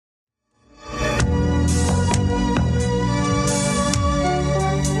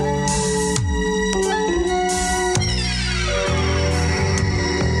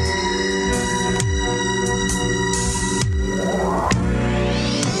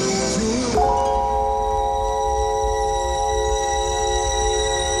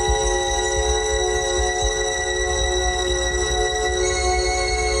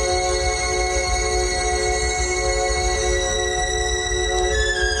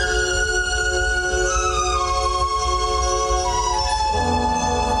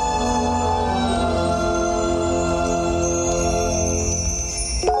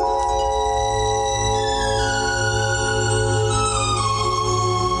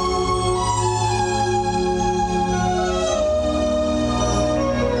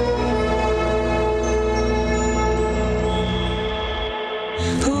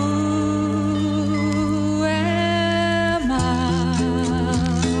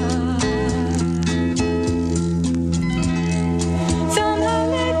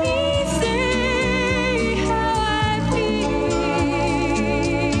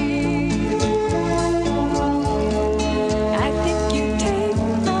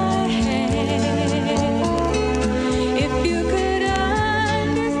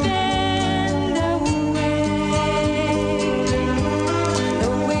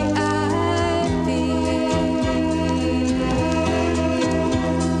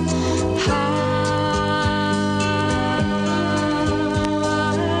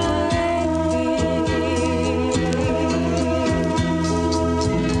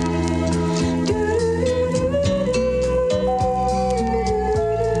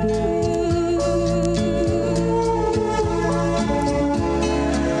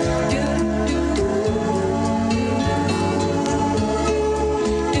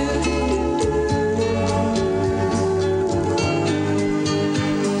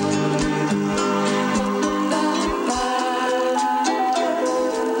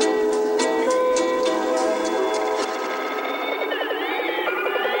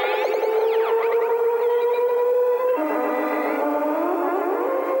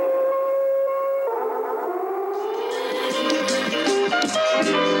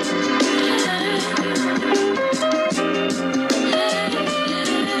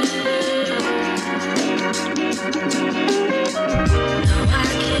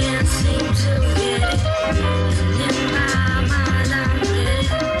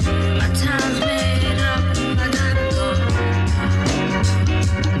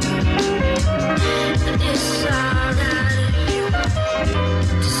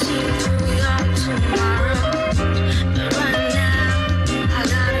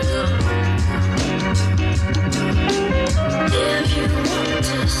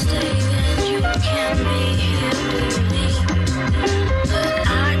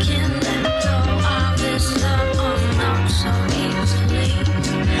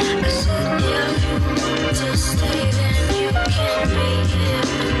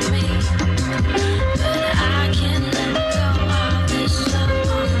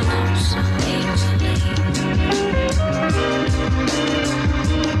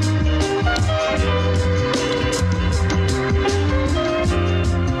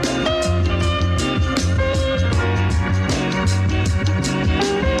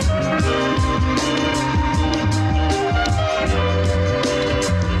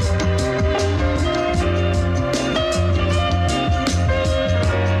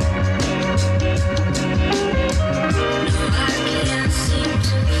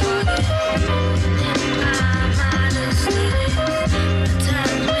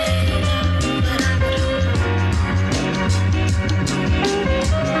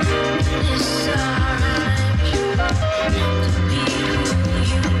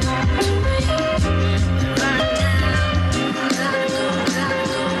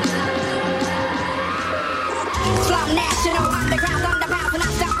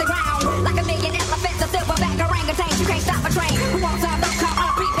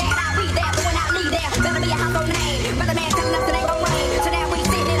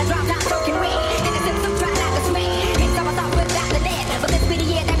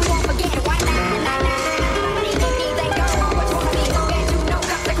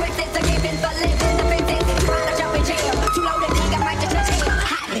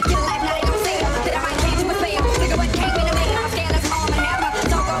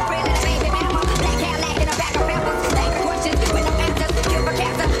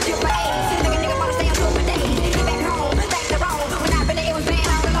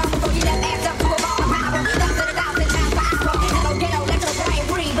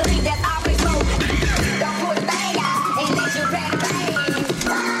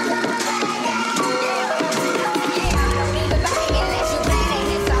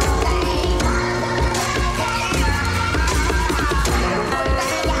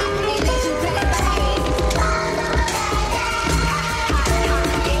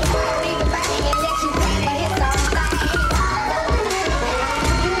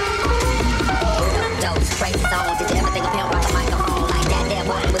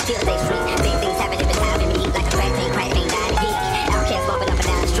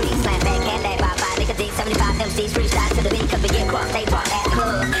MCs freestyle to the beat, cause we get crossed, they talk at the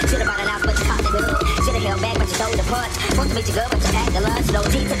club. Should've brought an ounce, but you caught the hood. Should've held back, but you throw the punch. Supposed to meet you good, but you packed the lunch. No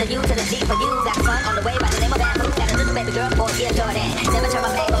T to the U to the G for you. Got fun on the way by the name of Bad Blue. Got a little baby girl, boy, get Jordan. Never turn my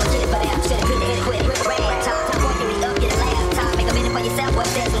back on kids for them. Should've quit it, quit it, rag. Top, boy, you eat up, get a laptop. Make a minute for yourself, boy,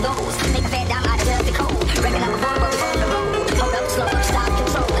 set some goals. Make a fat dime out of the cold. Reckon I'm a boy, but we on the road. Hold up, slow up, stop,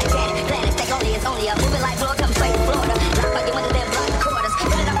 control. Like Janet, planets, take only, it's only a moving like floor, come straight to Florida. Lock by your windows, then block the quarters.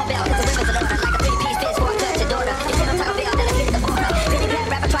 Put it up on bell, cause the women's an order. Like a three-piece bitch, for a touch your daughter. You sit on top of bell, then I hit the border. Penny black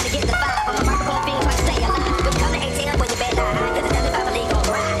rapper try to get the vibe. I'm a microphone fiend, try to stay alive. When you come to ATL, when you bet not high, cause the 75 league gon'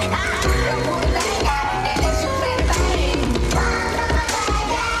 ride.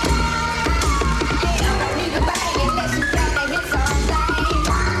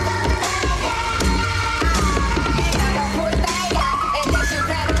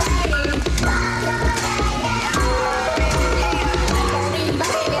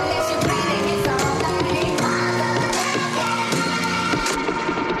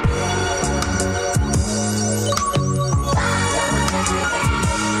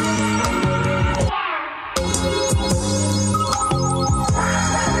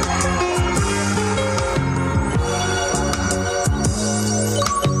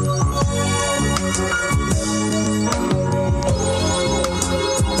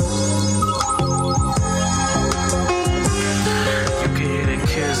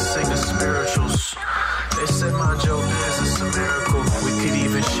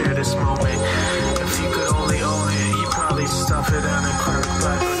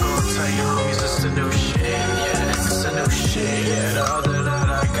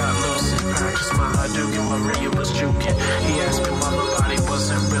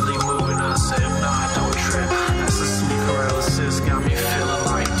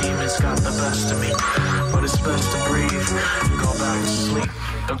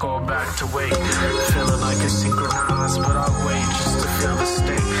 Go back to wait, feeling like it's synchronized, but I'll wait just to feel the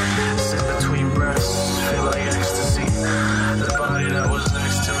state. Sit between breaths, feel like ecstasy. The body that was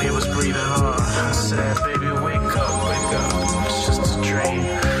next to me was breathing hard. I said, baby, wake up, it's just a dream,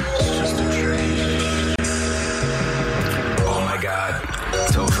 it's just a dream. Oh my God,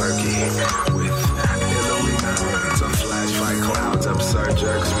 Tofurkey with billowy mountains, a flashlight clouds, absurd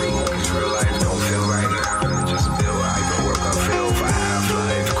jerks me. Cause real life don't feel right now, and just feel hype and work uphill for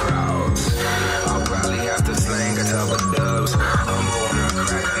half-life crowds. I'll probably have to slang a tub of dubs. I'm gonna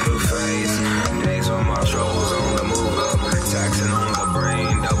crack a new phase. Days when my troubles on the move up, taxing on the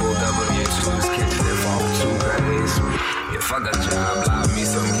brain. Double W2's kitchen if all 2 pays. If I got job, live me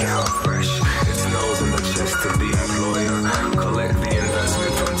some cow fresh. It's nose in the chest to the employer. Collect the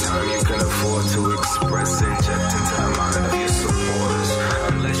investment from time you can afford to express. Inject into the mind of your supporters.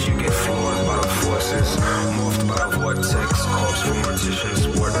 Unless you get floored by the forces. Morphed by the vortex. Corpse from mortician.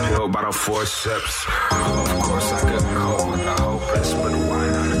 Sport pill by the forceps. Of course I could cope with the hopeless, but why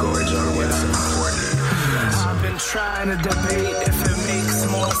not gorge on what's important? I've been trying to debate if it makes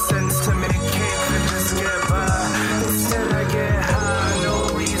more sense to make cake than just get by. Instead I get high, no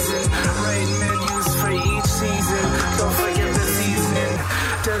reason. Right menus for each season. Don't forget the seasoning.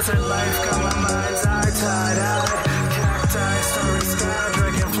 Desert life got my mind's eye tie-dye. Cacti, starry sky,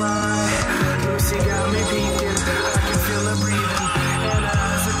 dragonfly. Lucy got me peeking. I can feel her breathing, and her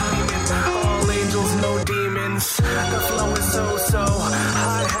eyes are gleaming. All angels, no demons. The flow is so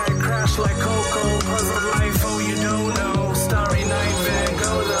hi-hat crash like Coco. Puzzled life, oh you don't know. Starry night, Van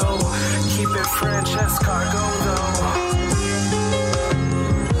Gogh though. Keep it French, escargot though.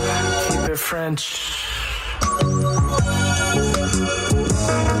 Keep it French.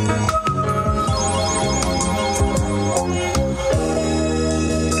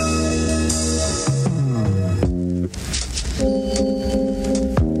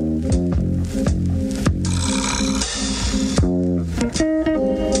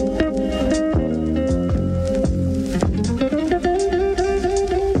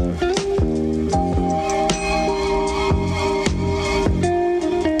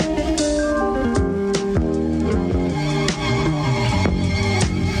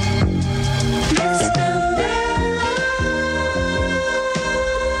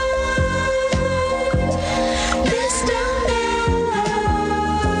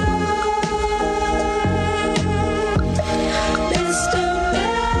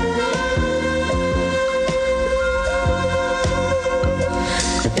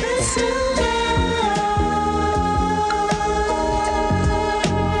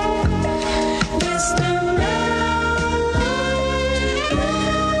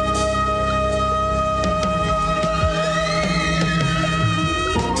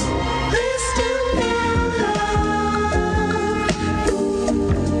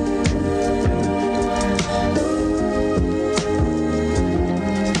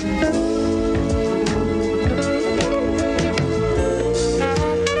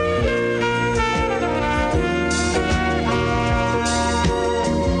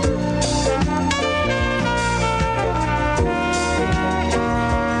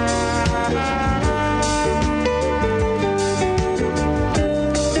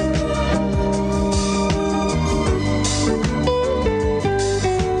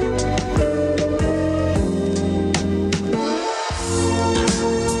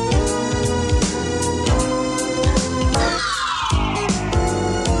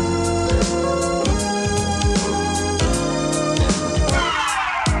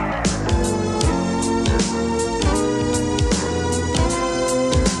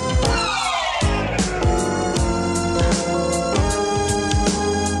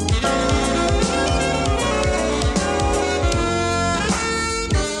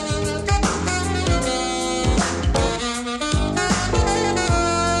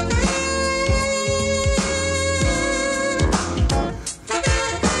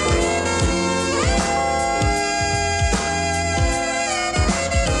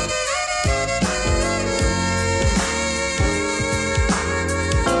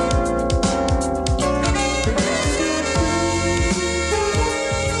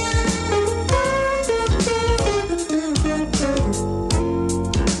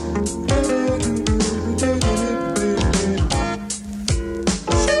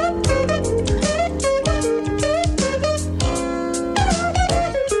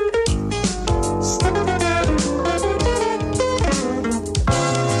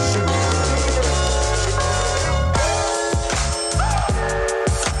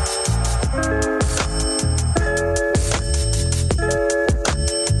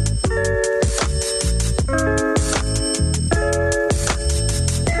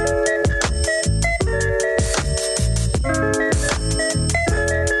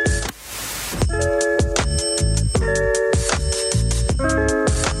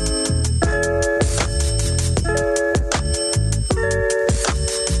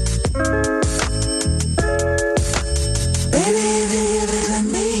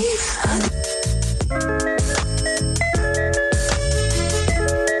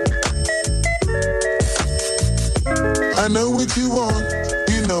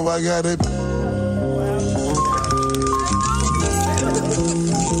 I got it.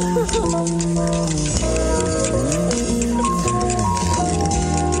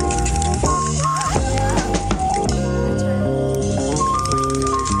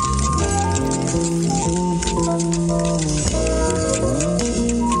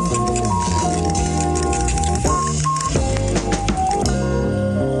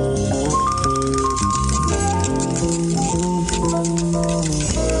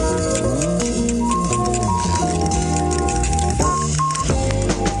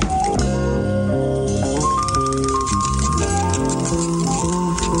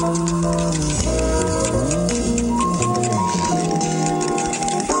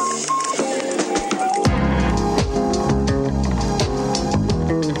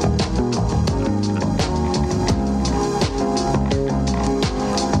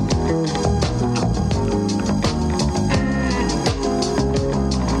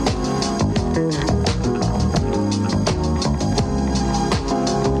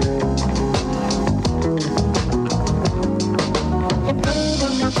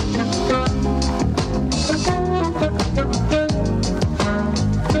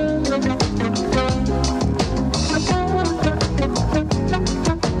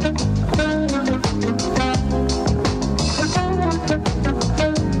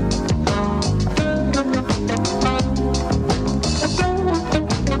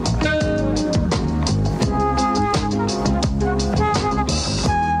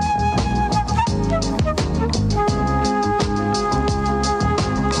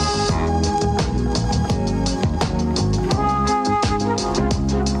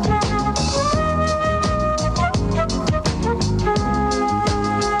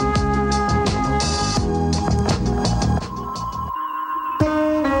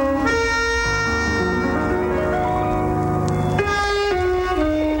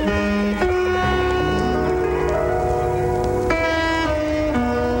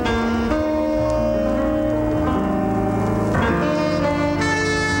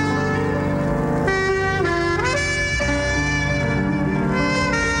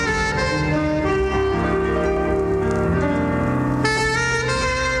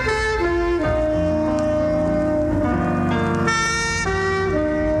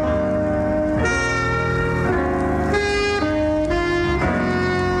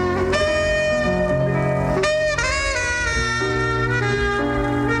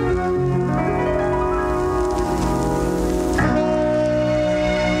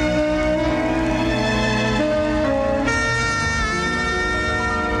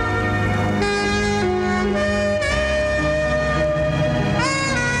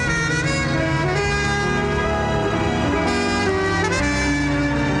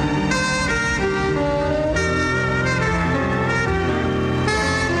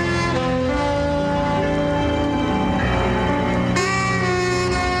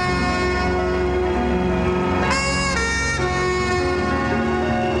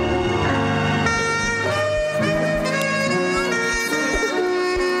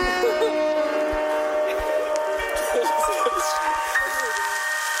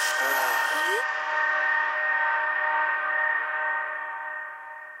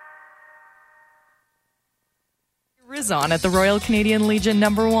 On at the Royal Canadian Legion No.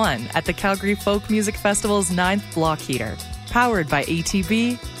 1 at the Calgary Folk Music Festival's 9th Block Heater, powered by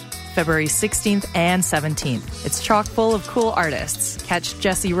ATB, February 16th and 17th. It's chock full of cool artists. Catch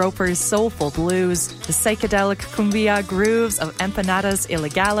Jesse Roper's soulful blues, the psychedelic cumbia grooves of Empanadas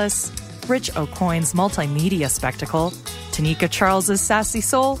Ilegales, Rich O'Coin's multimedia spectacle, Tanika Charles's sassy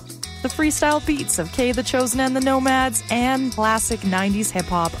soul, the freestyle beats of Kay the Chosen and the Nomads, and classic 90s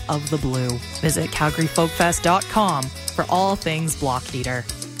hip-hop of the Blue. Visit CalgaryFolkFest.com for all things Block Heater.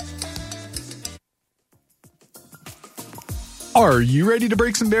 Are you ready to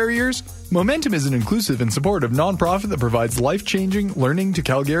break some barriers? Momentum is an inclusive and supportive nonprofit that provides life-changing learning to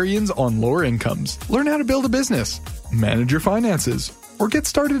Calgarians on lower incomes. Learn how to build a business, manage your finances, or get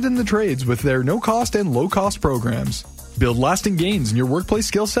started in the trades with their no-cost and low-cost programs. Build lasting gains in your workplace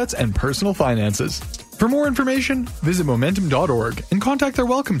skill sets and personal finances. For more information, visit Momentum.org and contact their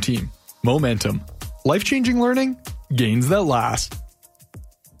welcome team. Momentum. Life-changing learning, gains that last.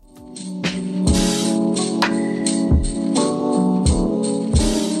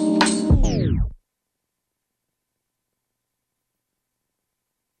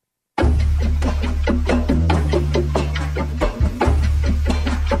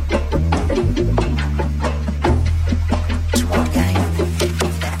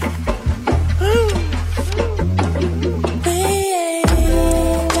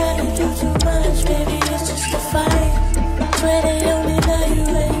 Gotta do too much, baby, it's just a fight. Swear they only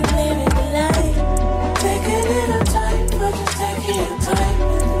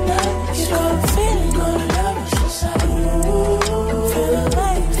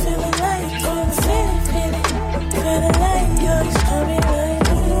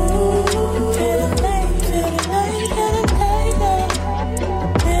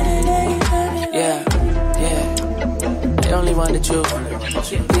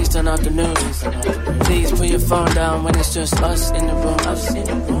turn off the news. Please put your phone down when it's just us in the room.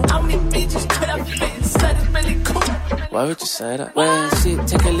 How many bitches could I fit inside this really cool? Why would you say that? Well, shit,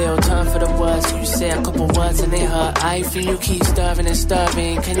 take a little time for the words. You say a couple words and they hurt. I feel you keep starving and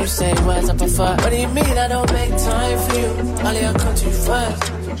starving. Can you say words I prefer? What do you mean I don't make time for you? Only I'll come to you first.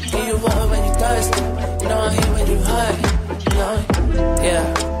 Give you water when you're thirsty. You know I'm here when you hurt. You know? Yeah.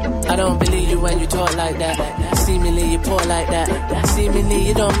 I don't believe you when you talk like that. Seemingly you poor like that. Seemingly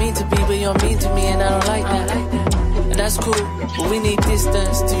you don't mean to be, but you're mean to me and I don't like that. And that's cool, but we need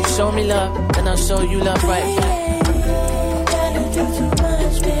distance. Till you show me love, then I'll show you love right back. Gotta do too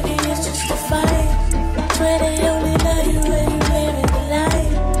much, baby, it's just a fight. Swear they only love you when you live in the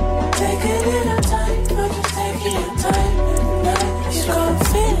light. Take a little time, but just taking your time. You got a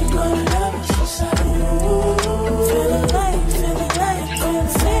feeling, gonna love us inside. Feel the light, feel the light, gonna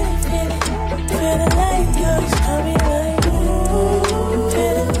feel it. Feel the light, you're just coming right.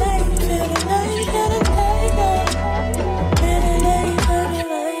 Feel the light, feel the light, feel the light, feel the light coming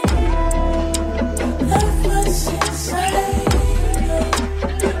right. Love what's inside,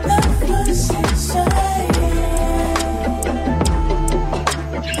 love what's inside.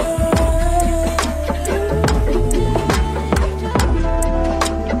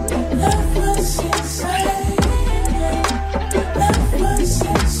 Love what's inside, love what's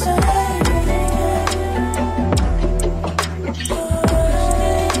inside.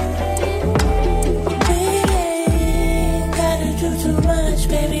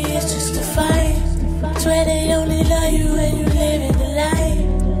 Baby, it's just a fight. Swear they only love you when you live in the light.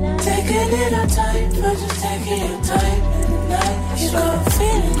 Take a little time, but just taking your time in the night. You got a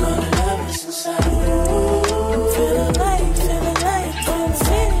feeling, gonna love us inside. Feel the light, gonna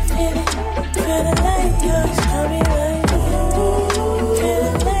feel it. Feel the light, you're just coming right. Feel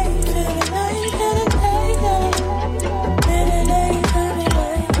the light, feel the light, feel the light, feel the light coming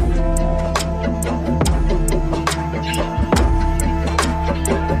right.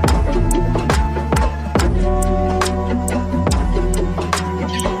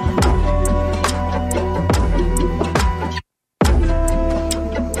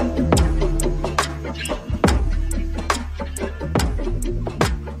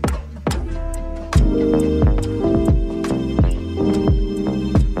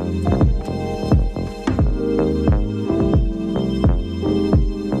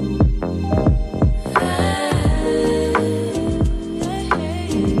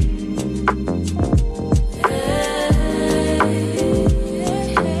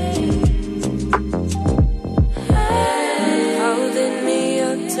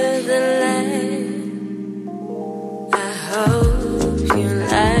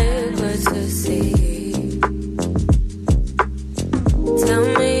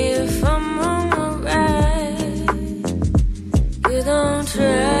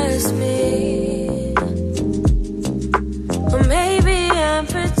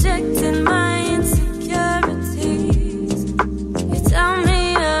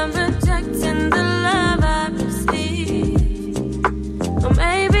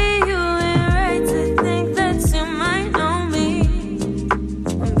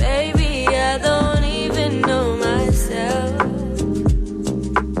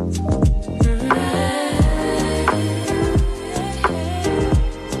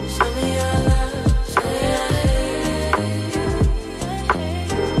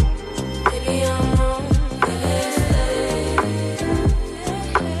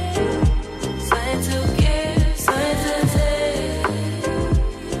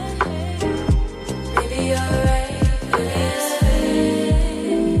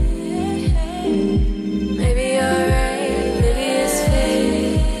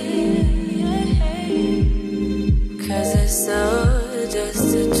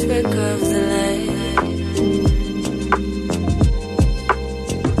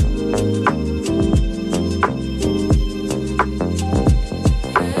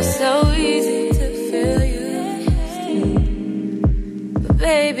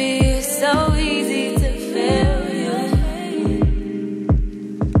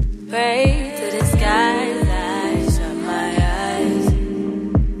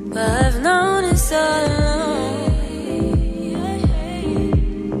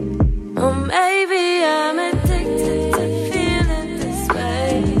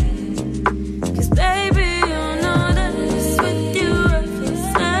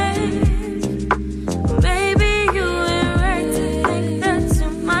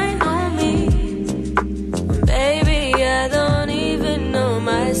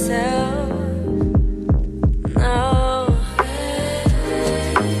 myself.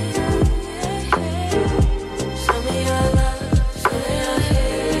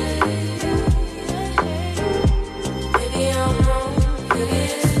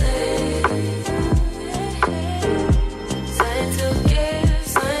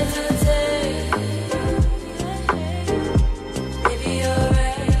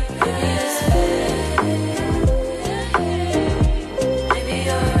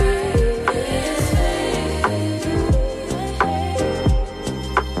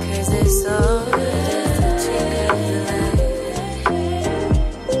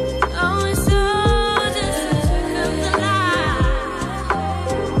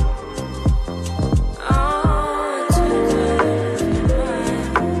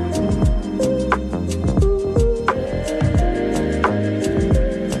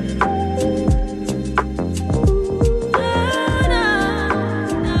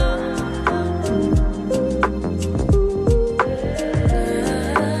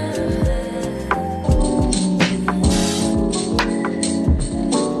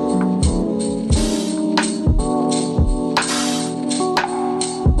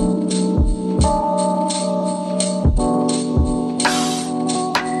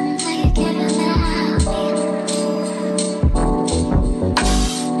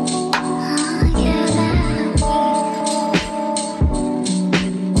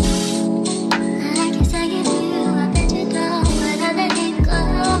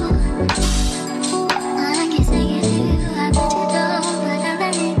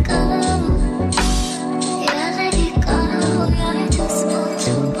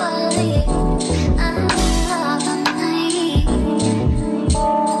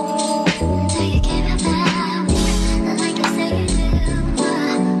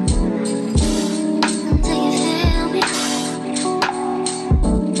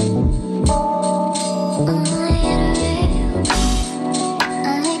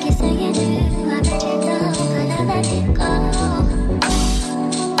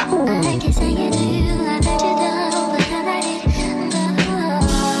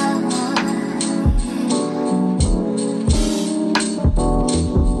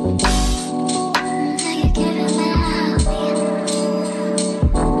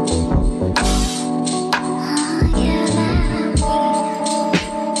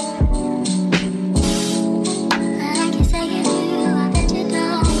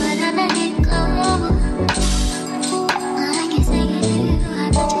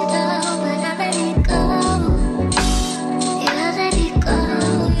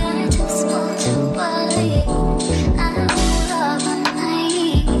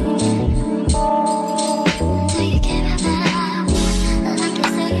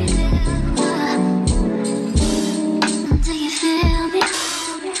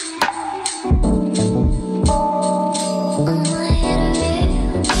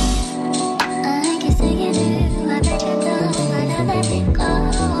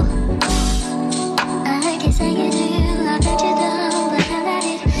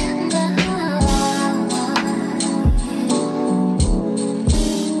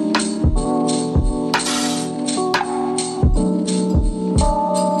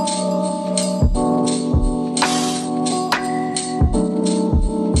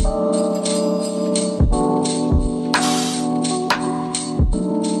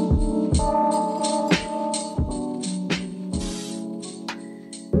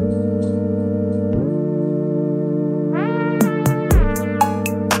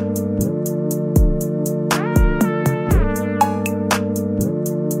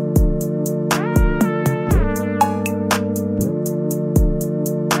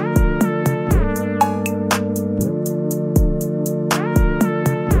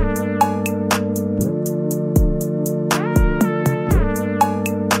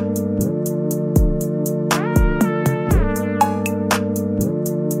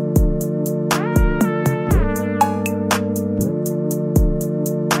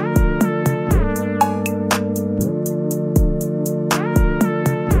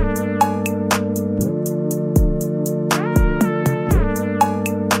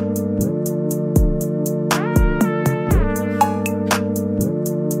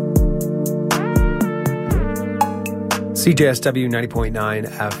 CJSW 90.9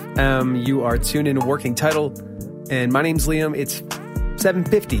 FM. You are tuned in to Working Title, and my name's Liam. It's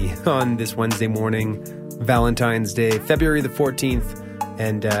 7:50 on this Wednesday morning, Valentine's Day, February the 14th,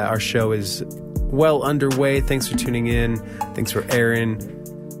 and our show is well underway. Thanks for tuning in. Thanks to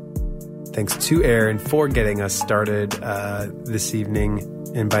Aaron for getting us started this evening.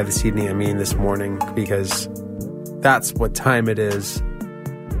 And by this evening, I mean this morning, because that's what time it is.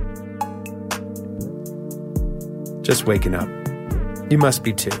 Just waking up. You must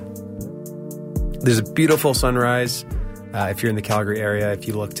be too. There's a beautiful sunrise. If you're in the Calgary area, if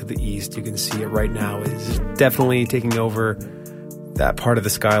you look to the east, you can see it right now. It is definitely taking over that part of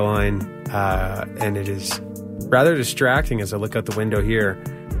the skyline, and it is rather distracting as I look out the window here,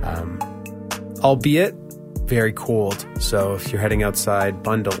 albeit very cold. So if you're heading outside,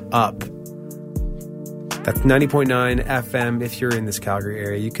 bundle up. That's 90.9 FM if you're in this Calgary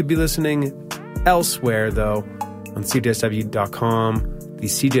area. You could be listening elsewhere, though, on CJSW.com, the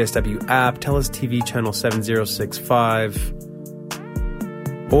CJSW app, TELUS TV channel 7065,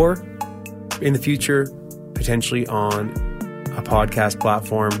 or in the future, potentially on a podcast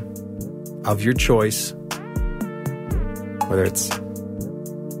platform of your choice, whether it's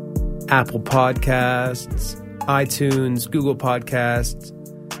Apple Podcasts, iTunes, Google Podcasts,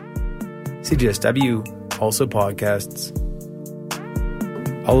 CJSW also podcasts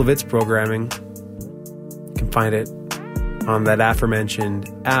all of its programming. You can find it on that aforementioned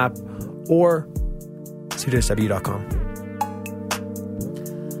app or CJSW.com.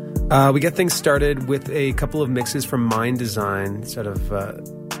 We get things started with a couple of mixes from Mind Design out of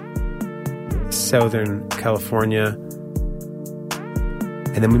Southern California.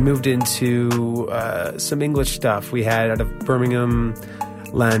 And then we moved into some English stuff. We had out of Birmingham,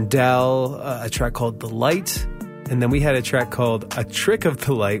 Landell, a track called The Light. And then we had a track called A Trick of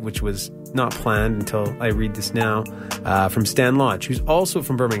the Light, which was not planned until I read this now, from Stan Lodge, who's also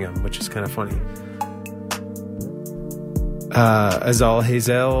from Birmingham, which is kind of funny. Azal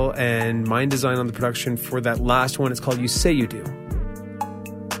Hazel and Mind Design on the production for that last one. It's called You Say You Do.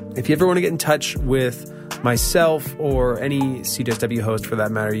 If you ever want to get in touch with myself or any CJSW host for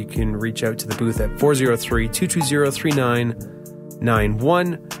that matter, you can reach out to the booth at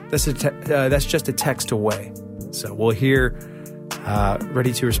 403-220-3991. That's just a text away. So we'll hear,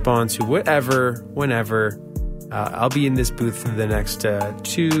 ready to respond to whatever, whenever. I'll be in this booth for the next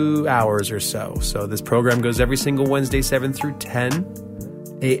 2 hours or so. So this program goes every single Wednesday, 7 through 10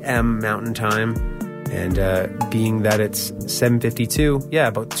 a.m. Mountain Time. And being that it's 7:52,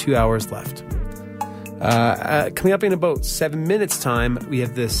 about 2 hours left. Coming up in about 7 minutes' time, we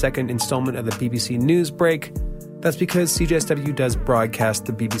have the second installment of the BBC News Break. That's because CJSW does broadcast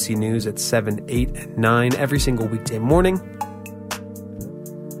the BBC News at 7, 8, and 9 every single weekday morning.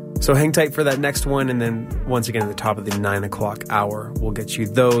 So hang tight for that next one, and then once again at the top of the 9 o'clock hour, we'll get you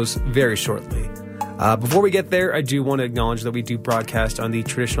those very shortly. Before we get there, I do want to acknowledge that we do broadcast on the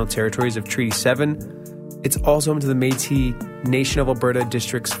traditional territories of Treaty 7. It's also home to the Métis Nation of Alberta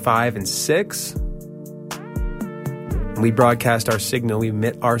Districts 5 and 6. We broadcast our signal, we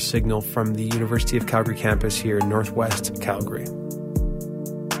emit our signal from the University of Calgary campus here in northwest Calgary.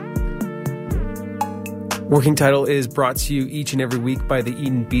 Working Title is brought to you each and every week by the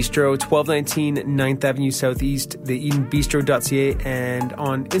Eden Bistro, 1219 9th Avenue Southeast, theedenbistro.ca, and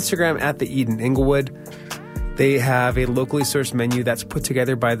on Instagram at the Eden Inglewood. They have a locally sourced menu that's put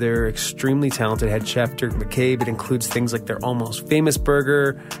together by their extremely talented head chef, Dirk McCabe. It includes things like their almost famous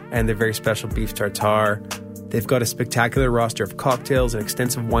burger and their very special beef tartare. They've got a spectacular roster of cocktails, an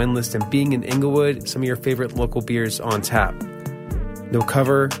extensive wine list, and being in Inglewood, some of your favorite local beers on tap. No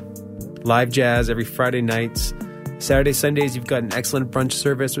cover, live jazz every Friday nights. Saturday, Sundays, you've got an excellent brunch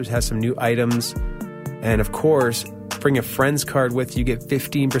service, which has some new items. And of course, bring a friend's card with you, get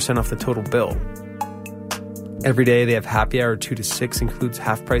 15% off the total bill. Every day, they have happy hour 2 to 6, includes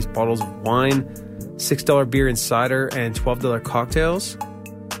half-price bottles of wine, $6 beer and cider, and $12 cocktails.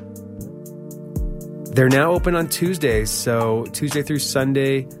 They're now open on Tuesdays, so Tuesday through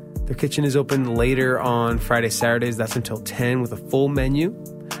Sunday. Their kitchen is open later on Friday, Saturdays. That's until 10 with a full menu.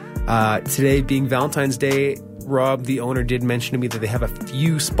 Today being Valentine's Day, Rob, the owner, did mention to me that they have a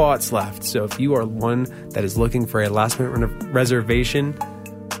few spots left. So if you are one that is looking for a last-minute reservation,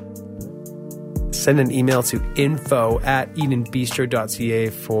 send an email to info@edenbistro.ca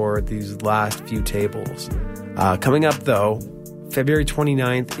for these last few tables. Coming up, though, February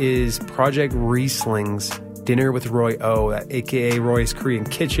 29th is Project Riesling's Dinner with Roy O, a.k.a. Roy's Korean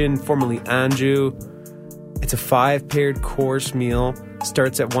Kitchen, formerly Anju. It's a 5-paired course meal.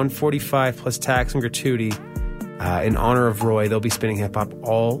 Starts at $145 plus tax and gratuity. in honor of Roy. They'll be spinning hip-hop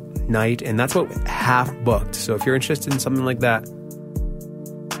all night, and that's about half booked. So if you're interested in something like that,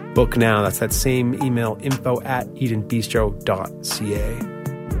 book now. That's that same email, info@edenbistro.ca.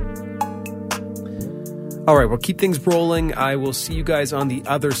 All right, we'll keep things rolling. I will see you guys on the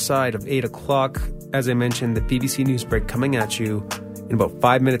other side of 8 o'clock. As I mentioned, the BBC News Break coming at you in about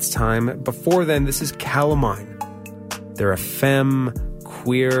 5 minutes' time. Before then, this is Calamine. They're a femme,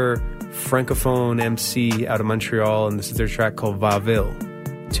 queer, francophone MC out of Montreal, and this is their track called Va Ville.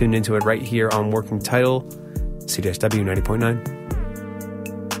 Tune into it right here on Working Title, CDSW 90.9.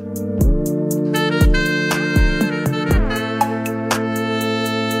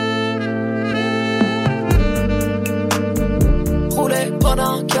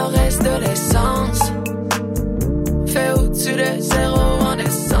 Pendant qu'il en reste de l'essence, fait au-dessus de zéro en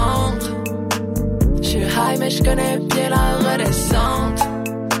décembre. J'suis high mais j'connais bien la redescente.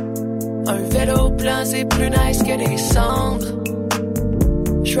 Un vélo plein c'est plus nice que des cendres.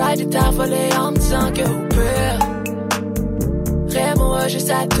 J'ride des terres volées en me disant que au pire Raymond juste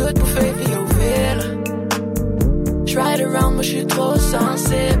à tout bouffer vie aux villes. J'ride around moi j'suis trop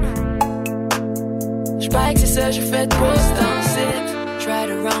sensible. J'parie que c'est ça j'ai fait pour ce temps-ci.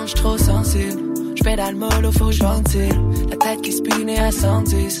 Ride around, j'suis trop sensible. J'pédale mollo, faut que j'ventile. La tête qui spinne à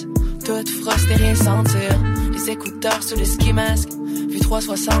 110. Toute frost et rien sentir. Les écouteurs sous le ski mask. Vu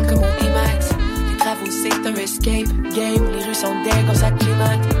 360 comme au IMAX. Les travaux c'est un escape game. Les rues sont dégueu quand ça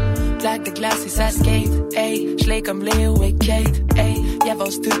climate. Plaque de glace et ça skate. Hey, j'l'ai comme Léo et Kate. Hey,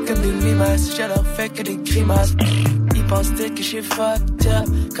 y'avance tout comme des limaces. Je leur fais que des grimaces. Ils pensent tout que j'suis fucked up.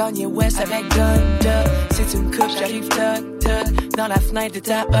 Kanye West avec Donda. Si tu me coupes, j'arrive toc toc. Dans la fenêtre de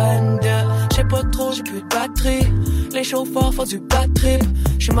ta Honda. J'sais pas trop, j'ai plus de batterie. Les chauffeurs font du bad trip.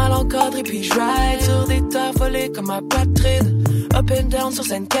 J'suis mal encadré puis j'ride sur des terres volées comme ma poitrine. Up and down sur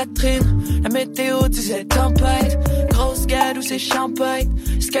Sainte-Catherine. La météo disait tempête. Grosse gade où c'est champagne.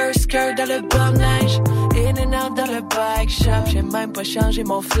 Skirt dans le bon neige. In and out dans le bike shop. J'ai même pas changé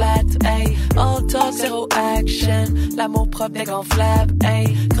mon flat. Hey, all talk, zéro action. L'amour propre dégonflable.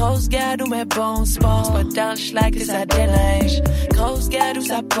 Hey, grosse gade où mes bons sports. C'est pas dans le schlag que ça déneige. Grosse gade où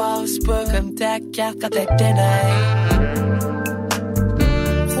ça passe pas comme ta carte quand elle déneige.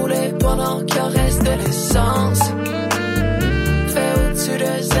 Rouler pendant qu'il en reste de l'essence. Fait au-dessus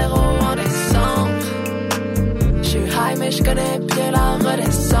de zéro en décembre. J'suis high mais j'connais bien la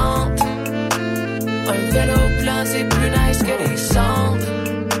redescente. Un vélo blanc c'est plus nice que les cendres.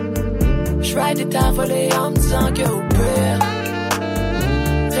 J'ride des terres volées en me disant que au pire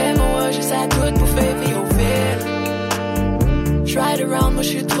Raymond juste à tout pour faire vie aux villes. J'ride around moi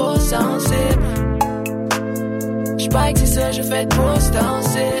j'suis trop sensible. J'parie que c'est ça j'ai fait pour ce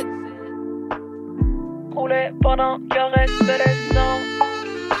temps-ci. Rouler pendant qu'il en reste de l'essence.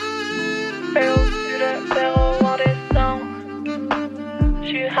 Fait au-dessus de zéro en décembre.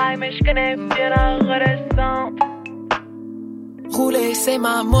 J'suis high mais j'connais bien la redescente. Rouler c'est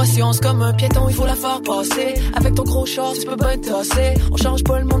ma motion, c'est comme un piéton, il faut la faire passer. Avec ton gros char, tu peux bien tasser. On change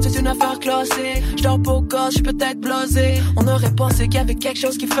pas le monde, c'est une affaire classée. J'dors pas au gaz, j'suis peut-être blasé. On aurait pensé qu'il y avait quelque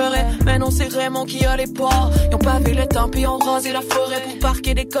chose qui ferait, mais non c'est Raymond qui a les ports. Ils ont pavé le temps puis ont rasé la forêt pour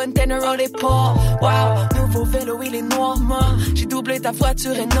parquer des containers à les ports. Wow, nouveau vélo il est noir, man. J'ai doublé ta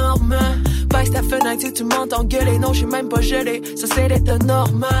voiture énorme. Baisse ta fenêtre si tu m'entends gueuler. Non j'suis même pas gelé, ça c'est l'état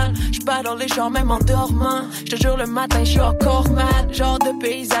normal. J'bats dans les champs même en dormant. J'te jure le matin j'suis encore mal. Genre de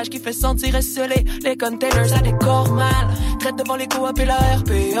paysage qui fait sentir esselé. Les containers ça décore mal. Traite devant les co-op et la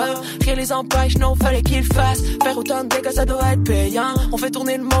RPE. Rien les empêche, non fallait qu'ils fassent. Faire autant de dégâts ça doit être payant. On fait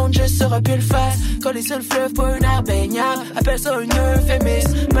tourner le monde juste sur un pile face. Coller sur le fleuve pour un air baignable. Appelle ça un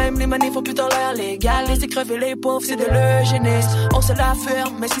euphémisme. Même les manifs font plus dans l'air légal. Laisser crever les pauvres c'est de l'eugénisme. On se la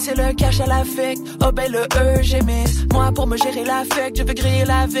ferme mais si c'est le cash à l'affect. Oh ben le eugémisme. Moi pour me gérer l'affect je veux griller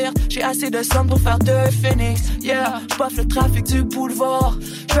la verte. J'ai assez de sang pour faire deux phoenix. Yeah, j'baffe le trafic du boulevard.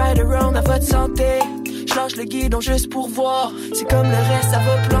 Ride around à votre santé. J'lâche le guidon juste pour voir. C'est comme le reste ça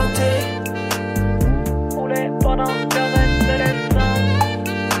va planter. Rouler pendant le reste de l'essence.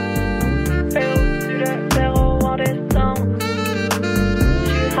 Fait au-dessus de zéro en décembre.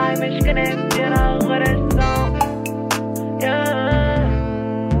 J'suis high mais j'connais bien la redescente. Yeah.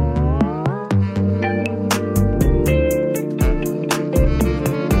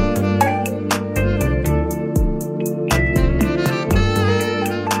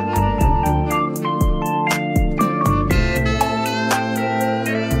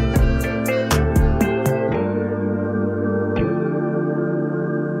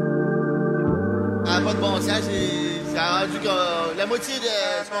 J'ai rendu que la moitié de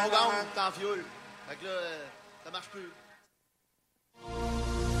ce qu'on gagne est en fioul. Fait que là, ça marche plus.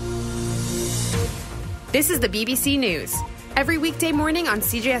 This is the BBC News. Every weekday morning on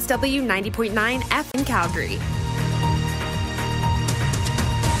CJSW 90.9 F in Calgary.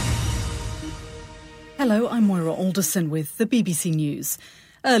 Hello, I'm Moira Alderson with the BBC News.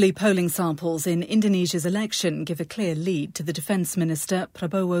 Early polling samples in Indonesia's election give a clear lead to the Defence Minister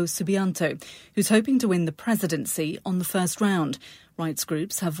Prabowo Subianto, who's hoping to win the presidency on the first round. Rights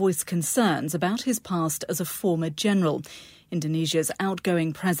groups have voiced concerns about his past as a former general. Indonesia's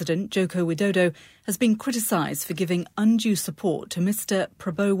outgoing president, Joko Widodo, has been criticised for giving undue support to Mr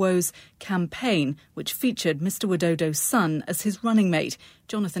Prabowo's campaign, which featured Mr Widodo's son as his running mate.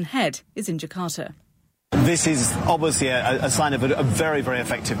 Jonathan Head is in Jakarta. This is obviously a sign of a very, very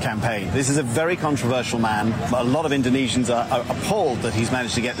effective campaign. This is a very controversial man. A lot of Indonesians are appalled that he's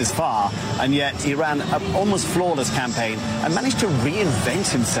managed to get this far, and yet he ran an almost flawless campaign and managed to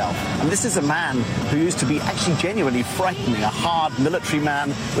reinvent himself. And this is a man who used to be actually genuinely frightening, a hard military man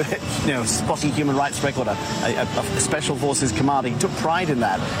with spotty human rights record, a special forces commander. He took pride in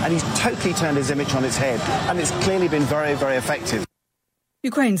that, and he's totally turned his image on its head, and it's clearly been very, very effective.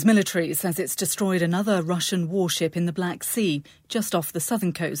 Ukraine's military says it's destroyed another Russian warship in the Black Sea, just off the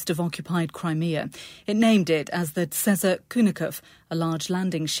southern coast of occupied Crimea. It named it as the Tsezar Kunikov, a large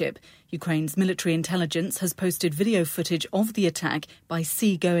landing ship. Ukraine's military intelligence has posted video footage of the attack by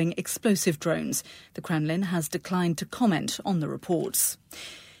sea-going explosive drones. The Kremlin has declined to comment on the reports.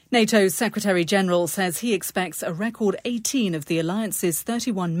 NATO's Secretary-General says he expects a record 18 of the alliance's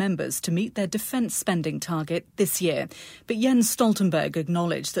 31 members to meet their defence spending target this year. But Jens Stoltenberg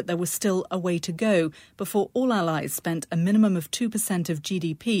acknowledged that there was still a way to go before all allies spent a minimum of 2% of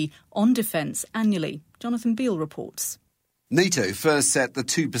GDP on defence annually. Jonathan Beale reports. NATO first set the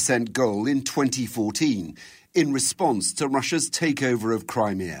 2% goal in 2014 in response to Russia's takeover of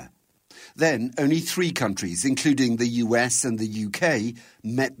Crimea. Then only 3 countries, including the US and the UK,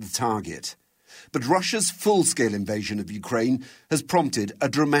 met the target. But Russia's full-scale invasion of Ukraine has prompted a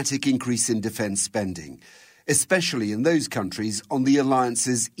dramatic increase in defence spending, especially in those countries on the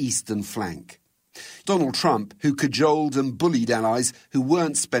alliance's eastern flank. Donald Trump, who cajoled and bullied allies who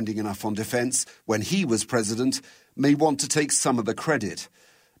weren't spending enough on defence when he was president, may want to take some of the credit.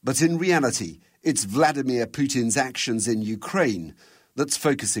 But in reality, it's Vladimir Putin's actions in Ukraine that's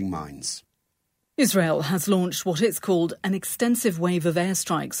focusing minds. Israel has launched what it's called an extensive wave of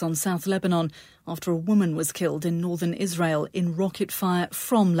airstrikes on South Lebanon after a woman was killed in northern Israel in rocket fire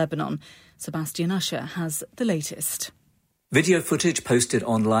from Lebanon. Sebastian Usher has the latest. Video footage posted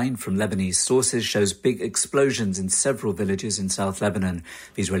online from Lebanese sources shows big explosions in several villages in South Lebanon.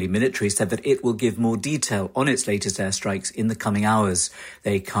 The Israeli military said that it will give more detail on its latest airstrikes in the coming hours.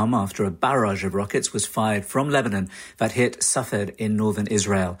 They come after a barrage of rockets was fired from Lebanon that hit Safed in northern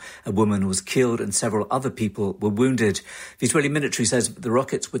Israel. A woman was killed and several other people were wounded. The Israeli military says that the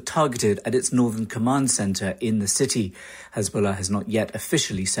rockets were targeted at its northern command centre in the city. Hezbollah has not yet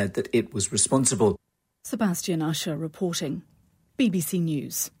officially said that it was responsible. Sebastian Usher reporting. BBC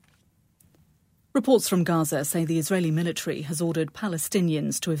News. Reports from Gaza say the Israeli military has ordered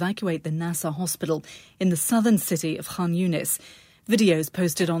Palestinians to evacuate the Nasser hospital in the southern city of Khan Yunis. Videos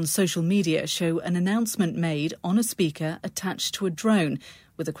posted on social media show an announcement made on a speaker attached to a drone,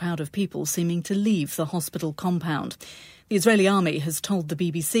 with a crowd of people seeming to leave the hospital compound. The Israeli army has told the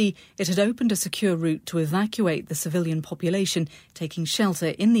BBC it had opened a secure route to evacuate the civilian population taking shelter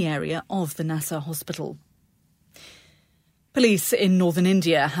in the area of the Nasser hospital. Police in northern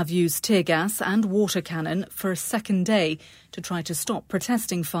India have used tear gas and water cannon for a second day to try to stop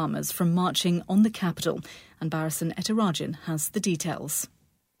protesting farmers from marching on the capital. And Barasan Etirajan has the details.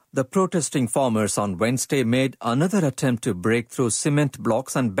 The protesting farmers on Wednesday made another attempt to break through cement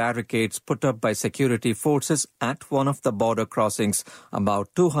blocks and barricades put up by security forces at one of the border crossings about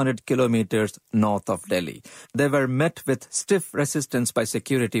 200 kilometers north of Delhi. They were met with stiff resistance by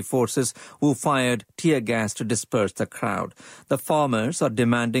security forces who fired tear gas to disperse the crowd. The farmers are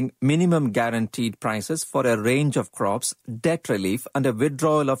demanding minimum guaranteed prices for a range of crops, debt relief and a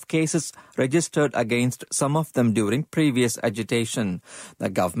withdrawal of cases registered against some of them during previous agitation. The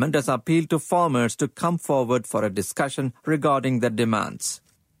government has appealed to farmers to come forward for a discussion regarding their demands.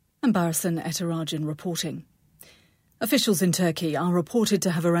 And Barasan Etirajan reporting. Officials in Turkey are reported to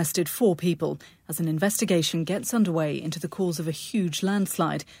have arrested 4 people as an investigation gets underway into the cause of a huge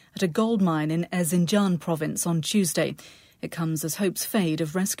landslide at a gold mine in Erzincan province on Tuesday. It comes as hopes fade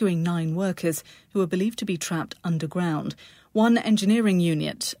of rescuing 9 workers who are believed to be trapped underground. One engineering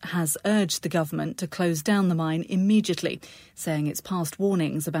unit has urged the government to close down the mine immediately, saying its past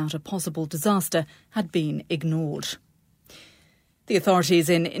warnings about a possible disaster had been ignored. The authorities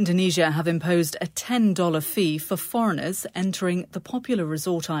in Indonesia have imposed a $10 fee for foreigners entering the popular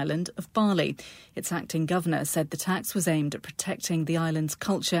resort island of Bali. Its acting governor said the tax was aimed at protecting the island's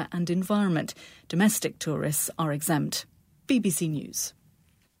culture and environment. Domestic tourists are exempt. BBC News.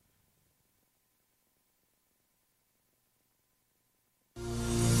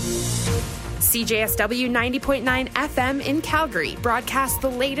 CJSW 90.9 FM in Calgary broadcasts the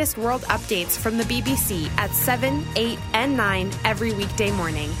latest world updates from the BBC at 7, 8, and 9 every weekday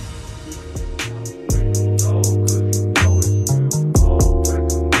morning.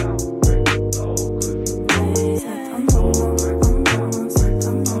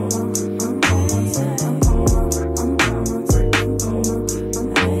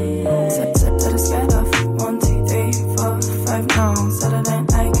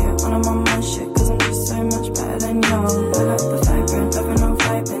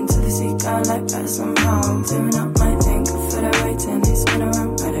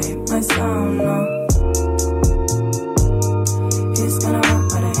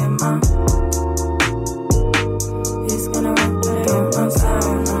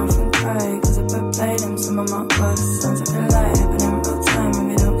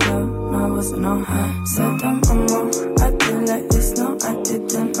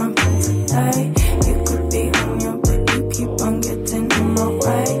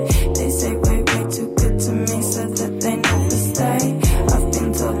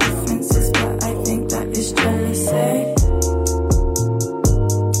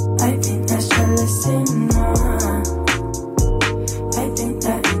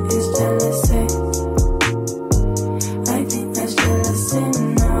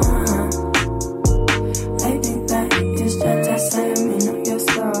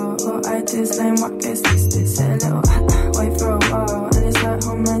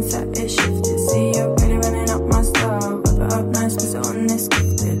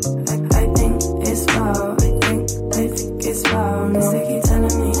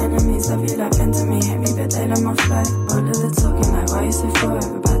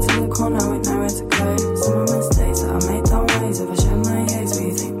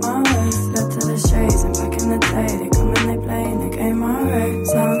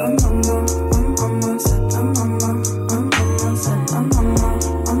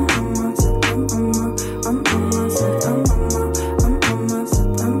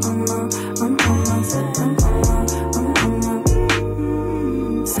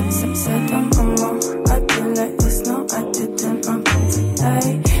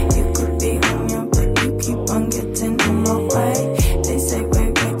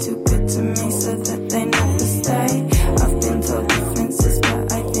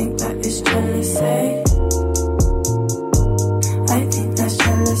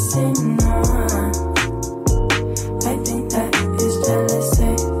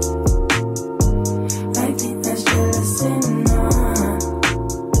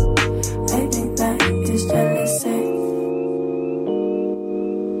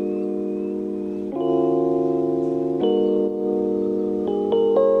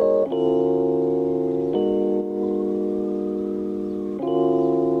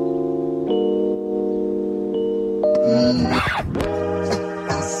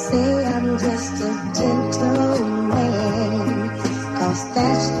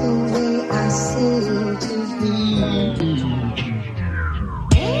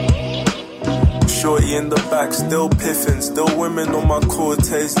 Shorty in the back, still piffin', still women on my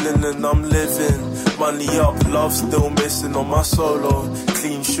Cortez linen, I'm living. Money up, love still missing on my solo.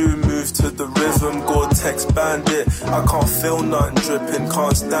 Clean shoe move to the rhythm, Gore-Tex bandit. I can't feel nothing dripping,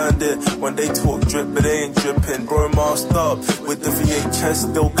 can't stand it. When they talk drip, but they ain't dripping. Bro masked up, with the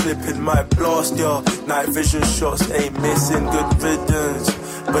VHS still clipping, might blast ya. Night vision shots ain't missing, good riddance.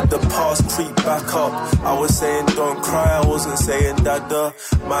 But the past creep back up. I was saying don't cry, I wasn't saying dada.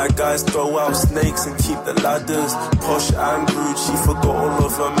 My guys throw out snakes and keep the ladders. Posh and rude, she forgot all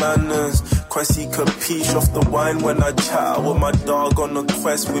of her manners. Quessy capiche off the wine when I chat out with my dog on the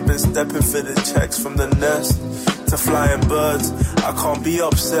quest. We've been stepping for the checks from the nest to flying birds. I can't be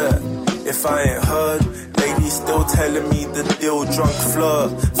upset if I ain't heard. Ladies still telling me the deal, drunk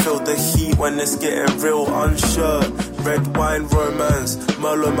flirt. Feel the heat when it's getting real unsure. Red wine romance,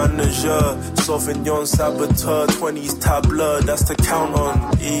 Merlot manager, Sauvignon saboteur, 20s tableau, that's to count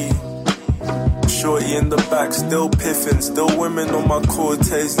on. shorty in the back, still piffing. Still women on my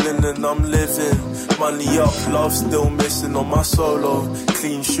Cortez linen, I'm living. Money up, love still missing on my solo.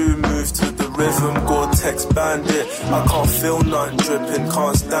 Clean shoe move to the rhythm, Gore-Tex bandit. I can't feel nothing dripping,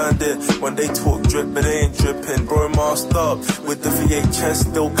 can't stand it. When they talk drip, but they ain't dripping. Bro, masked up with the VHS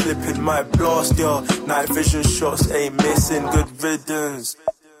still clipping. Might blast ya, night vision shots ain't missing. Good riddance.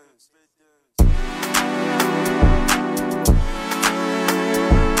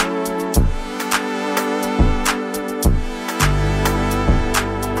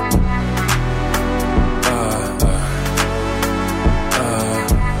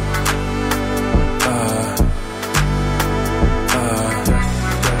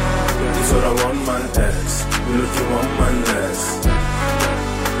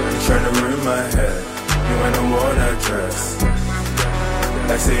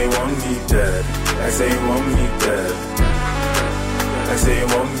 Like say you want me dead. Like say you want me dead. Like say you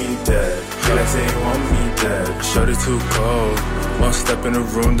want me dead. Like say you want me dead. Shorty too cold. One step in the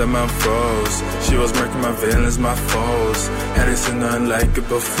room, that man froze. She was marking my villains, my foes. Hadn't seen nothing like it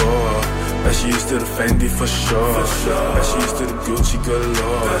before. Bet she used to the Fendi for sure. Bet she used to the Gucci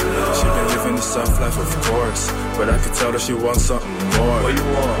galore. She been living the soft life, of course. But I could tell that she wants something more.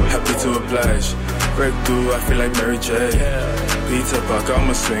 Happy to oblige. Breakthrough, I feel like Mary J. Peter Park,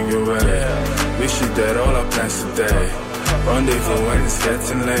 I'ma swing you in. Wish you dead, all our plans today. Rendezvous when it's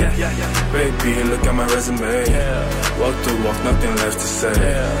getting late. Baby, look at my resume. Walk the walk, nothing left to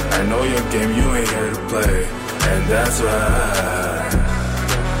say. I know your game, you ain't here to play. And that's why.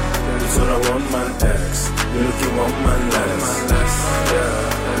 That's what I want, my ex. You look, you want my less.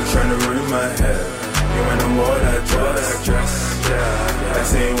 Yeah, you trying to ruin my head. You ain't know what I dress. Yeah, I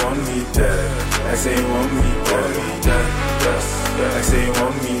say you want me dead. I say you want me dead. I say you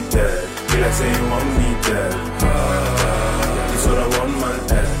want me dead. I say you want me dead. That's what I want, my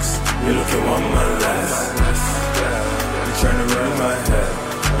ex. You look, you want my less. You trying to ruin my head.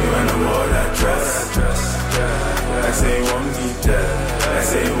 You ain't know what I dress. I say you want me dead. I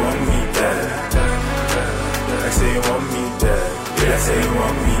say you want me dead. I say you want me dead. I say you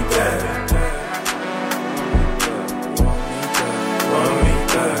want me dead. Want me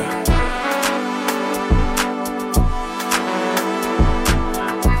dead.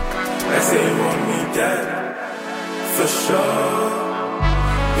 I say you want me dead, for sure.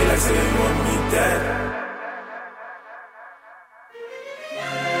 Be like say you want me dead.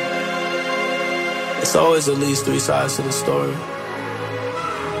 It's always at least 3 sides to the story.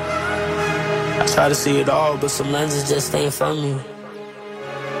 I try to see it all, but some lenses just ain't for me.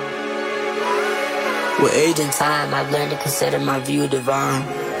 With age and time, I've learned to consider my view divine.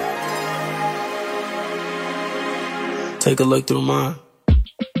 Take a look through mine.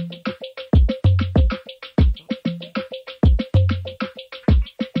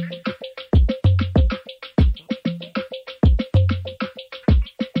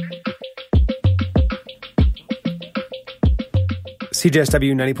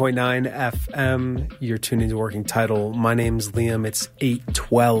 CJSW 90.9 FM. You're tuned into Working Title. My name's Liam. It's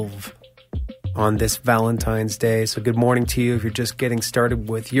 8:12 on this Valentine's Day. So good morning to you if you're just getting started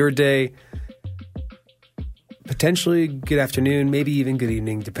with your day. Potentially good afternoon, maybe even good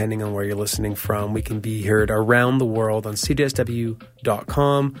evening, depending on where you're listening from. We can be heard around the world on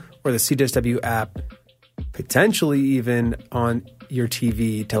CJSW.com or the CJSW app. Potentially even on your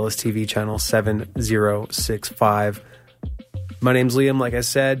TV, TELUS TV channel 7065. My name's Liam, like I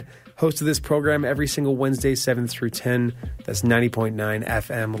said, host of this program every single Wednesday, 7 through 10. That's 90.9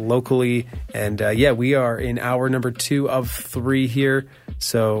 FM locally. And we are in hour number 2 of 3 here.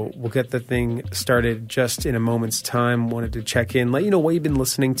 So we'll get the thing started just in a moment's time. Wanted to check in, let you know what you've been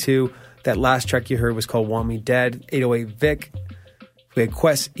listening to. That last track you heard was called Want Me Dead, 808 Vic. We had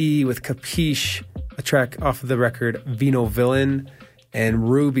Quest E with Capiche, a track off of the record Vino Villain,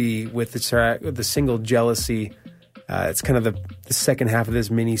 and Ruby with the track, with the single Jealousy. It's kind of the second half of this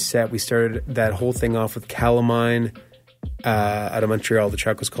mini set. We started that whole thing off with Calamine out of Montreal. The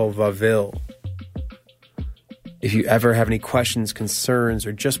track was called Vaville. If you ever have any questions, concerns,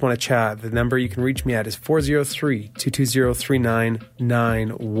 or just want to chat, the number you can reach me at is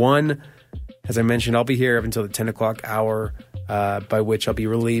 403-220-3991. As I mentioned, I'll be here up until the 10 o'clock hour, by which I'll be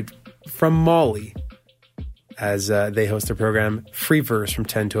relieved from Molly as they host their program Free Verse from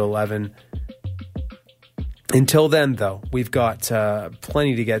 10 to 11. Until then, though, we've got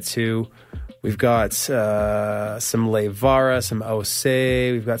plenty to get to. We've got some Levara, some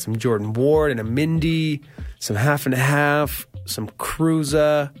Osei. We've got some Jordan Ward and a Mindy, some Half and Half, some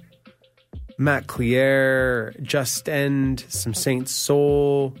Cruza, Matt Clear, Just End, some Saint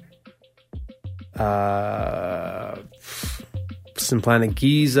Soul, some Planet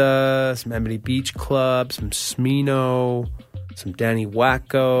Giza, some Amity Beach Club, some Smino, some Danny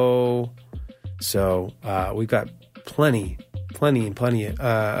Wacko. So we've got plenty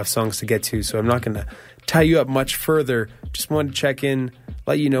of songs to get to. So I'm not going to tie you up much further. Just wanted to check in,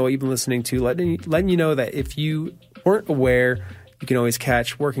 let you know what you've been listening to, letting you know that if you weren't aware, you can always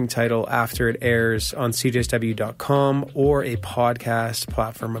catch Working Title after it airs on cjsw.com or a podcast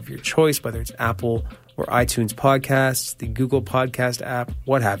platform of your choice, whether it's Apple or iTunes Podcasts, the Google Podcast app,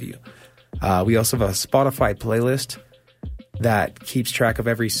 what have you. We also have a Spotify playlist that keeps track of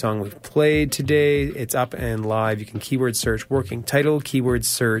every song we've played today. It's up and live. You can keyword search Working Title, keyword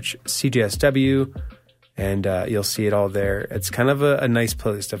search CJSW, and you'll see it all there. It's kind of a nice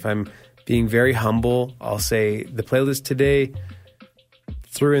playlist. If I'm being very humble, I'll say the playlist today,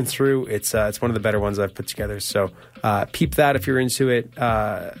 through and through, it's one of the better ones I've put together. So peep that if you're into it.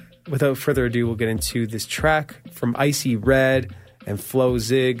 Without further ado, we'll get into this track from Icy Red and Flo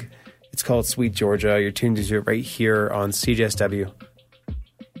Zig. It's called Sweet Georgia. You're tuned to it right here on CJSW.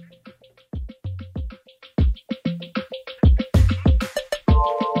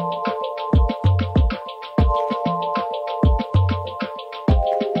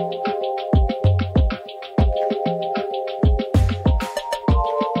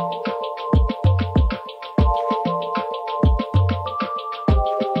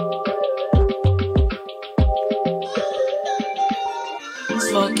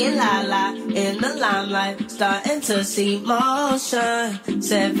 Smoking la-la in the limelight, starting to see motion.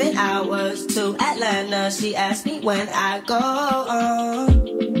 7 hours to Atlanta, she asked me when I go on.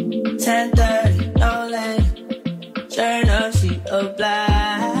 10:30, no late, sure enough she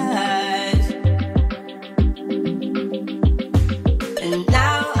obliged. And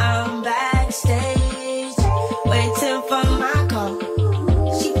now I'm backstage, waiting for my call.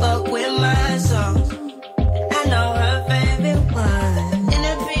 She fuck with my songs, I know her favorite one.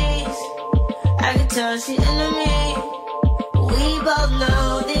 Tell she into me. We both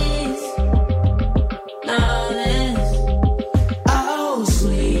know this. Oh,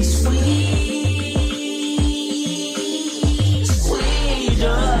 sweet, sweet, sweet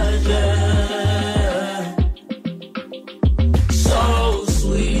Georgia. So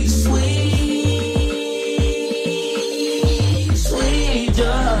sweet, sweet, sweet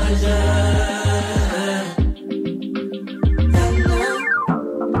Georgia.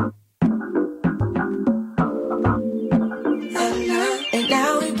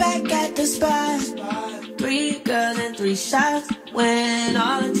 Shots when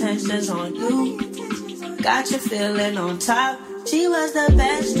all attention's on you. Got you feeling on top. She was the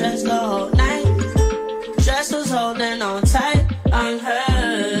best dressed the whole night. Dress was holding on tight on her.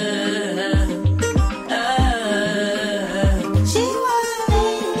 She was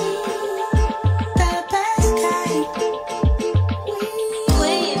the best kind.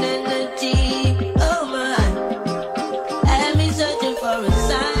 Queen in the Jeep, oh my. Had me searching for a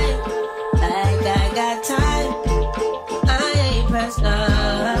sign. Like I got time.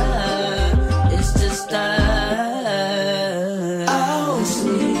 It's just oh,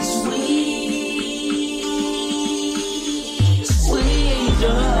 sweet, sweet, sweet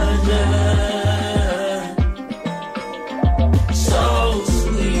Georgia. So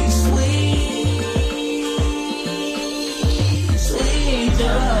sweet, sweet, sweet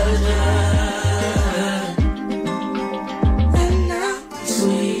Georgia. And now,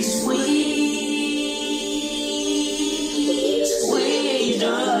 sweet, sweet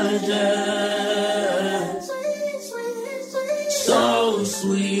Georgia. So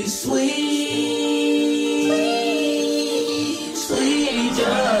sweet, sweet, sweet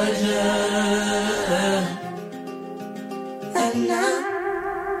Georgia. And now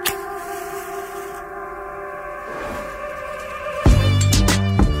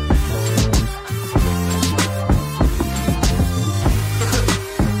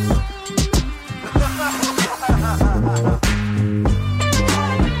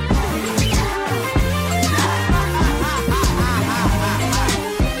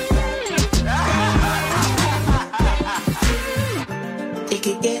it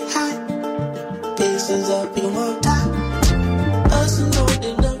could get hot. Pistons up in one top. Us alone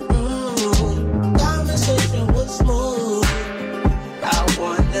in the room. Conversation was smooth. I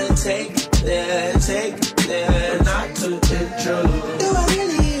wanna take there, not to intrude. Do I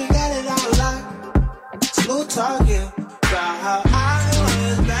really got it all locked? Smooth talking about how I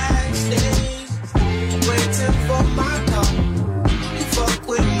was backstage, waiting for my call. You fuck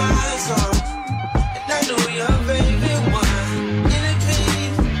with my songs, and I know your favorite one.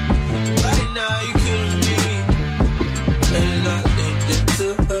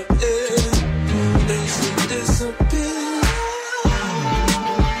 Disappear.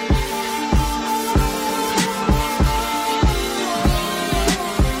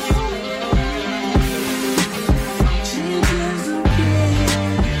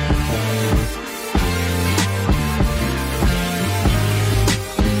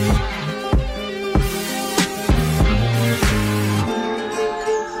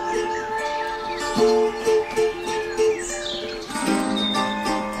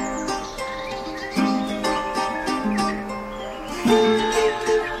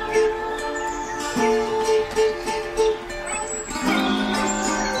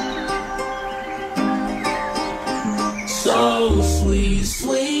 sweet,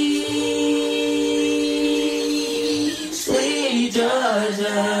 sweet, sweet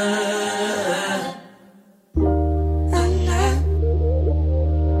Georgia.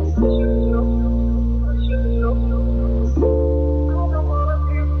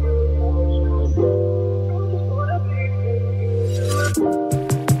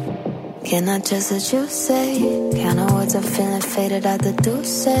 Can I just what you say? Count of words I'm feeling faded out the do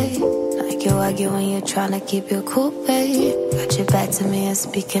say. Like you argue when you're trying to keep your cool, babe. Got your back to me and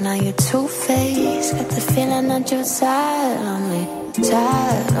speaking on your two-face. Got the feeling that you're tired on me,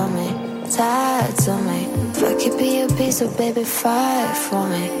 tired on me, tired to me. If I could be your piece, so baby, fight for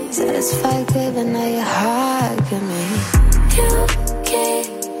me. Satisfied, good, but now you're hugging me. You keep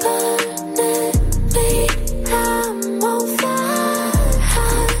burning me, I'm on fire.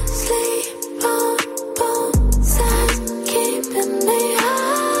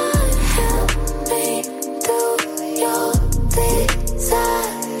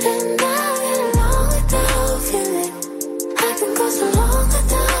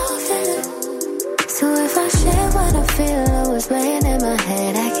 Playing in my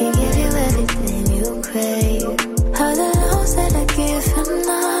head, I can give you everything you crave. All the loves that I give him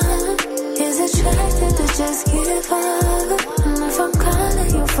none is attracted to just give up. And if I'm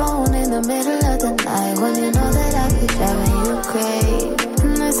calling your phone in the middle of the night, when you know that I be driving you crazy.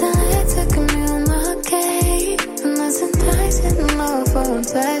 And there's a light to communicate, and there's a dice enough, oh,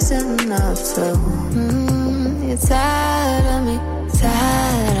 twice enough. So, you're tired of me,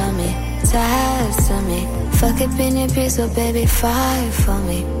 tired of me, tired to me. Fuck up in your piece, so baby, fight for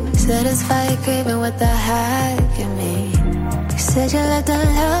me. Satisfy your craving with the high in me. You said you let them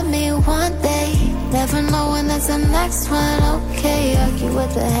love me one day. Never know when it's the next one, okay. Argue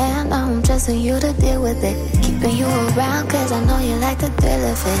with the hand, I'm trusting you to deal with it. Keeping you around, cause I know you like the thrill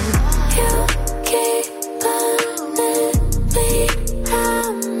of it. You keep burning me,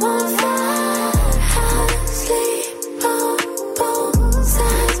 I'm on fire. Sleep on both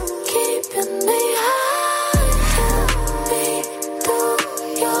sides, keeping me high.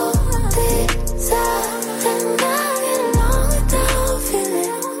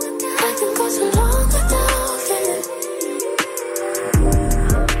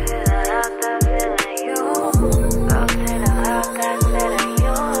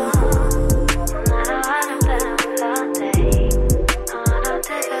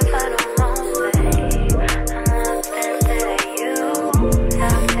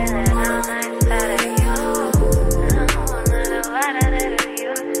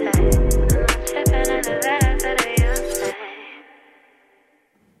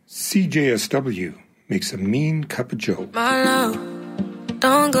 CJSW makes a mean cup of joe. My love,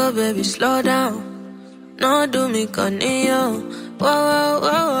 don't go, baby, slow down. No, do me conio. Whoa, whoa,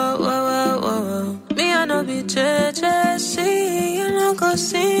 whoa, whoa, whoa, whoa, whoa. Me, I no be JJC. You no go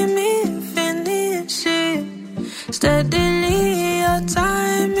see me finish it. Steadily, your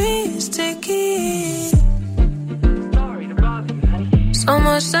time is ticking. So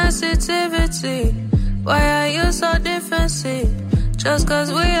much sensitivity. Why are you so defensive? Just cause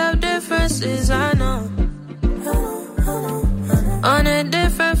we have differences, I know. On a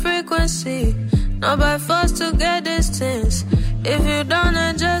different frequency. Not by force to get distance. If you don't,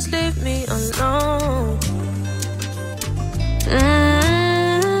 then just leave me alone.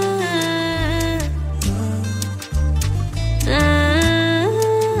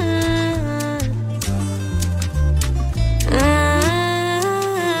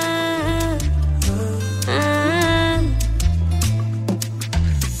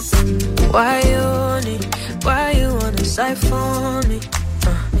 Why you wanna siphon me?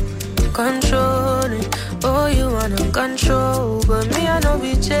 Controlling, oh you wanna control. But me I no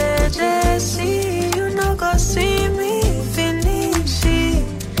be JJC. You no go see me finish it.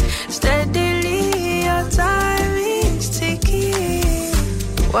 Steadily your time is ticking.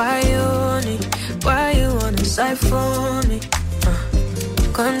 Why you wanna siphon me?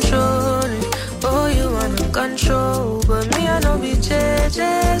 Controlling, oh you wanna control. But me I no be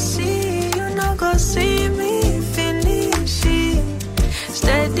JJC. You no go see me finish it.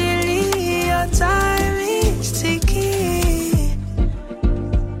 Steadily your time is ticking.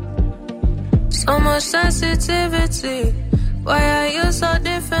 So much sensitivity. Why are you so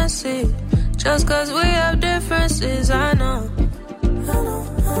defensive? Just cause we have differences, I know.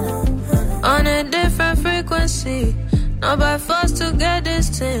 On a different frequency. Not by force to get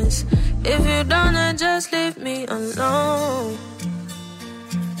distance. If you don't, then just leave me alone.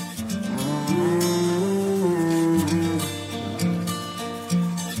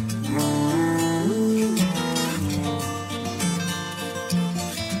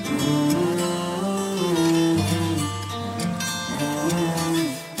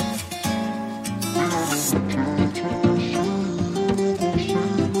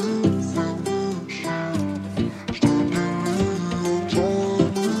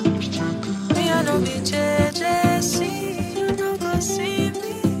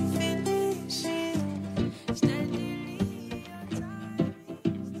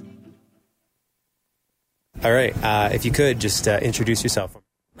 All right. If you could, just introduce yourself.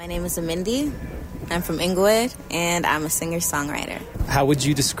 My name is Amindi. I'm from Inglewood, and I'm a singer-songwriter. How would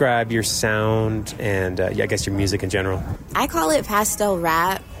you describe your sound and, I guess, your music in general? I call it pastel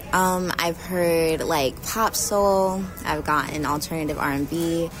rap. I've heard, like, pop soul. I've gotten alternative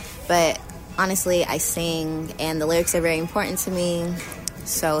R&B. But, honestly, I sing, and the lyrics are very important to me.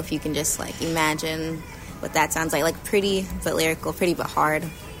 So if you can just, like, imagine what that sounds like pretty but lyrical, pretty but hard.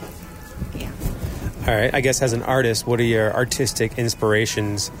 Yeah. All right. I guess as an artist, what are your artistic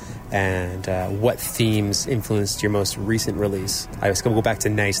inspirations and what themes influenced your most recent release? I was going to go back to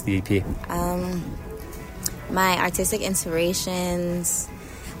Nice, the EP. My artistic inspirations...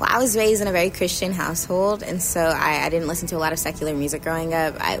 Well, I was raised in a very Christian household, and so I didn't listen to a lot of secular music growing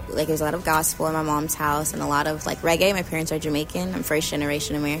up. There was a lot of gospel in my mom's house and a lot of, like, reggae. My parents are Jamaican. I'm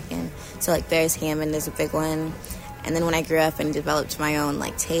first-generation American. So, like, Beres Hammond is a big one. And then when I grew up and developed my own,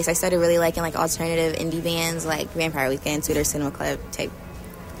 like, taste, I started really liking, like, alternative indie bands like Vampire Weekend, Tudor Cinema Club type.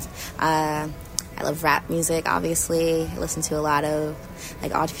 I love rap music, obviously. I listen to a lot of,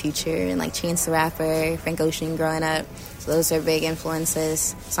 like, Odd Future and, like, Chance the Rapper, Frank Ocean growing up. So those are big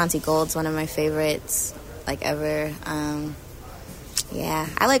influences. Santi Gold's one of my favorites, like, ever. Yeah,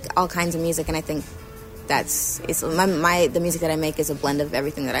 I like all kinds of music, and I think the music that I make is a blend of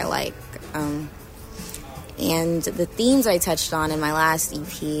everything that I like. And the themes I touched on in my last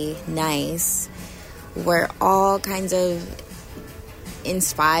EP, Nice, were all kinds of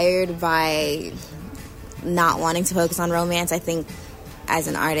inspired by not wanting to focus on romance. I think as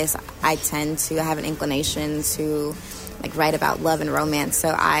an artist, I tend to have an inclination to, like, write about love and romance. So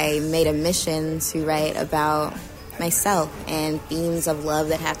I made a mission to write about myself and themes of love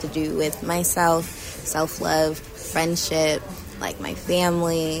that have to do with myself, self-love, friendship, like my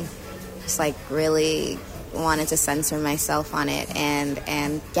family. Just, like, really wanted to censor myself on it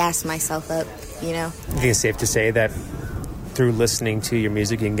and gas myself up, you know? I think it's safe to say that through listening to your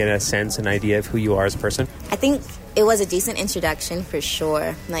music, you can get a sense, an idea of who you are as a person? I think it was a decent introduction for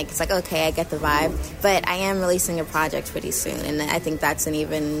sure. Like, it's like, okay, I get the vibe. But I am releasing a project pretty soon, and I think that's an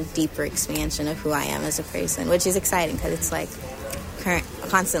even deeper expansion of who I am as a person, which is exciting because it's like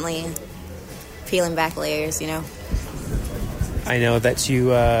constantly peeling back layers, you know? I know that you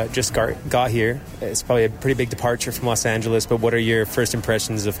just got here. It's probably a pretty big departure from Los Angeles, but what are your first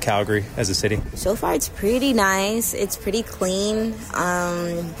impressions of Calgary as a city? So far, it's pretty nice. It's pretty clean.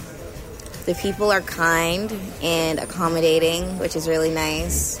 The people are kind and accommodating, which is really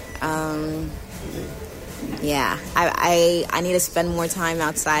nice. Yeah, I need to spend more time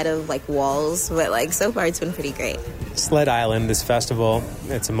outside of, like, walls, but, like, so far it's been pretty great. Sled Island, this festival,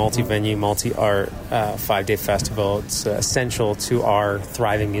 it's a multi-venue, multi-art 5-day festival. It's essential to our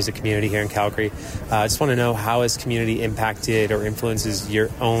thriving music community here in Calgary. I just want to know, how has community impacted or influences your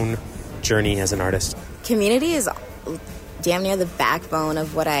own journey as an artist? Community is damn near the backbone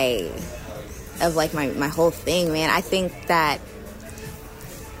of my whole thing, man. I think that,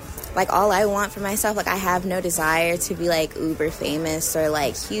 like, all I want for myself, like, I have no desire to be, like, uber famous or,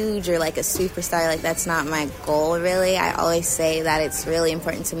 like, huge or, like, a superstar. Like, that's not my goal, really. I always say that it's really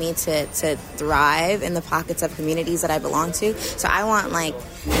important to me to thrive in the pockets of communities that I belong to. So I want,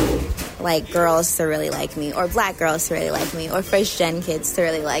 like girls to really like me, or black girls to really like me, or first-gen kids to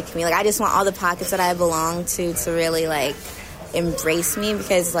really like me. Like, I just want all the pockets that I belong to really, like, embrace me,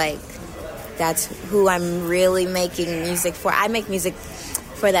 because, like, that's who I'm really making music for. I make music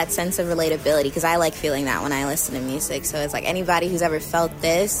for that sense of relatability, because I like feeling that when I listen to music. So it's like, anybody who's ever felt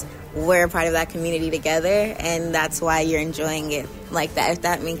this, we're a part of that community together, and that's why you're enjoying it like that, if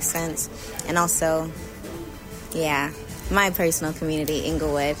that makes sense. And also, yeah, my personal community,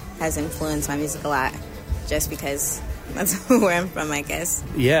 Inglewood, has influenced my music a lot, just because that's where I'm from, I guess.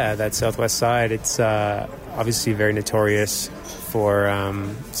 Yeah, that Southwest side, it's obviously very notorious for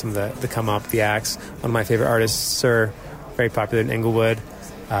some of the come-up, the acts. One of my favorite artists are very popular in Inglewood.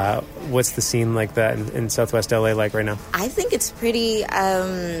 What's the scene like that in Southwest LA like right now? I think it's pretty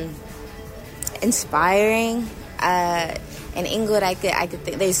inspiring. In Inglewood, I could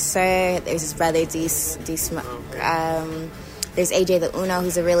think there's Sir, there's his brother D Smoke. There's AJ the Uno,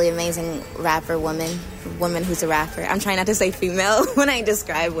 who's a really amazing rapper, woman who's a rapper. I'm trying not to say female when I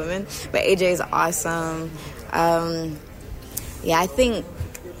describe women, but AJ is awesome. Yeah, I think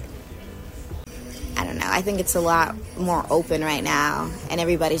it's a lot more open right now, and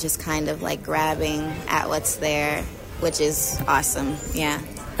everybody's just kind of, like, grabbing at what's there, which is awesome. Yeah.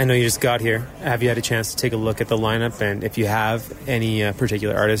 I know you just got here. Have you had a chance to take a look at the lineup, and if you have, any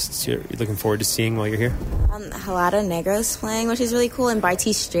particular artists you're looking forward to seeing while you're here? Halada Negro's playing, which is really cool, and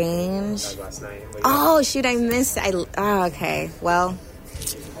Barty Strange. Last night. Oh shoot, I missed. Okay, well,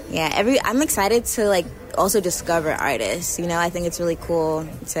 yeah. I'm excited to, like, also discover artists. You know, I think it's really cool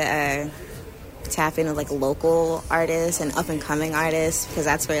to tap into like local artists and up and coming artists, because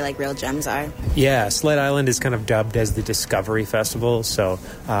that's where like real gems are. Yeah, Sled Island is kind of dubbed as the Discovery Festival, so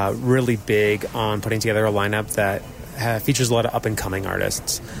really big on putting together a lineup that features a lot of up and coming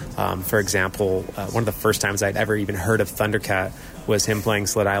artists. For example, one of the first times I'd ever even heard of Thundercat was him playing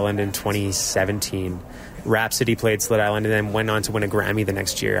Sled Island in 2017. Rhapsody played Sled Island and then went on to win a Grammy the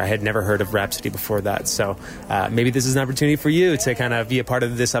next year. I had never heard of Rhapsody before that, so maybe this is an opportunity for you to kind of be a part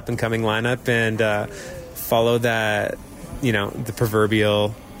of this up-and-coming lineup and follow that, you know, the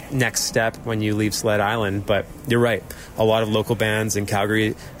proverbial next step when you leave Sled Island. But you're right, a lot of local bands in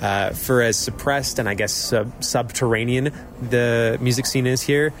Calgary, for as suppressed and I guess subterranean the music scene is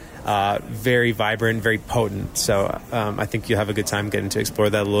here, very vibrant, very potent. So I think you'll have a good time getting to explore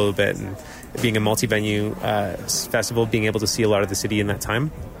that a little bit, and being a multi-venue festival, being able to see a lot of the city in that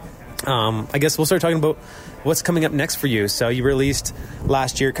time. I guess we'll start talking about what's coming up next for you. So you released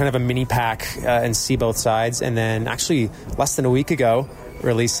last year kind of a mini pack and See Both Sides, and then actually less than a week ago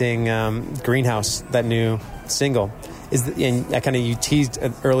releasing Greenhouse, that new single. And you teased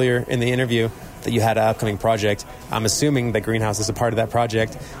earlier in the interview that you had an upcoming project. I'm assuming that Greenhouse is a part of that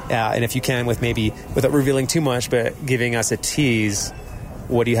project. And if you can, without revealing too much, but giving us a tease,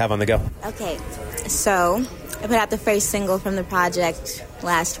 what do you have on the go? Okay, so I put out the first single from the project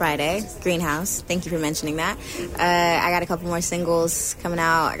last Friday, Greenhouse. Thank you for mentioning that. I got a couple more singles coming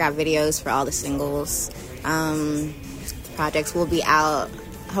out. I got videos for all the singles. Projects will be out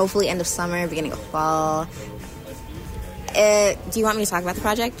hopefully end of summer, beginning of fall. Do you want me to talk about the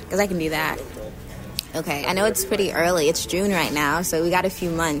project? Because I can do that. Okay, I know it's pretty early. It's June right now, so we got a few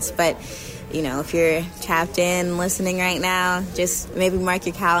months. But, you know, if you're tapped in listening right now, just maybe mark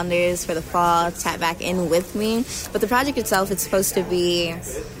your calendars for the fall, tap back in with me. But the project itself, it's supposed to be...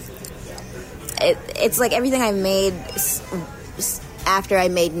 It's like everything I made after I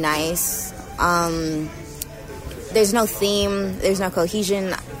made Nice. There's no theme, there's no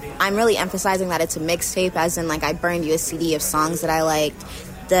cohesion. I'm really emphasizing that it's a mixtape, as in like I burned you a CD of songs that I liked.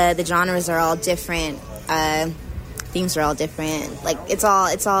 The genres are all different, themes are all different. Like it's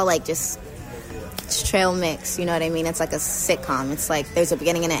all like just trail mix, you know what I mean? It's like a sitcom. It's like there's a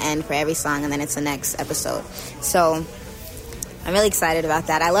beginning and an end for every song, and then it's the next episode. So I'm really excited about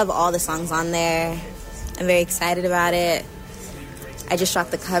that. I love all the songs on there. I'm very excited about it. I just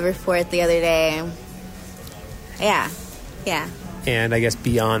shot the cover for it the other day. Yeah. And I guess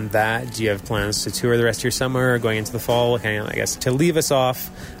beyond that, do you have plans to tour the rest of your summer or going into the fall? I guess to leave us off,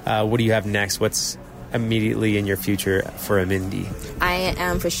 what do you have next? What's immediately in your future for Amindi? I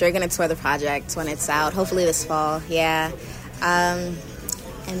am for sure going to tour the project when it's out, hopefully this fall, yeah. And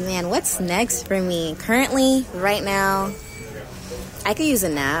man, what's next for me? Currently, right now, I could use a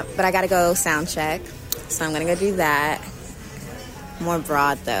nap, but I got to go sound check. So I'm going to go do that. More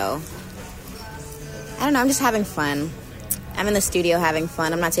broad, though. I don't know, I'm just having fun. I'm in the studio having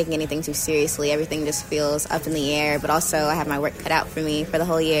fun. I'm not taking anything too seriously. Everything just feels up in the air, but also I have my work cut out for me for the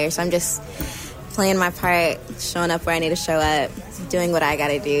whole year. So I'm just playing my part, showing up where I need to show up, doing what I got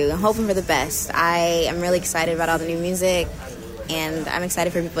to do, and hoping for the best. I am really excited about all the new music, and I'm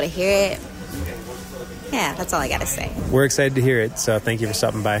excited for people to hear it. Yeah, that's all I got to say. We're excited to hear it, so thank you for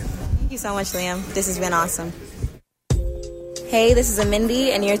stopping by. Thank you so much, Liam. This has been awesome. Hey, this is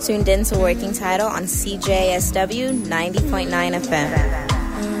Amindi, and you're tuned in to Working Title on CJSW 90.9 FM.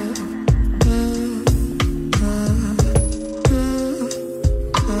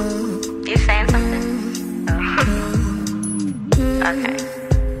 You saying something? Oh. Okay.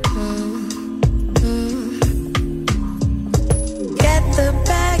 Get the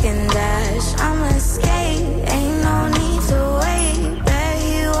bag and dash, I'ma skate. Ain't no need to wait. Bet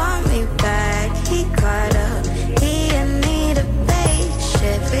he want me back. He caught up.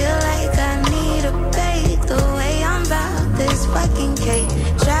 Feel like I need a bait. The way I'm about this fucking cake.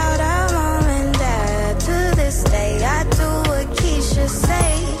 Shout out mom and dad. To this day I do what Keisha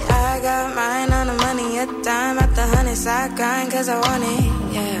say. I got mine on the money, a dime at the 100. I grind cause I want it,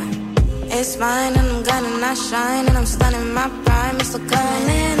 yeah. It's mine and I'm gonna not shine. And I'm stunning my prime, it's still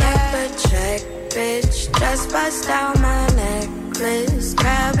coming up a check, bitch. Just bust out my necklace.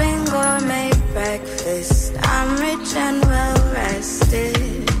 Grabbing gourmet breakfast. I'm rich and well rested.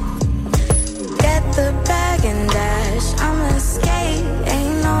 Get the bag and dash, I'ma skate.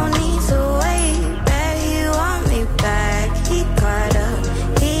 Ain't no need to wait. Bet he want me back. He caught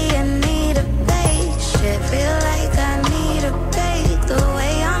up, he in need of bait. Shit, feel like I need a bait. The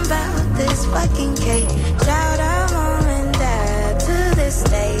way I'm about this fucking cake. Shout out mom and dad. To this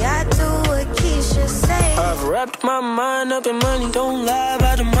day I do what Keisha say. I've wrapped my mind up in money. Don't lie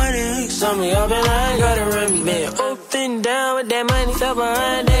about the money. saw me up and I ain't got a run. Been up and down with that money, fell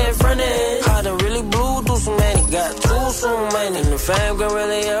behind it in front of it. I done really blew through some money, got too soon money. And the fame can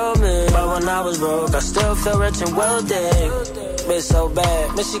really help me. But when I was broke, I still feel rich and wealthy. Been so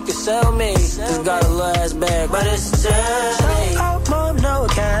bad, man, she could sell me. Just got a little ass bag, but it's just me. Out, mom, no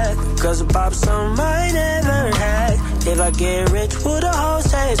cat. Cause I pop some I never had. If I get rich, would a whole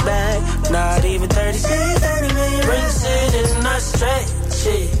change back? Not even 30 million. Rinsing is not straight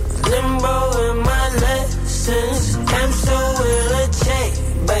shit. Limbo in my lessons. I'm still with a check,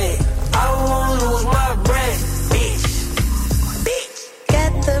 babe. I won't lose my breath, bitch.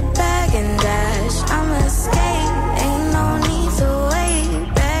 Get the bag and dash. I'ma skate. Ain't no need to wait.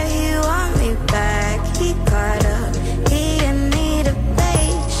 Bet he want me back. He caught up. He didn't need a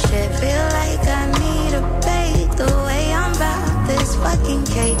bait. Shit, feel like I need a bait. The way I'm about this fucking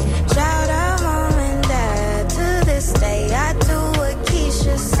cake. Shout out mom and dad. To this day, I do what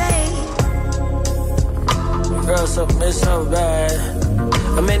Keisha say. Girl, it's so bad.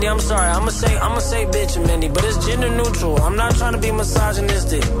 Mindy, I'm sorry. I'ma say bitch, Mindy, but it's gender neutral. I'm not trying to be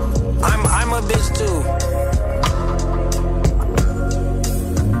misogynistic. I'm a bitch too.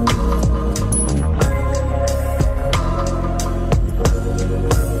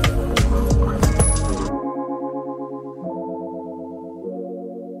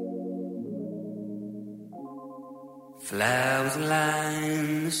 Flowers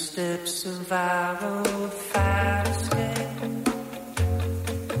line the steps of our old fire escape.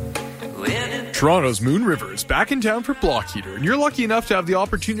 Toronto's Moon River is back in town for Block Heater, and you're lucky enough to have the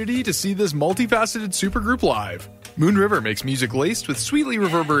opportunity to see this multifaceted supergroup live. Moon River makes music laced with sweetly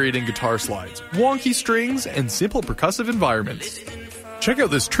reverberating guitar slides, wonky strings, and simple percussive environments. Check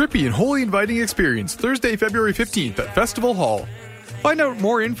out this trippy and wholly inviting experience Thursday, February 15th at Festival Hall. Find out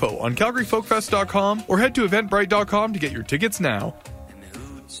more info on CalgaryFolkFest.com or head to Eventbrite.com to get your tickets now.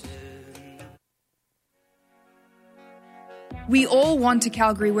 We all want a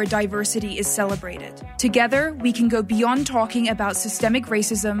Calgary where diversity is celebrated. Together, we can go beyond talking about systemic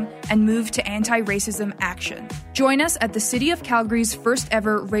racism and move to anti-racism action. Join us at the City of Calgary's first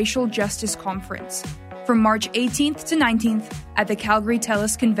ever Racial Justice Conference from March 18th to 19th at the Calgary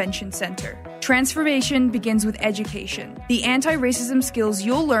TELUS Convention Centre. Transformation begins with education. The anti-racism skills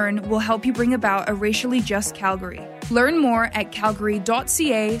you'll learn will help you bring about a racially just Calgary. Learn more at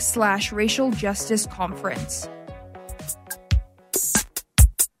calgary.ca/racial justice conference.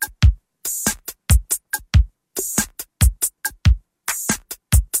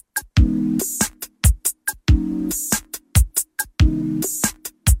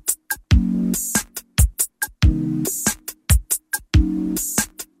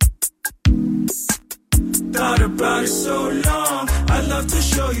 Thought about it so long. I love to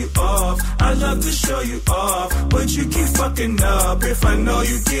show you off. I love to show you off. But you keep fucking up. If I know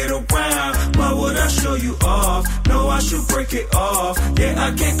you get around, why would I show you off? No, I should break it off. Yeah,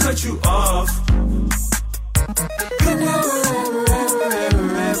 I can't cut you off. Could never, ever, ever,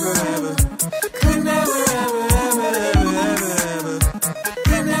 ever, ever, ever. Could never, ever, ever, ever, ever, ever.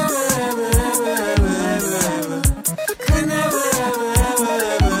 Could never, ever, ever, ever, ever, ever. Could never, ever, ever,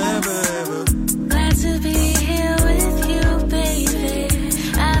 ever, ever, ever. Glad to be here with you, baby.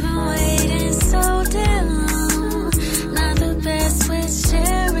 I've been waiting so damn long. Not the best with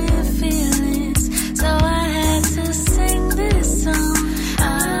sharing feelings, so I had to sing this song. I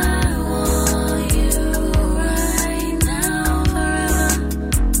want you right now, forever,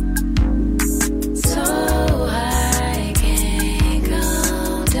 so I can't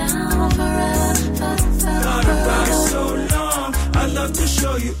go down forever. Thought about it so long. I love to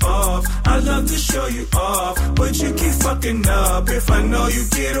show you off. I love to show you off. But you keep fucking up. If I know you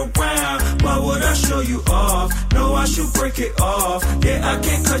get around, why would I show you off? No, I should break it off. Yeah, I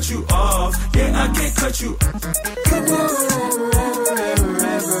can't cut you off. Yeah, I can't cut you. Could never, ever, ever, ever,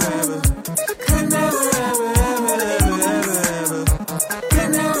 ever, ever. Could never, ever, ever, ever, ever, ever.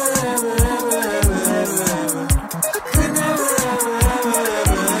 Could never, ever, ever, ever, ever, ever. Could never, ever, ever,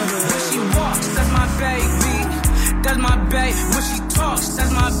 ever, ever. When she walks, that's my baby. That's my babe. When she talks,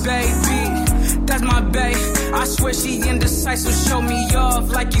 that's my baby. That's my babe. I swear she indecisive. Show me off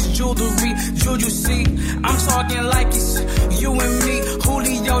like it's jewelry. Jewel, you see. I'm talking like it's you and me.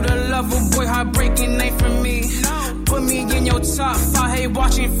 Julio, the lover boy, heartbreaking ain't for me. Put me in your top 5, hey,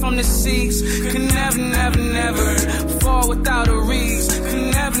 watching from the seats. Could never, never, never fall without a reason.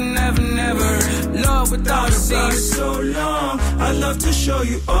 Could never, never, never love without a season. So long, I love to show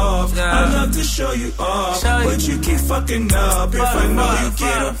you off. I love to show you off. But you keep fucking up. If I know you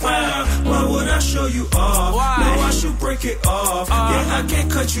get around, why would I show you off? No, I should should break it off. Yeah, I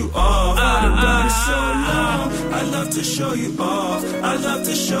can't cut you off. I've done it so long. I love to show you off. I love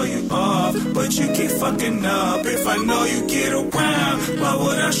to show you off. But you keep fucking up. If I know you get around, why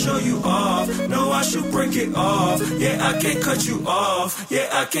would I show you off? No, I should break it off. Yeah, I can't cut you off. Yeah,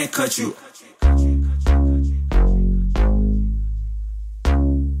 I can't cut you off.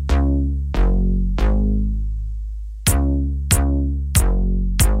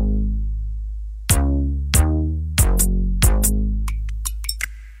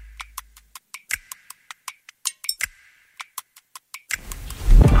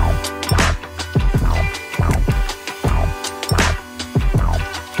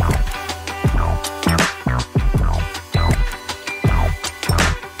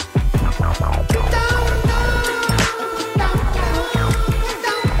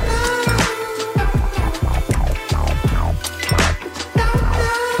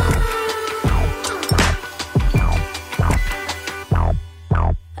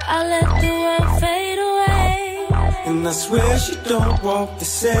 I swear she don't walk the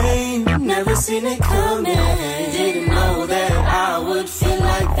same. Never seen it coming. Didn't know that I would feel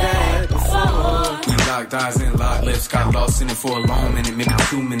like that before. We locked eyes and locked lips. Got lost in it for a long minute, maybe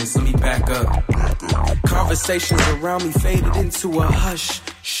 2 minutes. Let me back up. Conversations around me faded into a hush.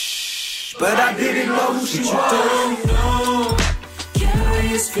 Shh, but I didn't know who she was. Don't know.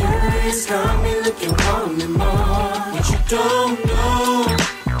 Curious, got me looking wanting more. What you don't know.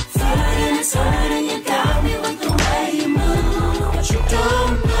 Flirting is hurting, you got me with the way you move. What you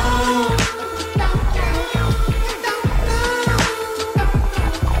don't know.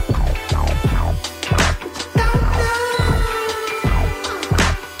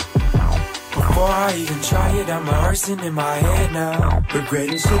 Before I even try it, I'm rehearsing in my head now.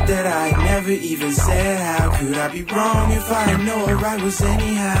 Regretting shit that I never even said. How could I be wrong if I didn't know what right was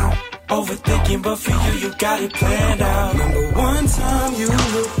anyhow? Overthinking, but for you, you got it planned out. Remember one time you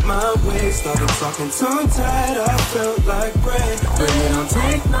looked my way, started talking tongue-tied, I felt like bread. But it don't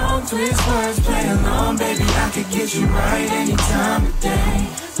take long, twist words, play along, baby, I could get you right any time of day.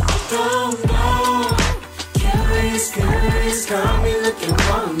 Don't know, curious, got me looking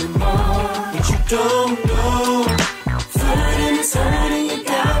wanting more. But you don't know, flirting is hurting, you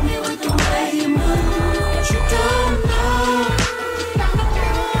got me with the way you move. But you don't know.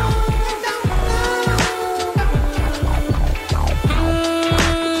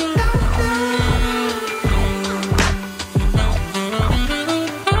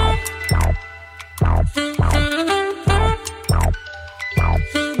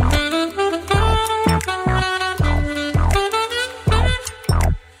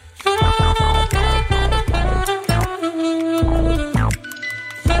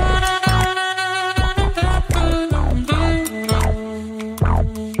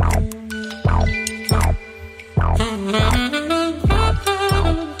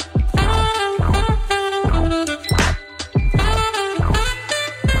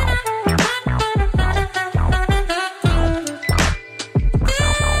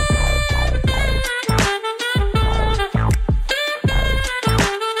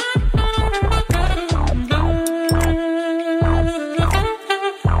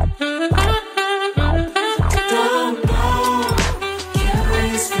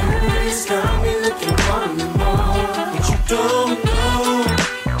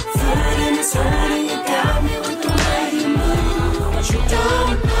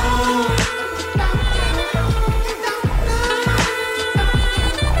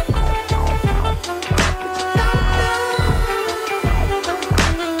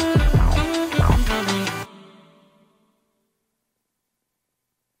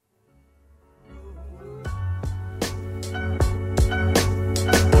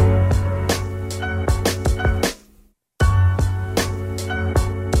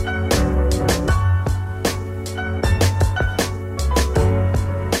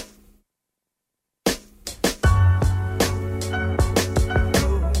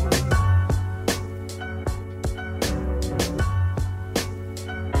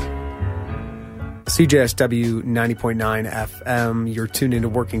 CJSW 90.9 FM. You're tuned into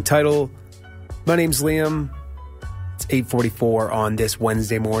Working Title. My name's Liam. It's 8:44 on this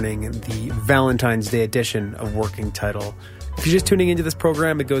Wednesday morning, the Valentine's Day edition of Working Title. If you're just tuning into this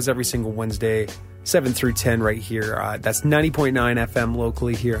program, it goes every single Wednesday, 7 through 10 right here. That's 90.9 FM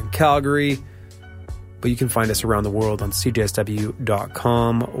locally here in Calgary. But you can find us around the world on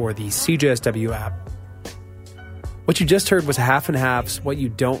CJSW.com or the CJSW app. What you just heard was Half and Half's What You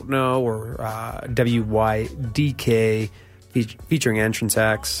Don't Know, or WYDK, featuring Entrance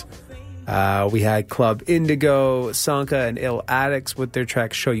X. We had Club Indigo, Sanka, and Ill Addicts with their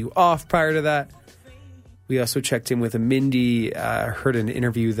track Show You Off prior to that. We also checked in with Mindy, heard an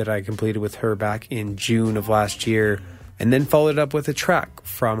interview that I completed with her back in June of last year, and then followed up with a track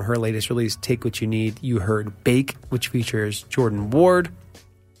from her latest release, Take What You Need. You heard Bake, which features Jordan Ward.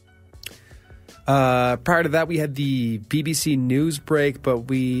 Prior to that, we had the BBC News break, but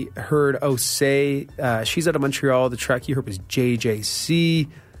we heard Osei. She's out of Montreal. The track you heard was JJC.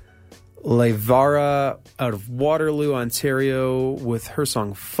 Levara out of Waterloo, Ontario, with her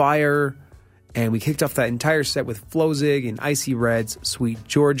song Fire. And we kicked off that entire set with Flozig and Icy Red's Sweet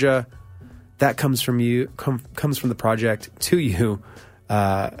Georgia. That comes from comes from the project To You.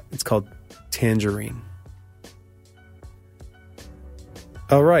 It's called Tangerine.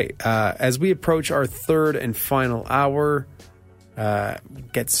 All right. As we approach our third and final hour,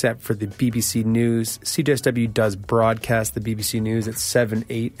 get set for the BBC News. CJSW does broadcast the BBC News at 7,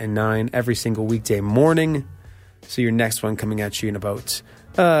 8, and 9 every single weekday morning. So your next one coming at you in about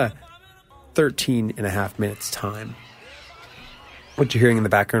 13 and a half minutes time. What you're hearing in the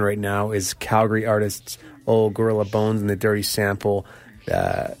background right now is Calgary artists Old Gorilla Bones and the Dirty Sample.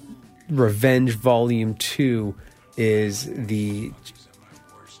 Revenge Volume 2 is the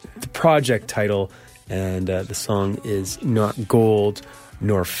project title, and the song is Not Gold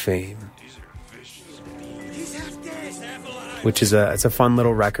Nor Fame, which is it's a fun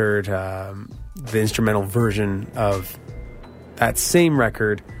little record. The instrumental version of that same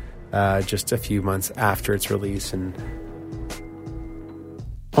record just a few months after its release. And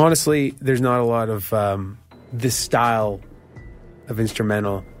honestly, there's not a lot of this style of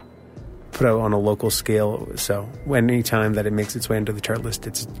instrumental put out on a local scale, so any time that it makes its way into the chart list,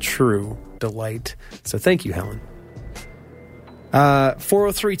 it's a true delight. So thank you, Helen.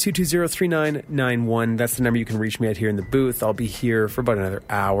 403-220-3991, that's the number you can reach me at here in the booth. I'll be here for about another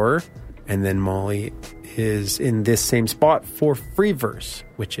hour, and then Molly is in this same spot for Free Verse,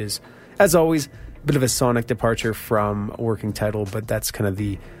 which is, as always, a bit of a sonic departure from Working Title, but that's kind of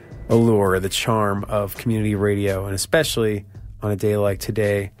the allure, the charm of community radio, and especially on a day like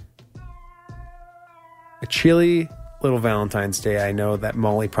today, a chilly little Valentine's Day. I know that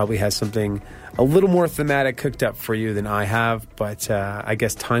Molly probably has something a little more thematic cooked up for you than I have, but I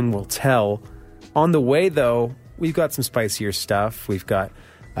guess time will tell. On the way, though, we've got some spicier stuff. We've got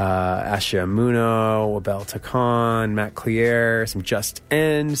Asha Muno, Abel Takan, Matt Clear, some Just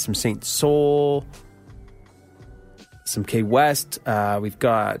End, some Saint Soul, some K West. We've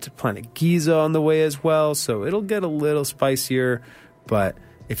got Planet Giza on the way as well, so it'll get a little spicier, but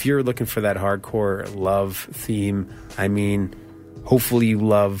if you're looking for that hardcore love theme, I mean, hopefully you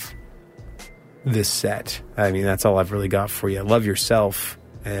love this set. I mean, that's all I've really got for you. Love yourself,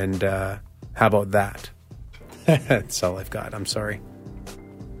 and how about that? That's all I've got. I'm sorry.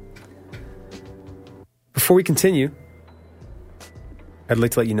 Before we continue, I'd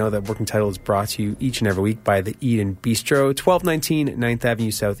like to let you know that Working Title is brought to you each and every week by the Eden Bistro, 1219 9th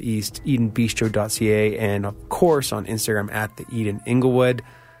Avenue Southeast, EdenBistro.ca, and of course on Instagram at the Eden Inglewood.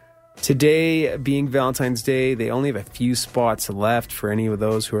 Today, being Valentine's Day, they only have a few spots left for any of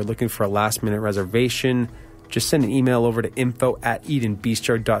those who are looking for a last-minute reservation. Just send an email over to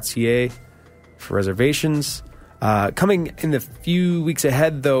info@edenbistro.ca for reservations. Coming in the few weeks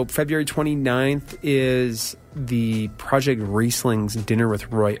ahead, though, February 29th is the Project Riesling's Dinner with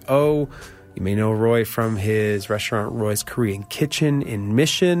Roy O. You may know Roy from his restaurant Roy's Korean Kitchen in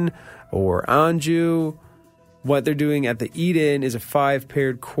Mission or Anju. What they're doing at the Eden is a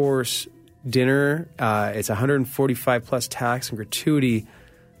 5-paired course dinner. It's 145 plus tax and gratuity,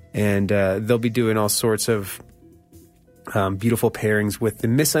 and they'll be doing all sorts of beautiful pairings with the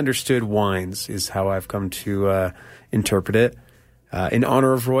misunderstood wines is how I've come to interpret it. In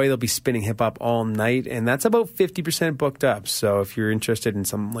honor of Roy, they'll be spinning hip-hop all night, and that's about 50% booked up. So if you're interested in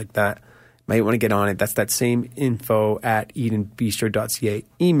something like that, you might want to get on it. That's that same info at edenbistro.ca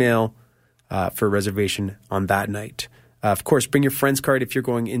email for a reservation on that night. Of course, bring your friend's card if you're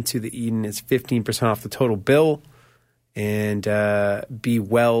going into the Eden. It's 15% off the total bill. And be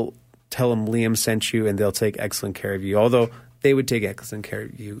well. Tell them Liam sent you, and they'll take excellent care of you. Although they would take excellent care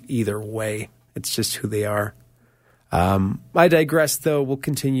of you either way. It's just who they are. I digress, though. We'll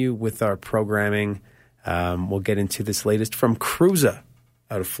continue with our programming. We'll get into this latest from Cruza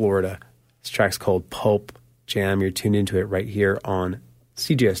out of Florida. This track's called Pulp Jam. You're tuned into it right here on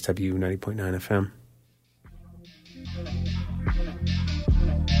CJSW 90.9 FM.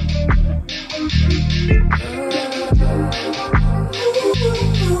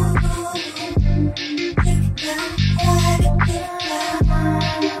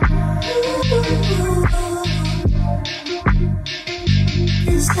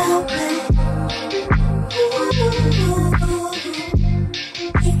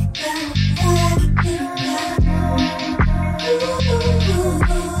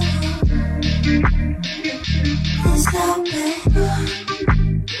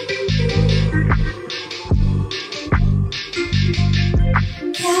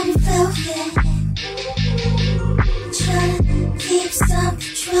 got me floating, trying to keep some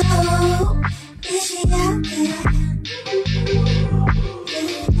control. Is she out there?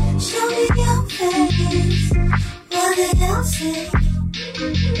 Show me your face, what else is?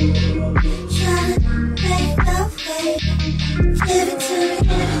 Trying to make love wait, give it to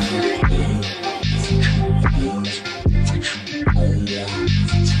me.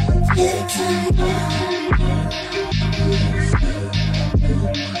 Give it to me.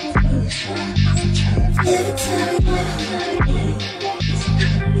 Give it to me.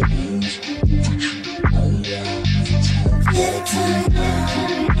 Give it to me.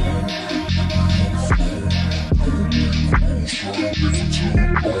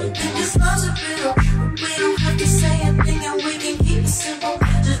 This love's a riddle. We don't have to say a thing and we can keep it simple.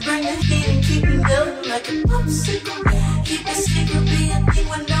 Just bring the heat and keep it going like a popsicle. Keep it secret, be a thing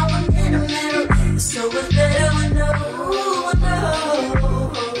when no one in the middle. So it's better when no one knows.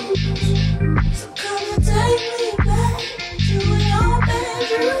 So come and take me back to your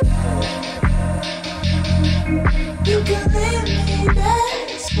bedroom. You can leave me,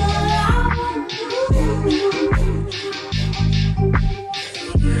 that's what I want to do.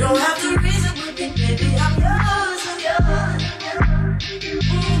 You don't have to reason with me, baby, I'm yours, I'm yours.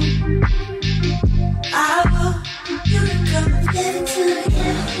 I will, you can come and get it to me.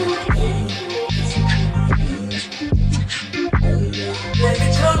 Baby,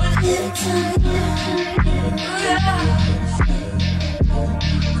 come and get it to me. Oh yeah.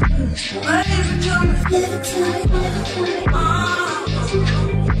 Baby, come and get it to me.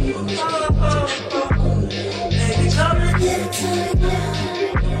 Baby, come and get it to me.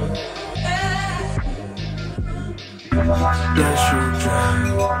 That's your jam.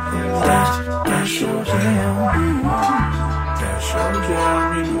 That's your jam. That's your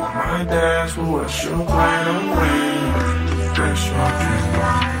jam. You do my dance, but what's your plan on when? That's your jam.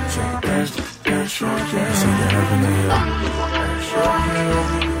 That's your jam. See the heaven in here. That's your jam.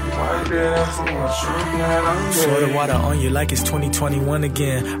 You do my dance, but what's your plan on when? Soda water on you like it's 2021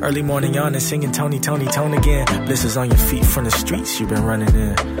 again. Early morning yawning, singing Tony, Tony, Tone again. Blisters on your feet from the streets you've been running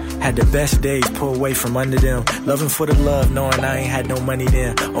in. Had the best days, pull away from under them. Loving for the love, knowing I ain't had no money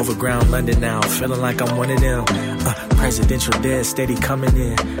then. Overground London now, feeling like I'm one of them. Presidential dead, steady coming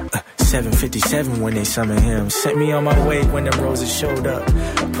in. 757 when they summon him. Sent me on my way when them roses showed up.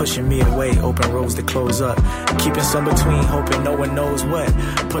 Pushing me away, open roads to close up. Keeping some between, hoping no one knows what.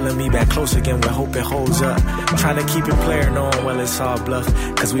 Pulling me back close again with hope it holds up. Trying to keep it player, knowing well it's all bluff.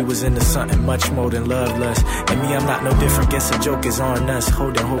 Cause we was into something much more than love lust. And me, I'm not no different, guess the joke is on us.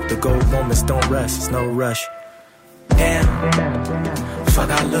 Holding hope the gold moments don't rust, it's no rush. Damn, fuck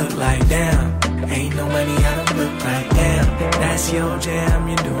I look like, damn. Ain't no money, I don't look like, damn. That's your jam,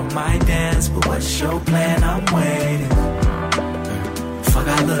 you're doing my dance. But what's your plan, I'm waiting. Fuck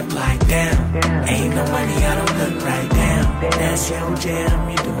I look like, damn. Ain't no money, I don't look right, damn. That's your jam,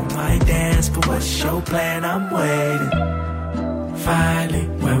 you're doing my dance. But what's your plan, I'm waiting. Finally,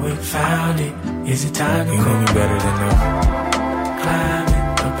 where we found it. Is it time to go? You know me better than them. Climbing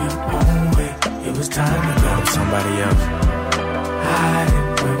up your own way. It was time to go. Somebody else. Hiding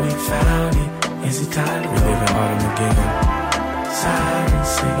where we found it. Is it time to go? Reliving autumn again. Sirens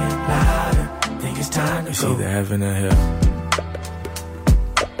singing louder. Think it's time to go. It's either heaven or hell.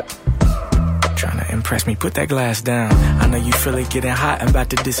 Trying to impress me, put that glass down. I know you feel it getting hot, I'm about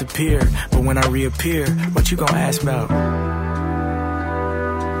to disappear. But when I reappear, what you gonna ask about?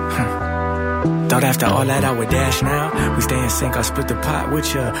 Thought after all that I would dash now. We stay in sync, I'll split the pot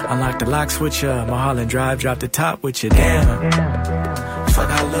with ya. Unlock the locks with ya. Mulholland Drive, drop the top with ya. Damn, fuck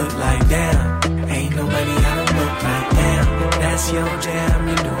I look like, damn. Ain't no money, I don't look like, damn. That's your jam,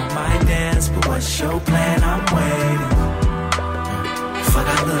 you doing my dance. But what's your plan, I'm waiting. Fuck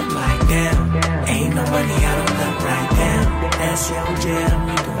I look like, damn. Ain't no money, I don't look right, damn. That's your jam,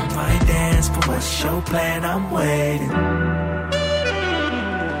 you doing my dance. But what's your plan, I'm waiting.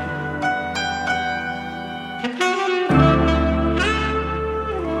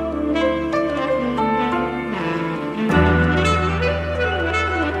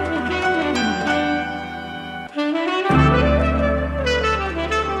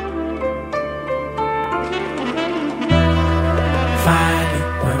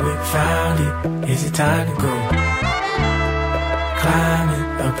 Is it time to go? Climbing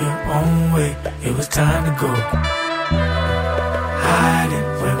up your own way. It was time to go. Hiding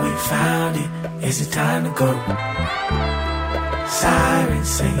where we found it. Is it time to go? Sirens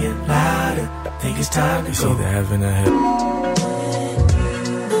singing louder. Think it's time to go. It's either heaven or hell.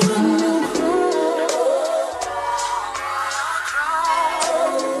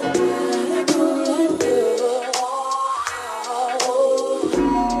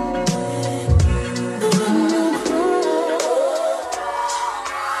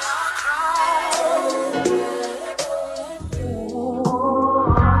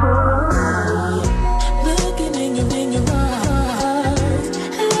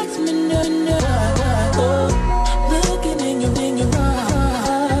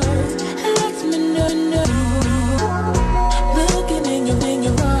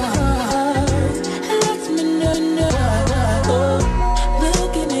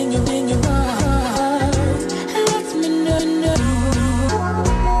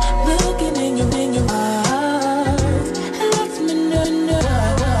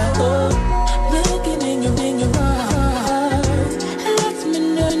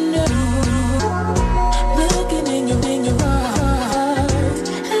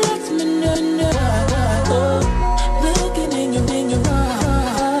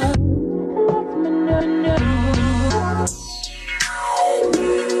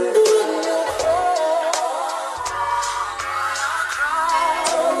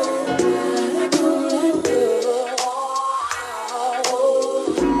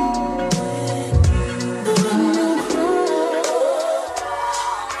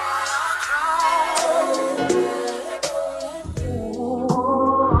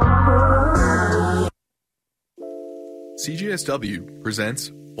 CJSW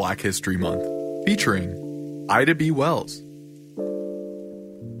presents Black History Month, featuring Ida B. Wells.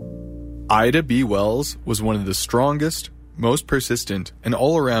 Ida B. Wells was one of the strongest, most persistent, and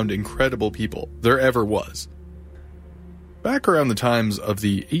all-around incredible people there ever was. Back around the times of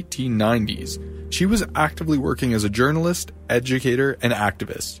the 1890s, she was actively working as a journalist, educator, and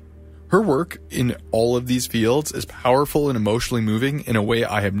activist. Her work in all of these fields is powerful and emotionally moving in a way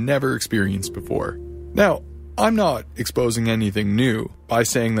I have never experienced before. Now, I'm not exposing anything new by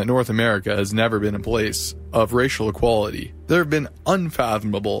saying that North America has never been a place of racial equality. There have been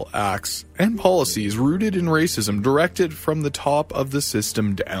unfathomable acts and policies rooted in racism directed from the top of the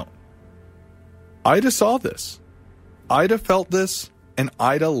system down. Ida saw this. Ida felt this, and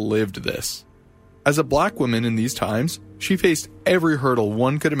Ida lived this. As a black woman in these times, she faced every hurdle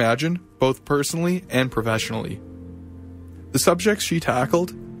one could imagine, both personally and professionally. The subjects she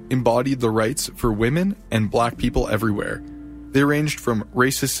tackled embodied the rights for women and black people everywhere. They ranged from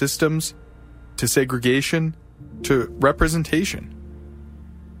racist systems to segregation to representation.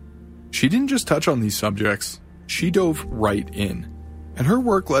 She didn't just touch on these subjects, she dove right in. And her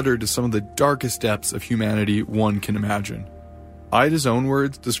work led her to some of the darkest depths of humanity one can imagine. Ida's own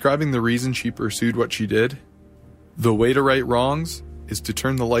words describing the reason she pursued what she did: "The way to right wrongs is to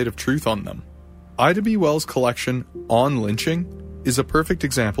turn the light of truth on them." Ida B. Wells' collection, On Lynching, is a perfect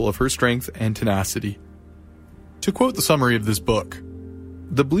example of her strength and tenacity. To quote the summary of this book,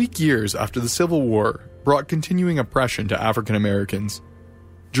 "The bleak years after the Civil War brought continuing oppression to African Americans.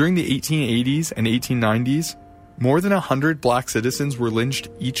 During the 1880s and 1890s, more than 100 black citizens were lynched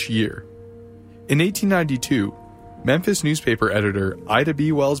each year. In 1892, Memphis newspaper editor Ida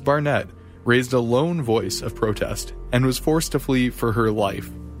B. Wells Barnett raised a lone voice of protest and was forced to flee for her life.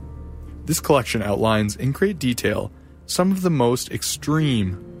 This collection outlines in great detail some of the most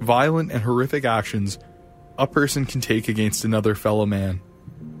extreme, violent, and horrific actions a person can take against another fellow man.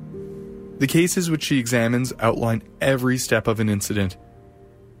 The cases which she examines outline every step of an incident,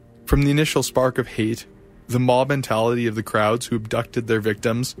 from the initial spark of hate, the mob mentality of the crowds who abducted their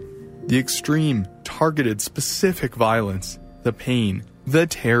victims, the extreme, targeted, specific violence, the pain, the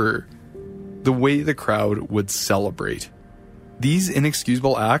terror, the way the crowd would celebrate. These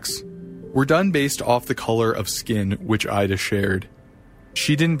inexcusable acts were done based off the color of skin which Ida shared.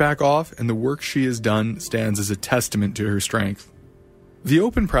 She didn't back off, and the work she has done stands as a testament to her strength. The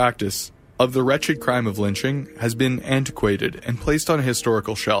open practice of the wretched crime of lynching has been antiquated and placed on a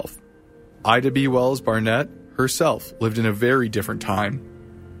historical shelf. Ida B. Wells Barnett herself lived in a very different time.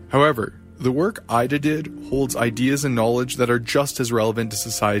 However, the work Ida did holds ideas and knowledge that are just as relevant to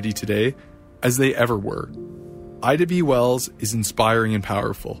society today as they ever were. Ida B. Wells is inspiring and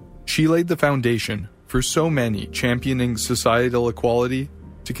powerful. She laid the foundation for so many championing societal equality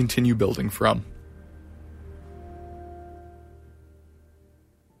to continue building from.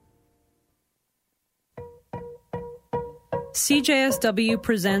 CJSW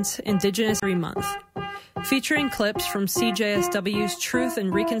presents Indigenous History Month, featuring clips from CJSW's Truth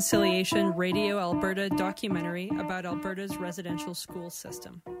and Reconciliation Radio Alberta documentary about Alberta's residential school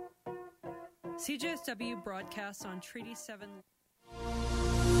system. CJSW broadcasts on Treaty 7.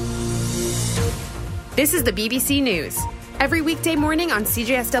 This is the BBC News, every weekday morning on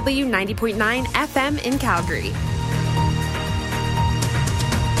CJSW 90.9 FM in Calgary.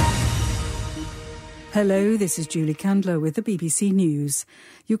 Hello, this is Julie Candler with the BBC News.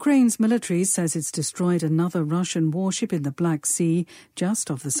 Ukraine's military says it's destroyed another Russian warship in the Black Sea,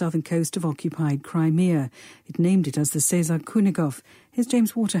 just off the southern coast of occupied Crimea. It named it as the Cesar Kunikov. Here's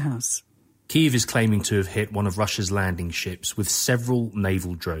James Waterhouse. Kyiv is claiming to have hit one of Russia's landing ships with several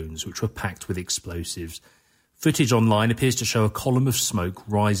naval drones, which were packed with explosives. Footage online appears to show a column of smoke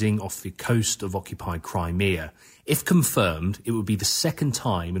rising off the coast of occupied Crimea. If confirmed, it would be the second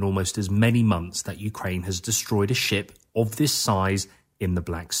time in almost as many months that Ukraine has destroyed a ship of this size in the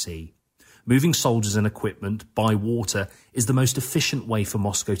Black Sea. Moving soldiers and equipment by water is the most efficient way for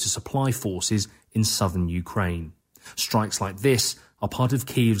Moscow to supply forces in southern Ukraine. Strikes like this are part of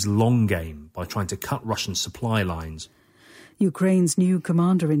Kyiv's long game by trying to cut Russian supply lines. Ukraine's new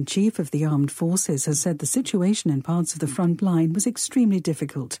commander-in-chief of the armed forces has said the situation in parts of the front line was extremely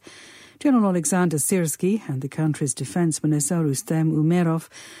difficult. General Alexander Syrsky and the country's defence minister Rustem Umerov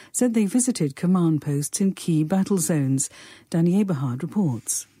said they visited command posts in key battle zones. Danny Eberhard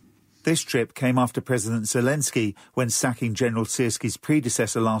reports. This trip came after President Zelensky, when sacking General Syrsky's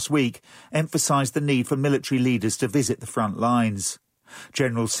predecessor last week, emphasised the need for military leaders to visit the front lines.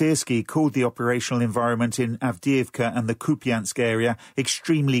 General Syrsky called the operational environment in Avdiivka and the Kupiansk area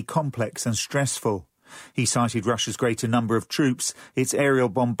extremely complex and stressful. He cited Russia's greater number of troops, its aerial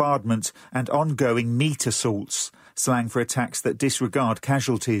bombardment and ongoing meat assaults, slang for attacks that disregard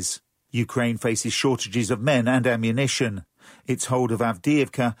casualties. Ukraine faces shortages of men and ammunition. Its hold of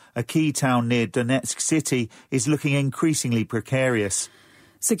Avdiivka, a key town near Donetsk city, is looking increasingly precarious.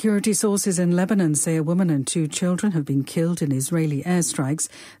 Security sources in Lebanon say a woman and 2 children have been killed in Israeli airstrikes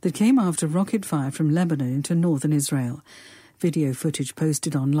that came after rocket fire from Lebanon into northern Israel. Video footage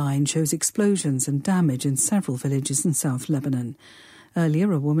posted online shows explosions and damage in several villages in South Lebanon.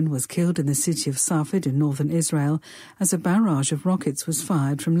 Earlier, a woman was killed in the city of Safed in northern Israel as a barrage of rockets was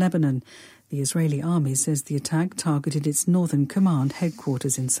fired from Lebanon. The Israeli army says the attack targeted its northern command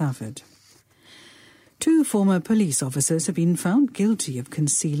headquarters in Safed. 2 former police officers have been found guilty of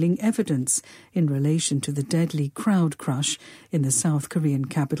concealing evidence in relation to the deadly crowd crush in the South Korean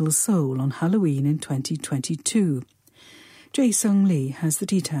capital Seoul on Halloween in 2022. Jae Sung Lee has the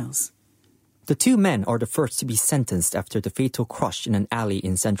details. The 2 men are the first to be sentenced after the fatal crush in an alley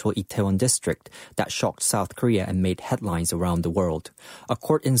in central Itaewon district that shocked South Korea and made headlines around the world. A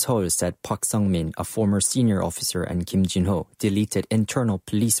court in Seoul said Park Sung-min, a former senior officer, and Kim Jin-ho deleted internal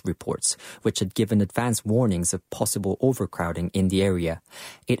police reports, which had given advance warnings of possible overcrowding in the area.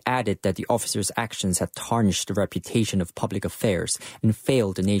 It added that the officers' actions had tarnished the reputation of public affairs and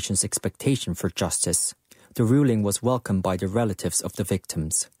failed the nation's expectation for justice. The ruling was welcomed by the relatives of the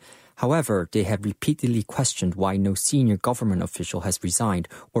victims. However, they have repeatedly questioned why no senior government official has resigned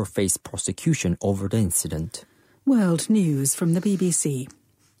or faced prosecution over the incident. World News from the BBC.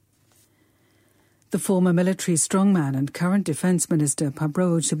 The former military strongman and current Defence Minister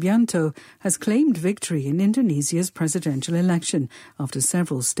Prabowo Subianto has claimed victory in Indonesia's presidential election after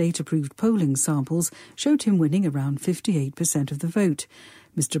several state-approved polling samples showed him winning around 58% of the vote.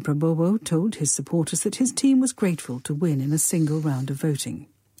 Mr. Prabowo told his supporters that his team was grateful to win in a single round of voting.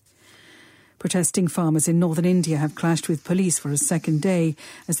 Protesting farmers in northern India have clashed with police for a second day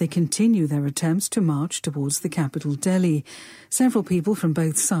as they continue their attempts to march towards the capital, Delhi. Several people from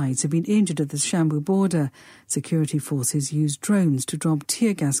both sides have been injured at the Shambu border. Security forces used drones to drop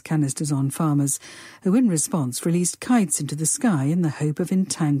tear gas canisters on farmers, who in response released kites into the sky in the hope of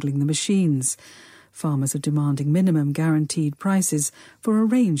entangling the machines. Farmers are demanding minimum guaranteed prices for a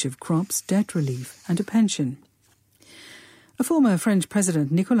range of crops, debt relief and a pension. A former French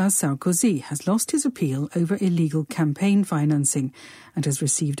President, Nicolas Sarkozy, has lost his appeal over illegal campaign financing and has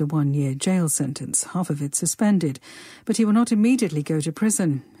received a 1-year jail sentence, half of it suspended. But he will not immediately go to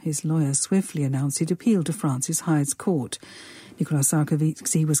prison. His lawyer swiftly announced he'd appeal to France's highest court. Nicolas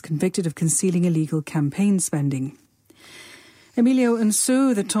Sarkozy was convicted of concealing illegal campaign spending. Emilio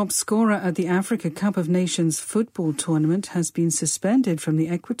Nsue, the top scorer at the Africa Cup of Nations football tournament, has been suspended from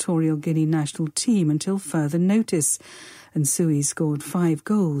the Equatorial Guinea national team until further notice. Nsue scored 5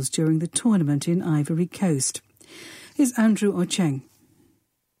 goals during the tournament in Ivory Coast. Here's Andrew Ocheng.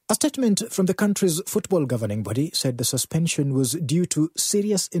 A statement from the country's football governing body said the suspension was due to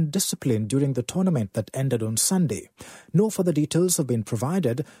serious indiscipline during the tournament that ended on Sunday. No further details have been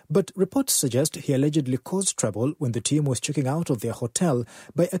provided, but reports suggest he allegedly caused trouble when the team was checking out of their hotel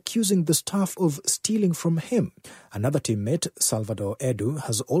by accusing the staff of stealing from him. Another teammate, Salvador Edu,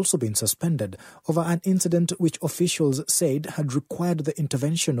 has also been suspended over an incident which officials said had required the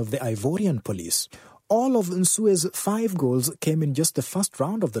intervention of the Ivorian police. All of Nsue's 5 goals came in just the first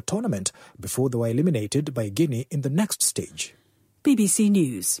round of the tournament before they were eliminated by Guinea in the next stage. BBC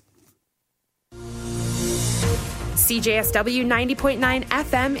News. CJSW 90.9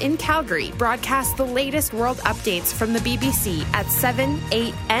 FM in Calgary broadcasts the latest world updates from the BBC at 7,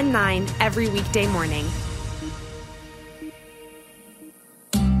 8, and 9 every weekday morning.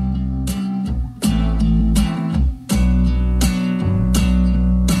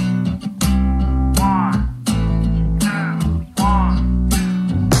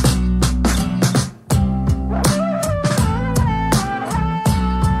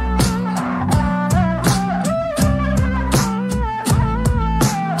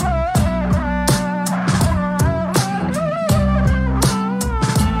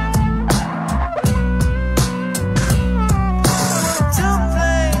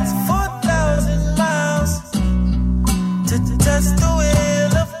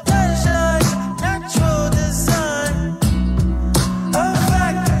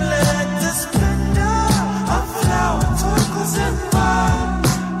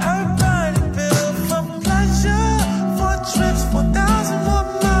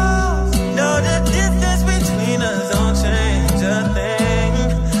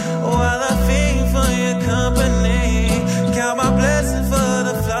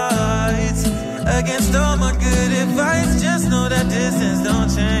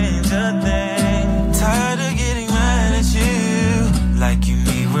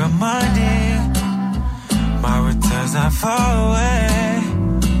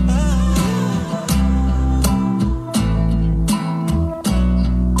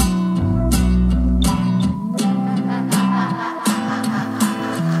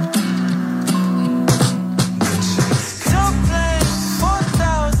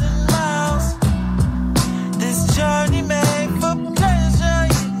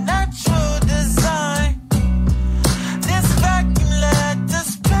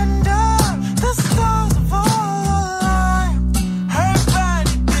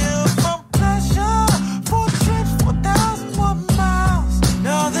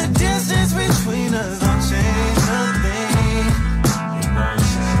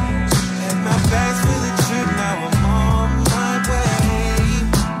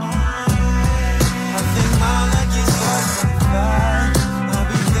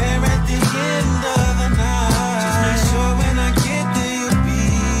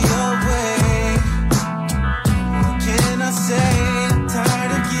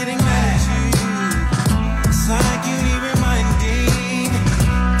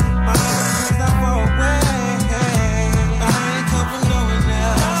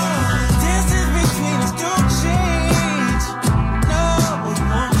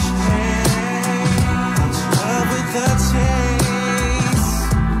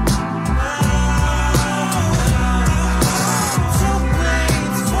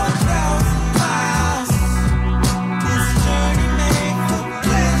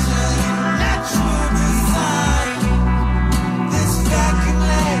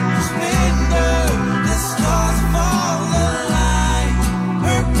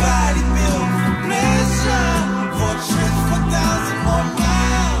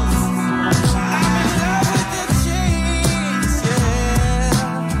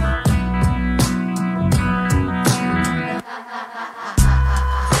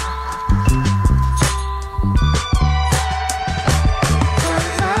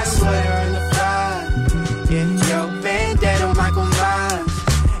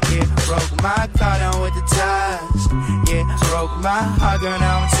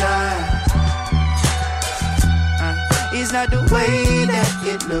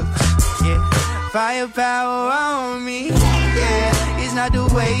 Firepower on me, yeah. It's not the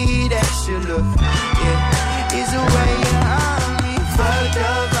way that you look, yeah. It's the way you're on me. Fucked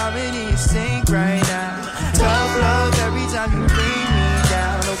up, I'm in your sink right now. Tough love every time you bring me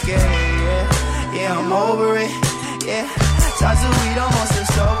down, okay, yeah. Yeah, I'm over it, yeah. Toss of weed almost a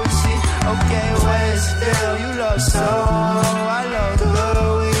sober shit, okay. Where's still you love so? I love good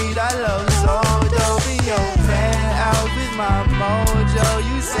weed, I love so dope. In your penthouse with my mojo,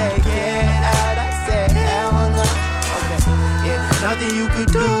 you say get out. Nothing you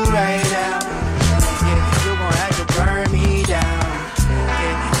could do right now. Yeah, you're gonna have to burn me down.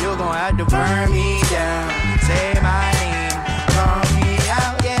 Yeah, you're gonna have to burn me down. Say my name, call me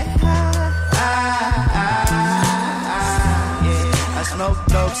out. Yeah, yeah. I smoke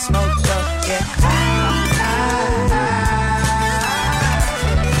dope, yeah.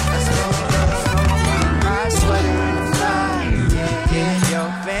 I smoke dope, my sweater in the fire. Yeah, yo,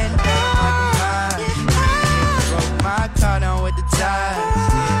 bend down like a mine. Broke my car down with the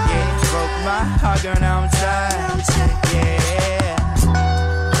tires. Yeah, broke my heart, girl, now I'm tired.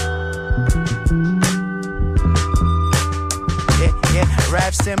 Yeah,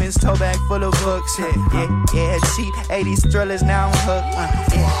 Rap Simmons, toe bag full of books. Yeah, cheap 80s thrillers, now I'm hooked.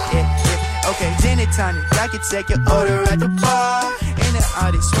 Yeah. Okay, gin and tonic, I can take your order at the bar. In the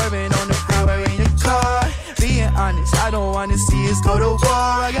Audi, swerving on the power in the car. Being honest, I don't wanna see us go to war.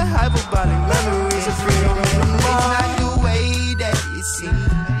 I got hyperbolic memories of freedom. It's not the way that it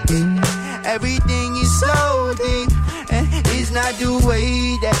seems. Everything is so deep, and it's not the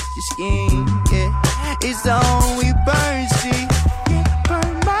way that you scheme. Yeah, it's the home we burn, see. Yeah,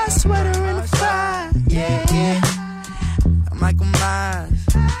 burn my sweater in the fire. Yeah. I'm Michael Myers.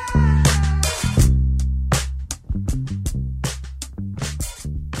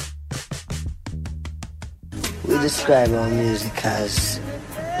 We describe our music as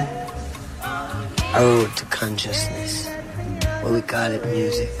a road to consciousness. Well, we call it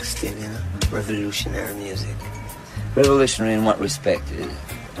music still, revolutionary music. Revolutionary in what respect?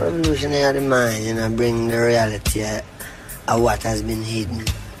 Revolutionary of the mind, bring the reality of what has been hidden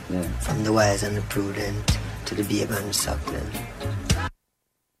from the wise and the prudent to the babe and the suckling.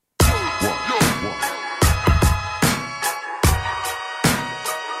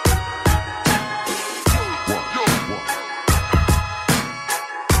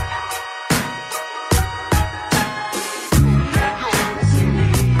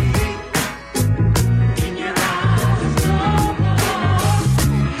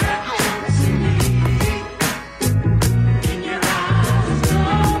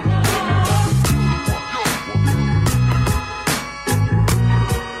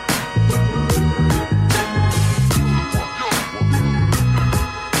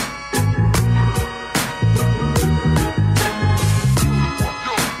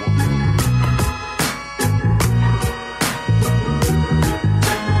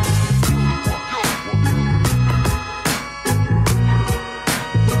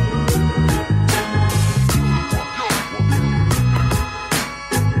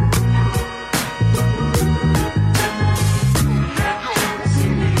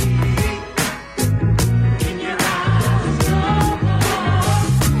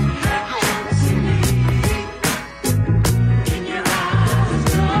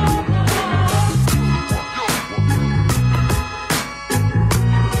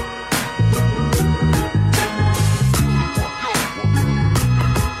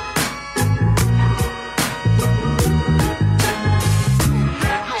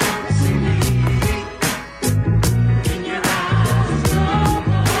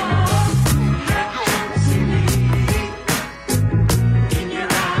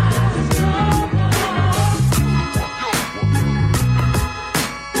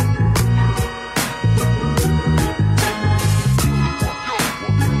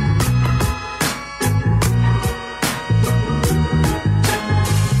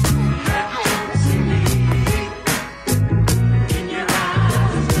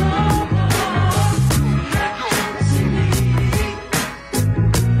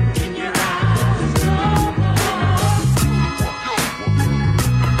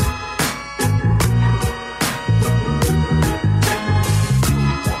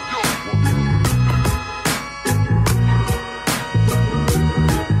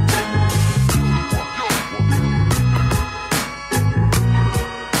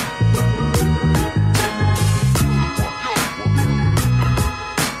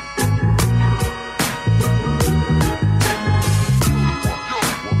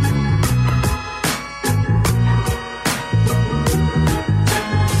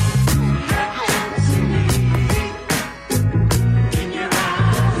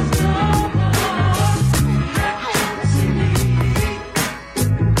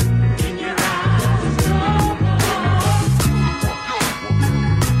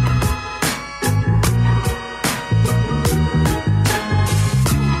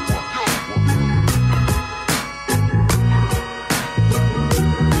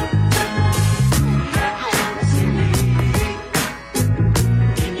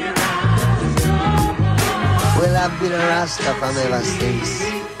 I've been a Rasta from ever since,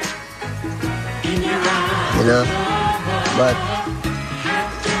 but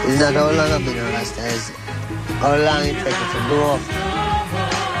it's not how long I've been a Rasta, it's how long it takes to grow up,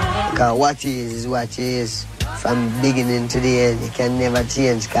 because what he is what he is, from beginning to the end. It can never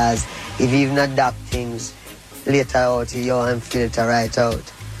change, because if you even adapt things later out, you and filter right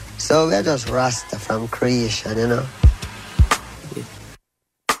out. So we're just Rasta from creation,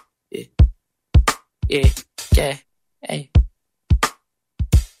 Yeah, hey.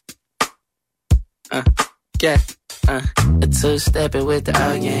 Yeah, A two-stepping with the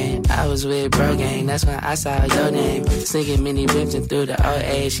O gang. I was with Bro Gang, that's when I saw your name. Singing mini rips and through the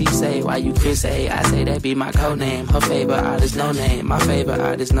OA. She say, why you Chris A? I say that be my code name. Her favorite artist, no name. My favorite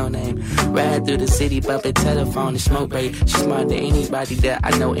artist, no name. Ride through the city, bumping telephone and smoke break. She smarter than anybody that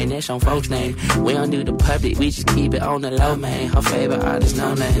I know, and that's on folks' name. We don't do the public, we just keep it on the low, man. Her favorite artist,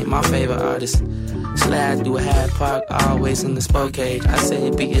 no name. My favorite artist. Slide through Hyde Park, always in the spoke cage. I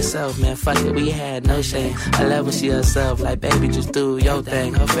said, be yourself, man, fuck it, we had no shame. I love when she herself, like, baby, just do your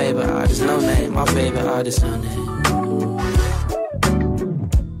thing. Her favorite artist, no name. My favorite artist, no name.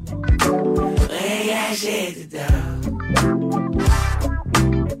 We ain't got shit to do.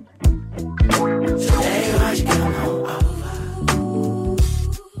 So baby, why don't you come on over?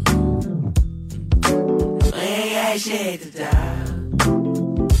 We ain't got shit to do.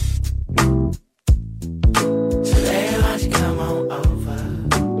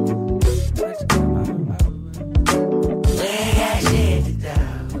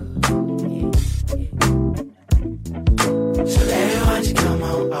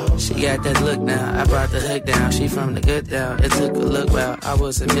 She got that look now, I brought the hook down. She from the good down, it took a look well. I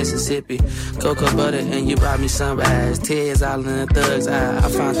was in Mississippi, cocoa butter and you brought me sunrise. Tears all in the thug's eye. I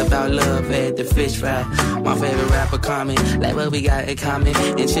found about love at the fish fry. My favorite rapper comment, like what we got in common.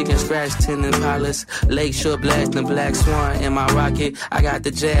 And chicken scratch, tin and polish. Lakeshore blast and black swan in my rocket. I got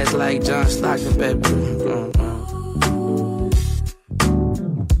the jazz like John Stockton, baby. We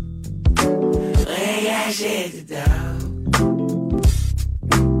ain't got shit to do.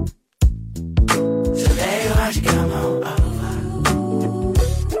 Why don't you come on over?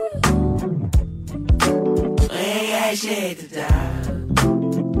 We ain't got shit to do.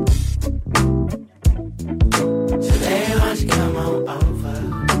 So baby, why don't you come on over?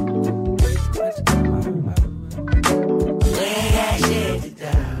 We ain't got shit to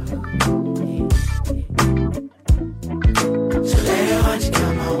do. So baby, why don't you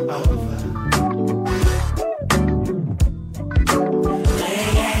come on over? We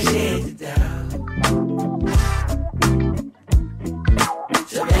ain't got shit to do.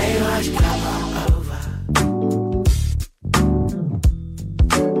 So baby, why don't you come on over?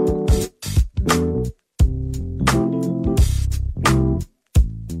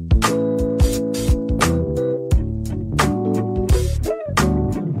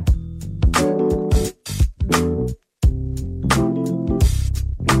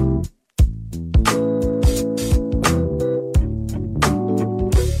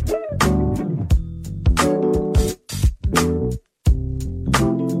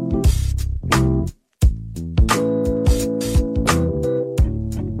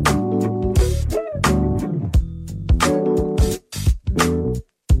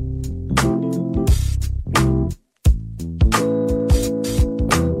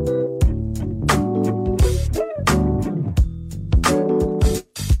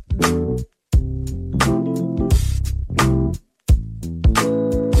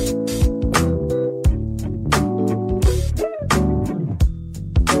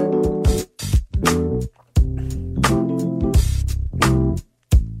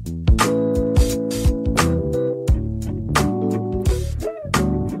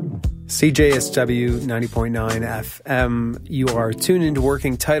 CJSW 90.9 FM. You are tuned into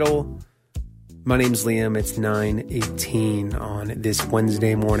Working Title. My name's Liam. It's 9:18 on this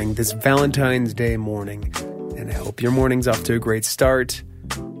Wednesday morning, this Valentine's Day morning. And I hope your morning's off to a great start.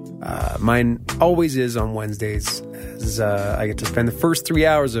 Mine always is on Wednesdays, as I get to spend the first 3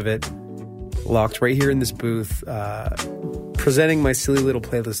 hours of it locked right here in this booth, presenting my silly little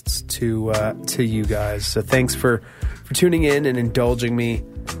playlists to you guys. So thanks for tuning in and indulging me.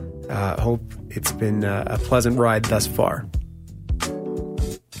 Hope it's been a pleasant ride thus far.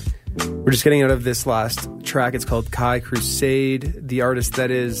 We're just getting out of this last track. It's called Kai Crusade, the artist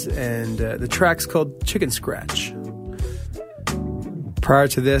that is, and the track's called Chicken Scratch. Prior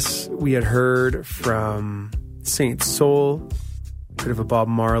to this, we had heard from Saint Soul, a bit of a Bob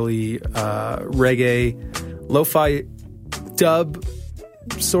Marley reggae, lo-fi dub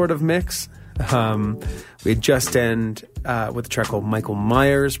sort of mix. We had just end with a track called Michael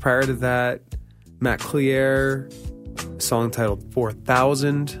Myers. Prior to that, Matt Clear, a song titled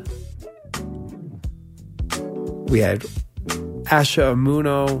 4000. We had Asha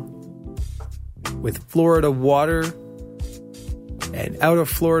Amuno with Florida Water, and out of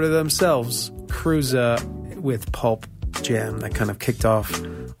Florida themselves, Cruza with Pulp Jam. That kind of kicked off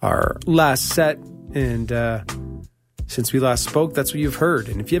our last set, and since we last spoke, that's what you've heard.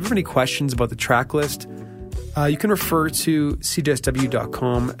 And if you have any questions about the track list, you can refer to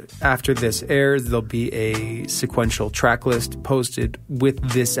cjsw.com. After this airs, there'll be a sequential track list posted with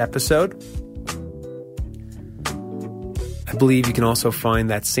this episode. believe you can also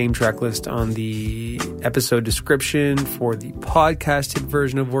find that same track list on the episode description for the podcasted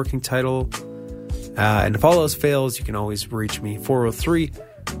version of Working Title. And if all else fails, you can always reach me,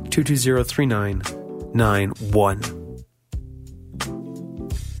 403-220-3991.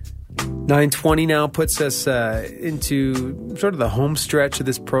 9:20 now puts us into sort of the home stretch of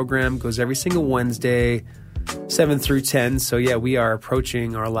this program. Goes every single Wednesday, 7 through 10. So yeah, we are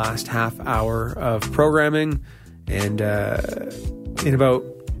approaching our last half hour of programming. And in about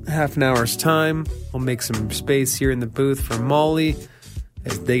half an hour's time, I'll make some space here in the booth for Molly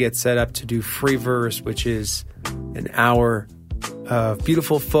as they get set up to do Free Verse, which is an hour of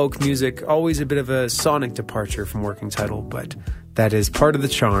beautiful folk music. Always a bit of a sonic departure from Working Title, but that is part of the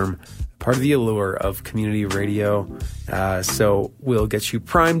charm, part of the allure of community radio. So we'll get you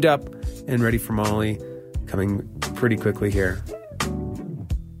primed up and ready for Molly coming pretty quickly here.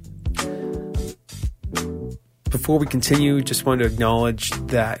 Before we continue, just wanted to acknowledge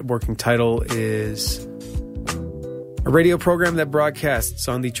that Working Title is a radio program that broadcasts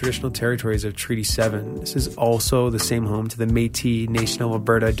on the traditional territories of Treaty 7. This is also the same home to the Métis Nation of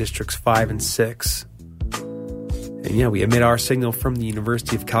Alberta Districts 5 and 6. And yeah, we emit our signal from the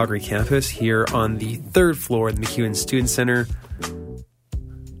University of Calgary campus here on the third floor of the McEwen Student Center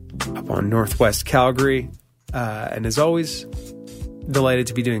up on Northwest Calgary. And as always, delighted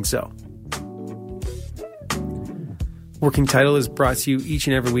to be doing so. Working Title is brought to you each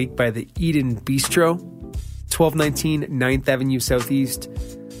and every week by the Eden Bistro, 1219 9th Avenue Southeast,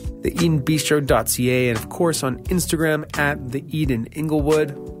 theedenbistro.ca, and of course on Instagram at the Eden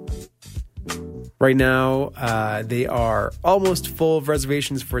Inglewood. Right now, they are almost full of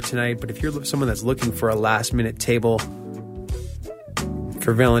reservations for tonight, but if you're someone that's looking for a last-minute table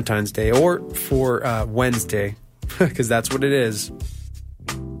for Valentine's Day or for Wednesday, because that's what it is,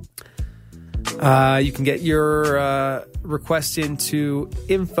 you can get your request into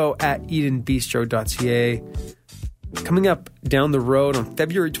info@edenbistro.ca. Coming up down the road on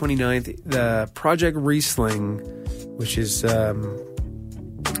February 29th, the Project Riesling, which is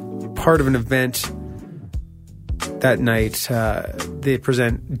part of an event that night. They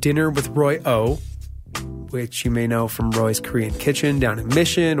present Dinner with Roy O, which you may know from Roy's Korean Kitchen down in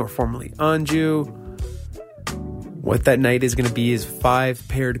Mission or formerly Anju. What that night is going to be is 5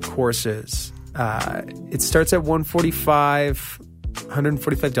 paired courses. It starts at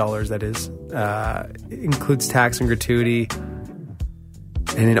 $145, that is. It includes tax and gratuity.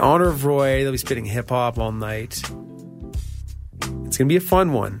 And in honor of Roy, they'll be spitting hip-hop all night. It's going to be a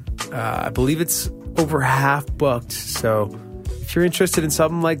fun one. I believe it's over half booked, so if you're interested in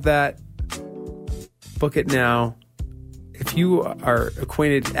something like that, book it now. If you are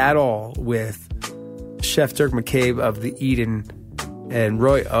acquainted at all with Chef Dirk McCabe of the Eden and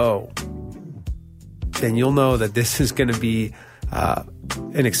Roy O, then you'll know that this is going to be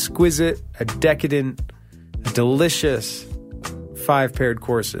an exquisite, a decadent, a delicious 5 paired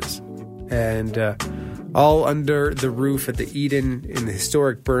courses. And all under the roof at the Eden in the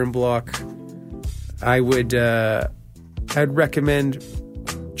historic burn block. I'd recommend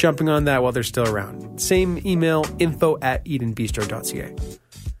jumping on that while they're still around. Same email, info@edenbistro.ca.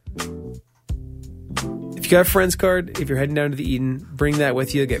 If you got a friend's card, if you're heading down to the Eden, bring that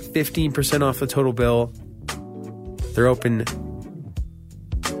with you. Get 15% off the total bill. They're open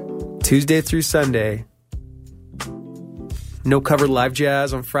Tuesday through Sunday. No covered live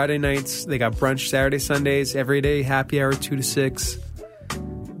jazz on Friday nights. They got brunch Saturday, Sundays, every day, happy hour 2 to 6.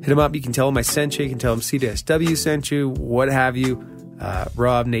 Hit them up. You can tell them I sent you. You can tell them CDSW sent you, what have you.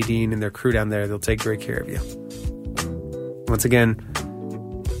 Rob, Nadine, and their crew down there, they'll take great care of you. Once again,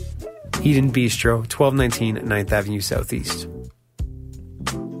 Eden Bistro, 1219 9th Avenue Southeast.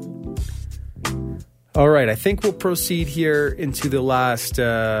 All right, I think we'll proceed here into the last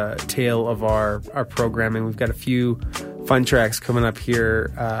tale of our programming. We've got a few fun tracks coming up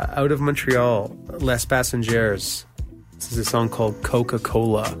here. Out of Montreal, Les Passengers. This is a song called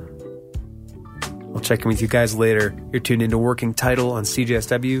Coca-Cola. I'll check in with you guys later. You're tuned into Working Title on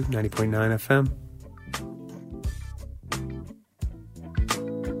CJSW 90.9 FM.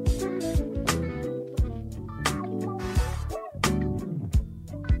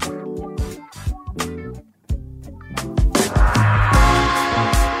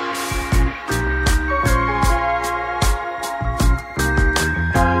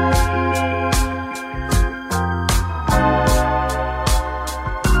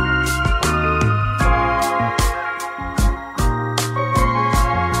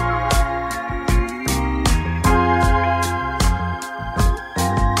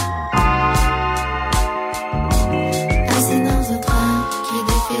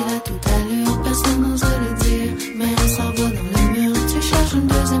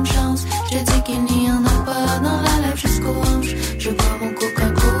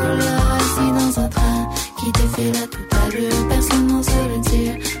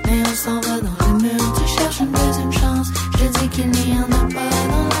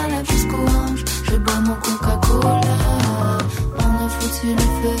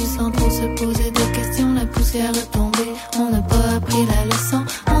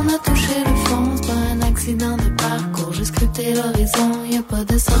 pas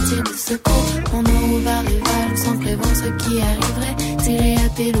de sortir de secours. On a ouvert les valves sans prévoir ce qui arriverait. Tirer à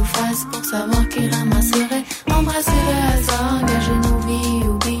pile ou face pour savoir qui ramasserait. Embrasser le hasard, engager nos vies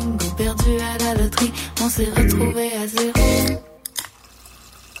au bingo. Perdu à la loterie, on s'est retrouvés à zéro.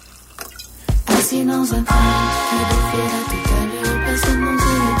 Assis dans un train qui défile à toute allure, personne n'ose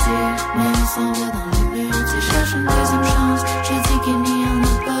le dire, mais on s'en va dans le mur. Tu cherches une deuxième chance, je dis qu'il n'y en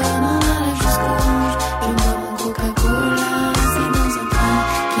a pas, dans la lèvre jusqu'au rouge. Je bois mon Coca-Cola. Assis dans un train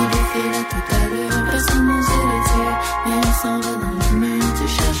qui défile à toute allure, personne n'ose le dire, mais on s'en va dans le mur. Tu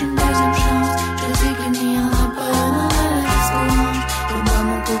cherches une deuxième chance, je dis qu'il n'y en a pas, dans la lèvre jusqu'au rouge. Je bois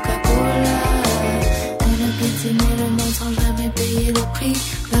mon Coca-Cola. On a piétiné le monde sans jamais payer le prix.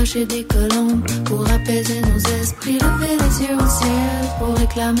 Lâcher des colombes pour apaiser nos esprits. Lever les yeux au ciel pour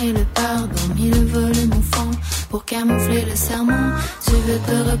réclamer le pardon. Mis le volume au fond pour camoufler le sermon. Tu veux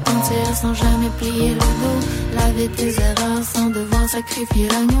te repentir sans jamais plier le dos. Laver tes erreurs sans devoir sacrifier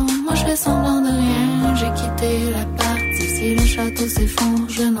l'agneau. Moi je fais semblant de rien, j'ai quitté la partie. Si le château s'effondre,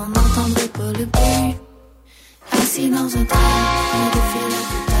 je n'en entendrai pas le bruit. Assis dans un train, on défile à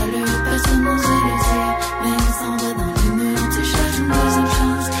toute allure. Personne n'ose le dire, mais on s'en va dans le mur. Tu cherches une deuxième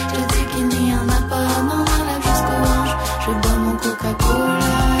chance, je dis qu'il n'y en a pas. Non, on lève jusqu'au ange, je bois mon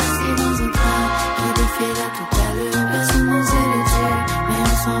Coca-Cola. Assis dans un train, on défile à toute allure. Personne n'ose le dire, mais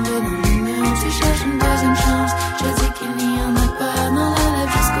on s'en va dans le mur. Tu cherches une deuxième chance, je dis qu'il n'y en a pas. Non, on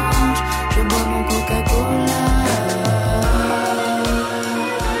lève jusqu'au ange, je bois mon Coca-Cola.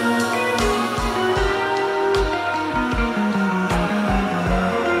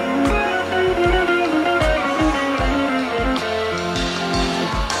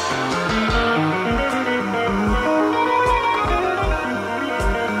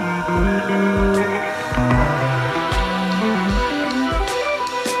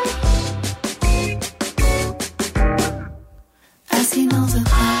 Assis dans un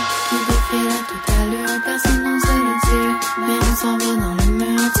train qui défile à toute allure, personne n'ose le dire, mais on s'en va dans le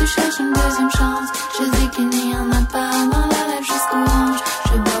mur. Tu cherches une deuxième chance, je dis qu'il n'y en a pas. Dans la lèvre jusqu'au ange,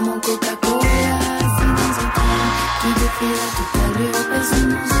 je bois mon Coca-Cola. Assis dans un train qui défile à toute allure, personne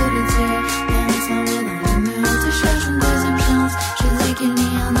n'ose le dire, mais on s'en va dans le mur. Tu cherches une deuxième chance, je dis qu'il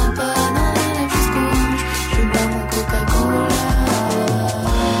n'y en a pas. Dans la lèvre jusqu'au ange, je bois mon Coca-Cola.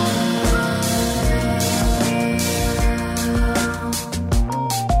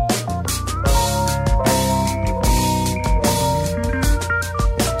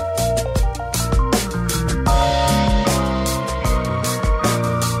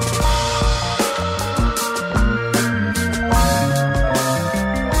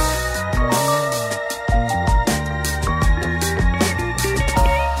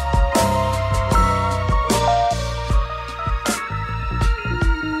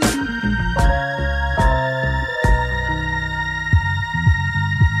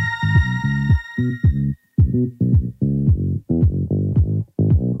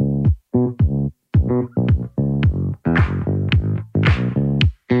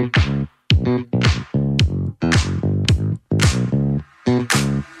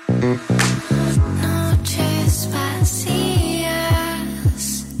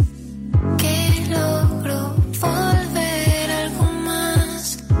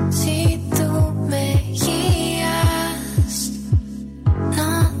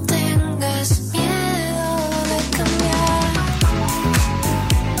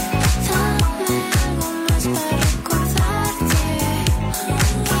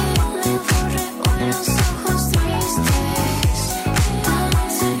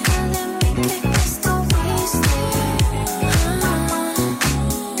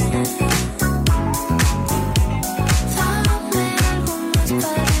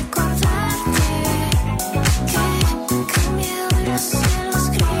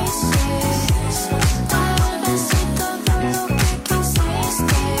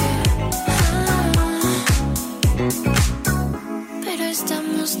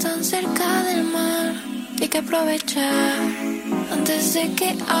 aprovechar antes de que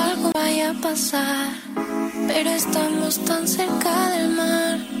algo vaya a pasar. Pero estamos tan cerca del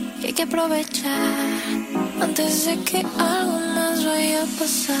mar que hay que aprovechar antes de que algo más vaya a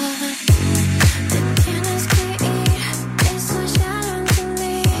pasar. Te tienes que ir, eso ya lo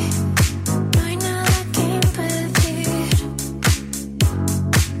entendí. No hay nada que impedir.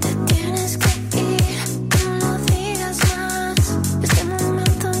 Te tienes que ir, no lo digas más. Este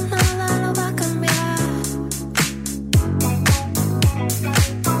momento nada lo va a cambiar.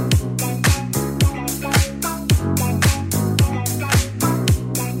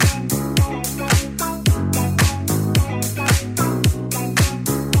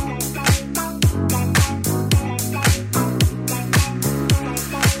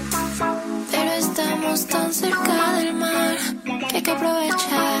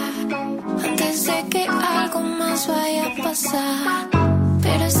 más vaya a pasar.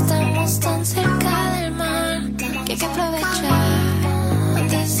 Pero estamos tan cerca del mar que hay que aprovechar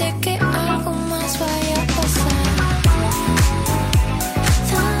antes de que algo más vaya a pasar.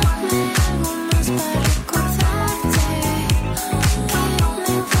 Dame algo más para recordarte que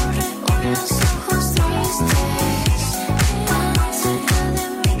me borre unos ojos tristes. Tan cerca de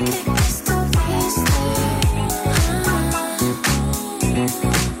mí que estuviste. Dame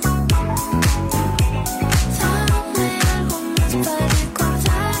algo más para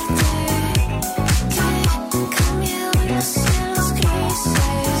recordarte que cambió los cielos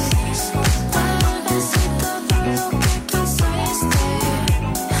grises. Tal vez si todo lo que quisiste.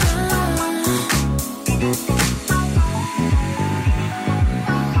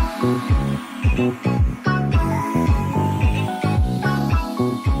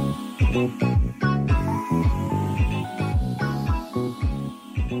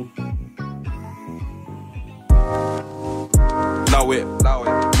 Allow it.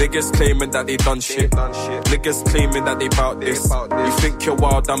 Niggas claiming that they done shit. Niggas claiming that they bout this. You think you're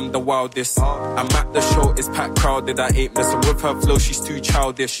wild, I'm the wildest. I'm at the show, it's packed crowded. I ain't messing with her flow, she's too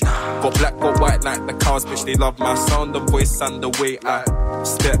childish. Got black, got white like the cows, bitch. They love my sound and voice and the way I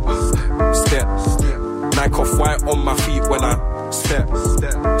step. Nike off white on my feet when I step.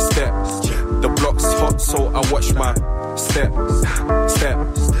 The block's hot, so I watch my step.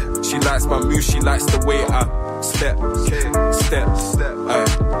 She likes my move, she likes the way I step.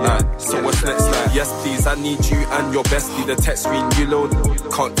 So what's next? Like, yes please, I need you and your bestie. The text screen, you load,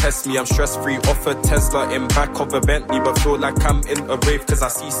 can't test me. I'm stress free, off a Tesla in back of a Bentley, but feel like I'm in a rave cause I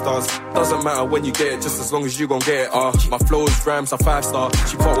see stars. Doesn't matter when you get it, just as long as you gon' get it. My flows, rhymes are 5-star.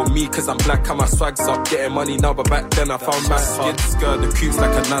 She fought with me cause I'm black and my swag's up. Getting money now, but back then I found my skid skirt, the cubes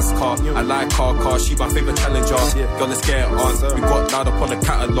like a NASCAR. I like car, she my favorite challenger. Girl, let's get it on. We got loud up on the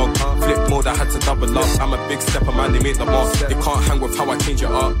catalogue. Flip mode, I had to double up. I'm a big stepper, man, they make the mark. They can't hang with how I change it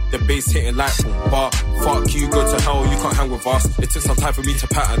up. The bass hitting like boom, bar. Fuck you, go to hell, you can't hang with us. It took some time for me to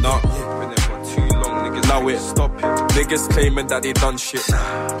pattern up. Been there for too long, niggas. Allow it, stop it. Niggas claiming that they done shit.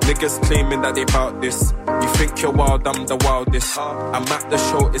 Niggas claiming that they bout this. You think you're wild, I'm the wildest. I'm at the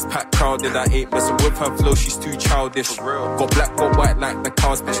show, it's packed crowded. I ain't messing with her flow, she's too childish. Got black, got white like the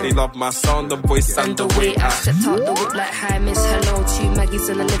cows, bitch. They love my sound and voice and the way I stepped out the whip like hi miss, hello. 2 Maggies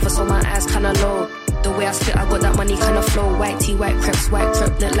in the liver, so my ass kinda low. The way I spit, I got that money kinda flow. White tee, white crepes, white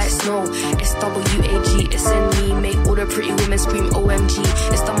crepe, look like snow. It's W-A-G, it's in me. Make all the pretty women scream OMG.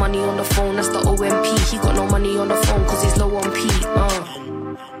 It's the money on the phone, that's the OMP. He got no money on the phone cause he's low on P.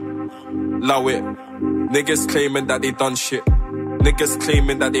 Allow it. Niggas claiming that they done shit. Niggas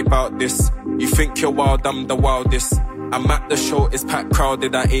claiming that they bout this. You think you're wild, I'm the wildest. I'm at the show, it's packed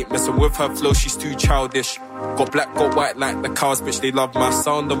crowded. I ain't messing with her flow, she's too childish. Got black, got white like the cows, bitch. They love my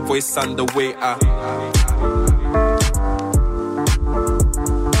sound and voice and the way I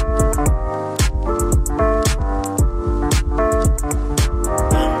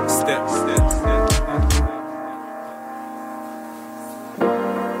step.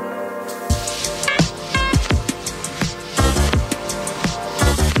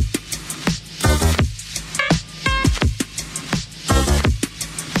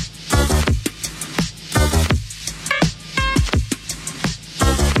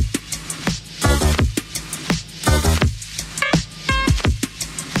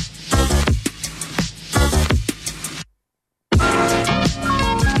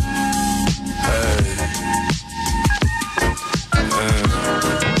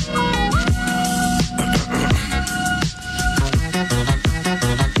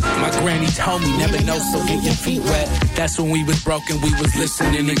 That's when we was broken, we was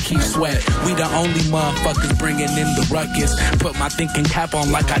listening to Keep Sweat. We the only motherfuckers bringing in the ruckus. Put my thinking cap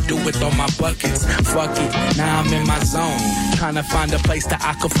on like I do with all my buckets. Fuck it, now I'm in my zone. Trying to find a place that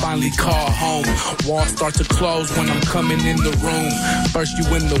I could finally call home. Walls start to close when I'm coming in the room. First you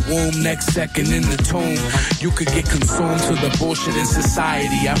in the womb, next second in the tomb. You could get consumed to the bullshit in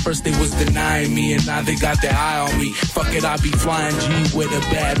society. At first they was denying me and now they got their eye on me. Fuck it, I be flying G with a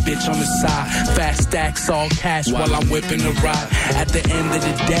bad bitch on the side. Fast stacks, all cash while I'm whipping a ride. At the end of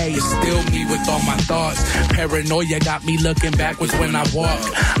the day, it's still me with all my thoughts. Paranoia got me looking backwards when I walk.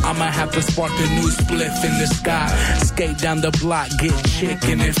 I might have to spark a new spliff in the sky. Skate down the block, get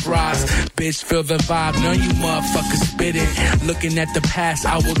chicken and fries. Bitch, feel the vibe, none you motherfuckers spit it. Looking at the past,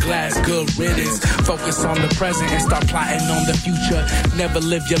 hourglass, good riddance. Focus on the present and start plotting on the future. Never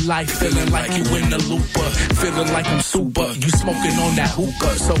live your life feeling like you in the looper. Feeling like I'm super, you smoking on that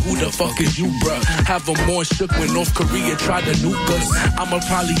hookah. So who the fuck is you, bruh? Have them more shook when North Korea tried to nuke us. I'ma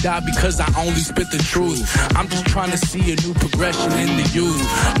probably die because I only spit the truth. I'm just trying to see a new progression in the youth.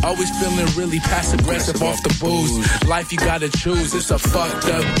 Always feeling really passive aggressive off the booze. Life you gotta choose, it's a fucked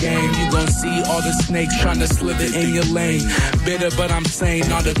up game. You gon' see all the snakes trying to slither in your lane. Bitter but I'm sane,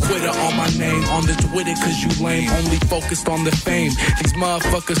 not a quitter on my name. On this with it cause you lame, only focused on the fame. These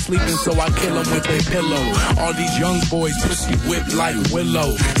motherfuckers sleeping so I kill them with their pillow. All these young boys pussy whipped like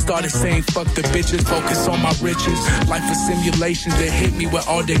Willow. Started saying fuck the bitches, focus on my riches. Life a simulation that hit me with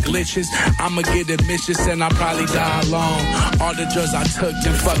all the glitches. I'ma get ambitious and I'll probably die alone. All the drugs I took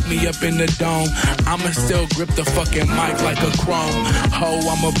then fucked me up in the dome. I'ma still grip the fucking mic like a chrome. Ho,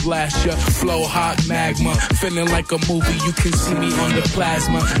 I'ma blast ya, flow hot magma. Feeling like a movie, you can see me on the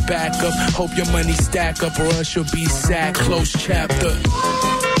plasma. Back up, hope your money stack up or else you'll be sad. Close chapter.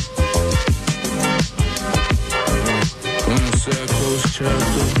 Close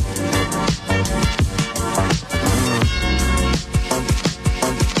chapter.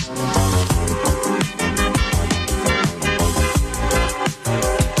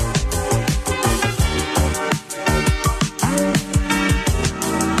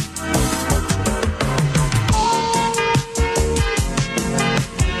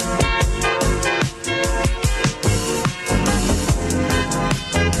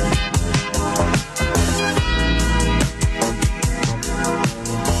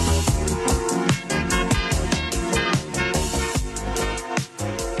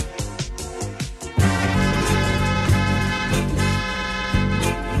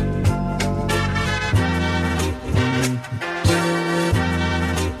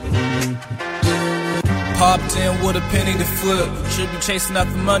 Popped in with a penny to flip. Should be chasing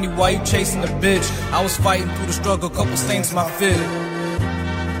after money, why you chasing the bitch? I was fighting through the struggle, couple stains in my fit.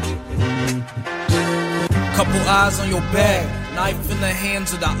 Couple eyes on your back, knife in the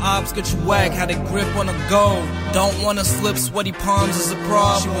hands of the ops, get you whack. Had a grip on the goal, don't wanna slip, sweaty palms is a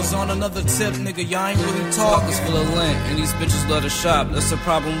problem. She was on another tip, nigga, y'all ain't really talking. Pockets full of lint, and these bitches love to shop. That's the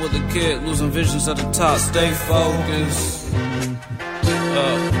problem with a kid, losing visions at the top. Stay focused.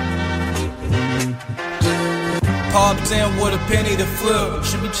 Popped in with a penny to flip.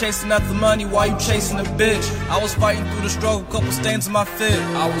 Should be chasing after money, why you chasing a bitch? I was fighting through the struggle, couple stains in my fit.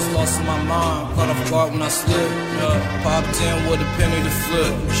 I was lost in my mind, caught off guard when I slipped. Popped in with a penny to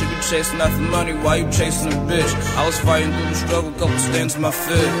flip. Should be chasing after money, why you chasing a bitch? I was fighting through the struggle, couple stains in my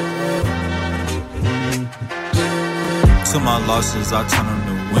fit. To my losses, I turn them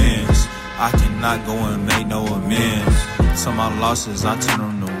to wins. I cannot go and make no amends. To my losses, I turn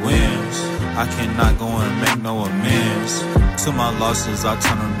them to wins. I cannot go and make no amends. To my losses, I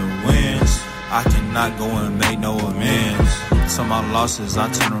turn them to wins. I cannot go and make no amends. To my losses,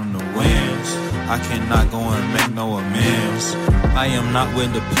 I turn them to wins. I cannot go and make no amends. I am not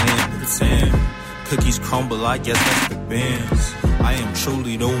with the plan to pretend. Cookies crumble, I guess that's the bends. I am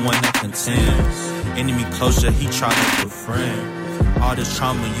truly the one that contends. Enemy closer, he try to befriend. All this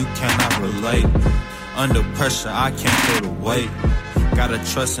trauma, you cannot relate. Under pressure, I can't feel the weight. Gotta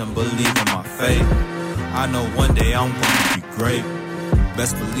trust and believe in my faith. I know one day I'm gonna be great.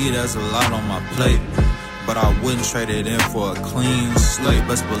 Best believe there's a lot on my plate, but I wouldn't trade it in for a clean slate.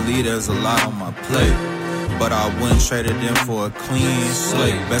 Best believe there's a lot on my plate, but I wouldn't trade it in for a clean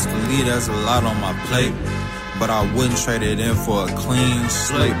slate. Best believe there's a lot on my plate, but I wouldn't trade it in for a clean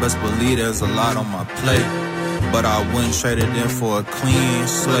slate. Best believe there's a lot on my plate, but I wouldn't trade it in for a clean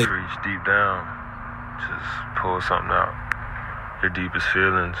slate. Reach deep down, just pull something out. Your deepest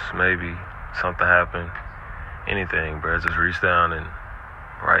feelings, maybe something happened, anything, bro. Just reach down and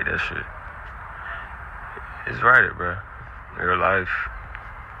write that shit. Just write it, bro. Your life,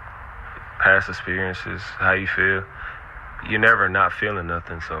 past experiences, how you feel. You're never not feeling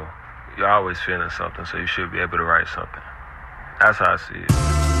nothing, so you're always feeling something, so you should be able to write something. That's how I see it.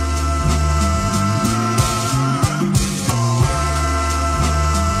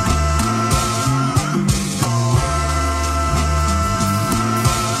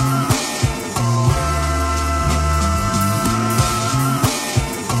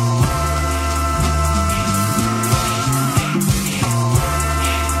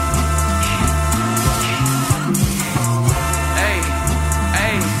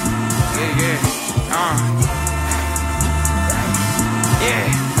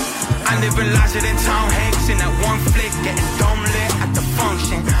 Larger than Tom Hanks in that one flick, getting dome lit at the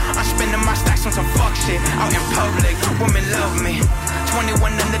function. I'm spending my stacks on some fuck shit out in public. Women love me.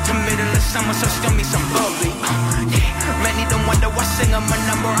 21 under the middle of summer, so still me some bubbly. Yeah, many don't wonder why sing 'em a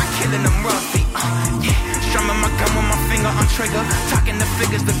number. I killing them roughly. Yeah, strumming my gun with my finger on trigger. Talking the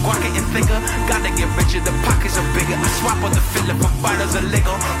figures, the guac getting thicker. Gotta get richer, the pockets are bigger. I swap on the filler for bottles of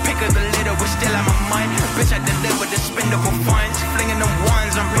liquor. Pick up the litter, we're still on my mind. Bitch, I deliver the spendable funds. Flinging them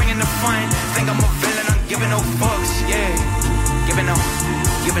ones, I'm bringing the fun. Think I'm a villain, I'm giving no fucks, yeah. Giving no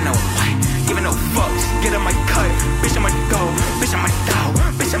fucks. Get on my cut, bitch, I'ma go. Bitch, I'ma go.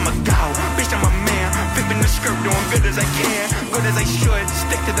 Bitch, I'ma go. Bitch, I'm a man. Flipping the script, doing good as I can. Good as I should,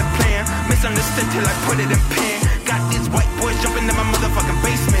 stick to the plan. Misunderstood till I put it in pen. Got these white boys jumping in my motherfucking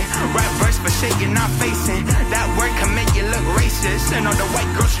basement. Rap verse for shit you're not facing. That word can make you look racist. And all the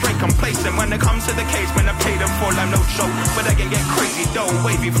white girls straight complacent. When it comes to the case, when I pay them for, I'm no joke. But I can get crazy, though,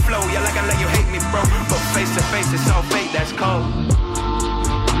 wavy flow. Yeah, like I let you hate me, bro. But face to face, it's all fake, that's cold.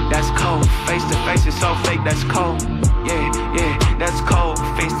 That's cold, face to face, it's all fake, that's cold. Yeah, that's cold,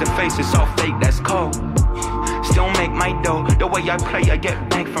 face to face, it's all fake, that's cold. Still make my dough, the way I play, I get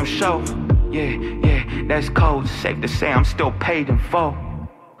bank from show. Yeah, that's cold, safe to say I'm still paid in full.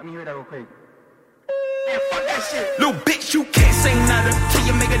 Let me hear that real quick. Man, fuck that shit. Little bitch, you can't say nada till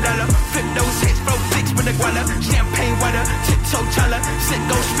you make a dollar. Flip those hits, flow flicks with a guala. Champagne water, tiptoe chala. Sit,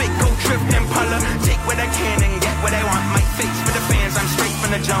 go spit, go trip, Impala. Take what I can and get what I want. My face for the fans, I'm straight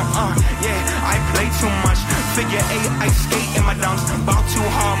from the jump. Yeah, I play too much. Figure 8, ice skate in my dunks. Ball too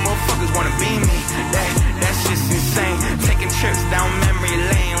hard, motherfuckers wanna be me. That's just insane. Taking trips down memory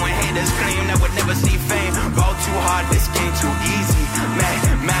lane when haters claim that would never see fame. Ball too hard, this game too easy.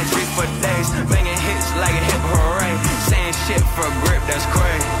 Magic for days, banging hits like a hip hooray. Saying shit for a grip, that's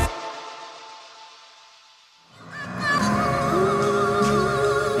crazy.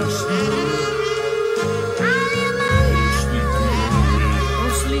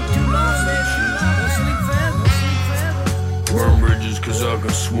 Burn bridges cause I can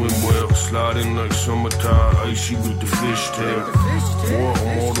swim well. Sliding like summertime, icy with the fishtail. Boy,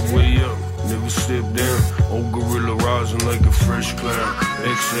 I'm all the way up, never step down. Old gorilla rising like a fresh cloud.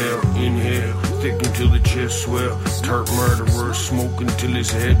 Exhale, inhale, thick until the chest swell. Turk murderer, smoke until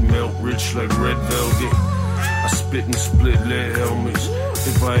his head melt. Rich like red velvet. I spit and split lead helmets.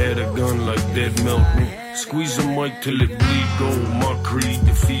 If I had a gun like that, melt me. Squeeze a mic till it bleed gold. My creed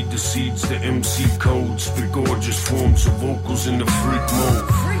to feed the seeds, the MC code. Spit gorgeous forms of vocals in the freak mode.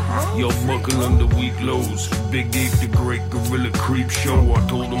 Yo, buckle under weak lows. Big Ape, the great gorilla creep show. I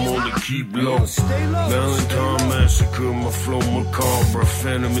told them all to keep low. Valentine massacre, my flow macabre.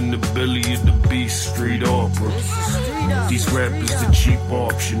 Phantom in the belly of the beast, street opera. These rappers the cheap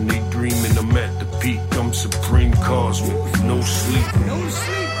option. They dreaming I'm at the peak. I'm supreme cosmic, no sleeping.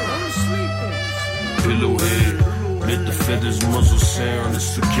 Pillowhead, let the feathers muzzle sound.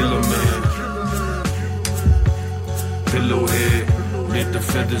 It's the killer man. Pillowhead, let the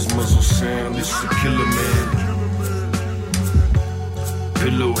feathers muzzle sound. It's the killer man.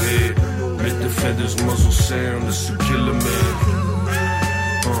 Pillowhead, let the feathers muzzle sound. It's the killer man.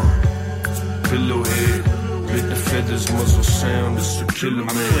 Pillowhead, let the feathers muzzle sound. It's the killer man.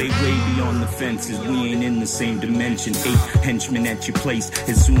 I play way beyond the fences. We ain't in the same dimension. 8 henchmen at your place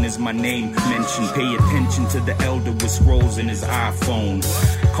as soon as my name mentioned. Pay attention to the elder with scrolls in his iPhone.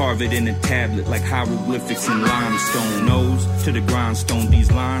 Carve it in a tablet like hieroglyphics in limestone. Nose to the grindstone.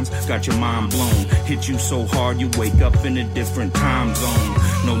 These lines got your mind blown. Hit you so hard you wake up in a different time zone.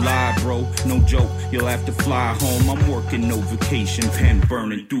 No lie, bro, no joke. You'll have to fly home. I'm working no vacation. Pen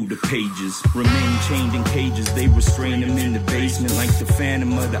burning through the pages. Remain chained in cages. They restrain him in the basement like the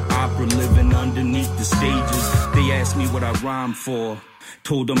Phantom of the Opera living underneath the stages. They asked me what I rhyme for.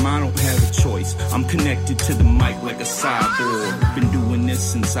 Told them I don't have a choice. I'm connected to the mic like a cyborg. Been doing this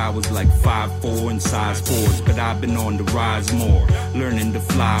since I was like 5'4" and size 4s. But I've been on the rise more, learning to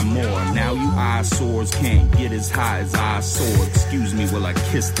fly more. Now you eyesores can't get as high as I soar. Excuse me while I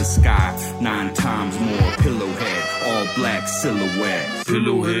kiss the sky 9 times more. Pillowhead, all black silhouette.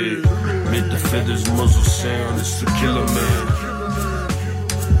 Pillowhead, let the feathers muzzle sound. It's the killer man.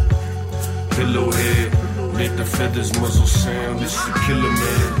 Pillowhead, let the feathers muzzle sound. It's the killer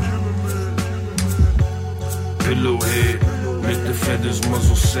man. Pillowhead, let the feathers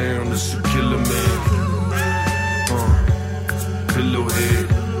muzzle sound. It's the killer man. Pillowhead,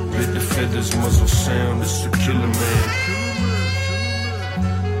 let the feathers muzzle sound. It's the killer man.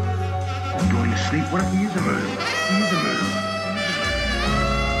 I'm going to sleep. What if he is a murderer? He is a murderer.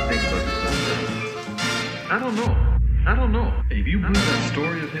 Think about this someday. I don't know. If you believe that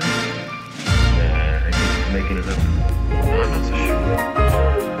story of him, I think he's making it up. No, I'm not so sure.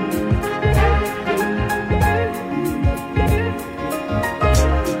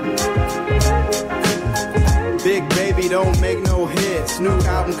 Big baby don't make no hit. hits. New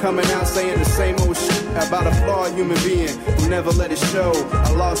album coming out saying the same old shit about a flawed human being who never let it show.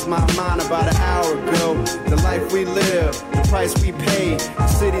 I lost my mind about an hour ago. The life we live, the price we pay, the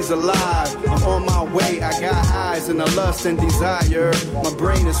city's alive. I'm on my way. I got eyes and a lust and desire. My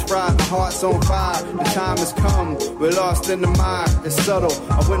brain is fried, my heart's on fire. The time has come, we're lost in the mire. It's subtle.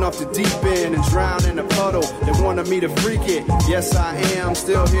 I went off the deep end and drowned in a puddle. They wanted me to freak it. Yes, I am.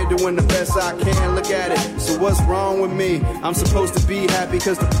 Still here doing the best I can. Look at it. So what's wrong with me? I'm supposed to be happy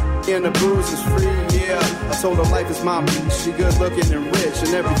cause the and the booze is free, yeah. I told her life is my bitch. She good looking and rich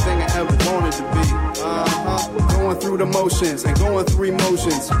and everything I ever wanted to be. Going through the motions and going through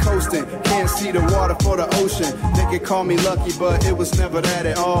emotions. Coasting, can't see the water for the ocean. They could call me lucky, but it was never that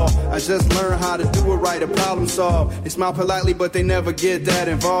at all. I just learned how to do it right, a problem solve. They smile politely, but they never get that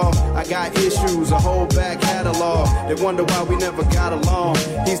involved. I got issues, a whole back catalog. They wonder why we never got along.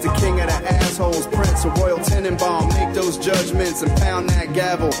 He's the king of the assholes, Prince of Royal Tenenbaum. Make those judgments and pound that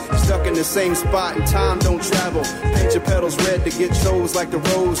gavel. Stuck in the same spot and time don't travel. Paint your petals red to get chose like the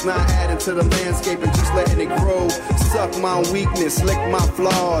rose. Not adding to the landscape and just letting it grow. Suck my weakness, lick my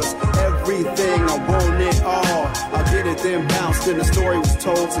flaws. Everything, I want it all. I get it then bounce, then the story was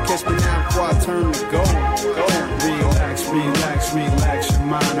told. So catch me now before I turn to gold. Relax, relax, relax your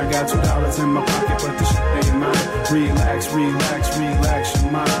mind. I got $2 in my pocket, but this shit ain't mine. Relax, relax, relax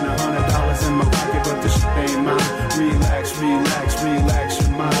your mind. $100 in my pocket, but this shit ain't mine. Relax, relax, relax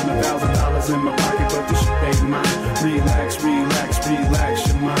your mind. $1,000 in my pocket, but this shit ain't mine. Relax, relax, relax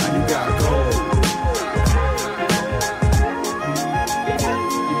your mind. You got gold.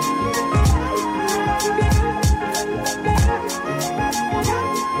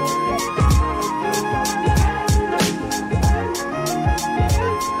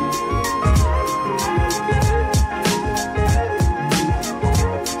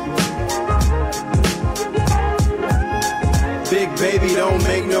 Baby, don't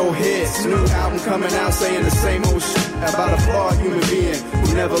make no hits. New album coming out saying the same old shit about a flawed human being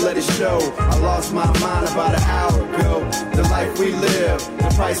who never let it show. I lost my mind about an hour ago. The life we live,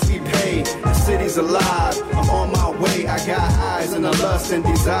 the price we pay, the city's alive. I'm on my way. I got eyes and a lust and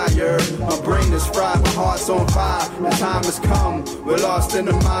desire. My brain is fried, my heart's on fire. The time has come, we're lost in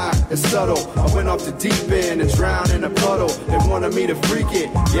the mire. It's subtle. I went off the deep end and drowned in a puddle. They wanted me to freak it.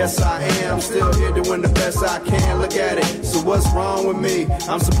 Yes, I am. Still here doing the best I can. Look at it. So what's wrong with me?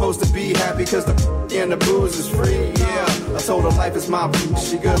 I'm supposed to be happy cause the and the booze is free, yeah. I told her life is my bitch.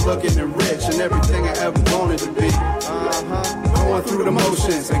 She good looking and rich and everything I ever wanted to be. Going through the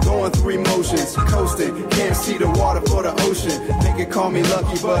motions and going through emotions. Coasting, can't see the water for the ocean. They could call me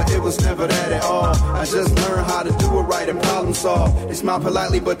lucky, but it was never that at all. I just learned how to do it right and problem solve. They smile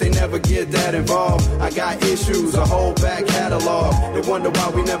politely, but they never get that involved. I got issues, a whole back catalog. They wonder why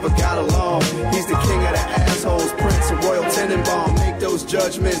we never got along. He's the king of the assholes, Prince of Royal Tenenbaum. Make those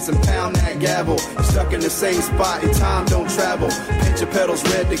judgments and pound that gavel. Stuck in the same spot and time don't travel. Paint your petals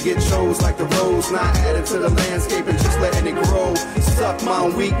red to get chose like the rose. Not adding to the landscape and just letting it grow. Suck my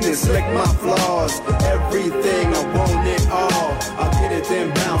weakness, lick my flaws. Everything, I want it all. I'll get it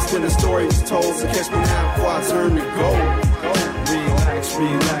then bounce when the story was told. So catch me now before I turn to gold. Relax,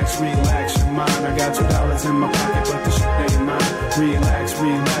 relax, relax your mind. I got $2 in my pocket, but the shit ain't mine. Relax,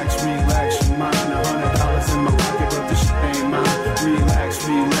 relax, relax your mind. $100 in my pocket, but the shit ain't mine. Relax,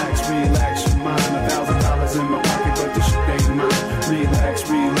 relax, relax your mind. $1,000 in my pocket, but the shit ain't mine. Relax,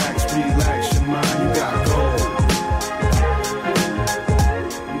 relax, relax your mind. You got gold.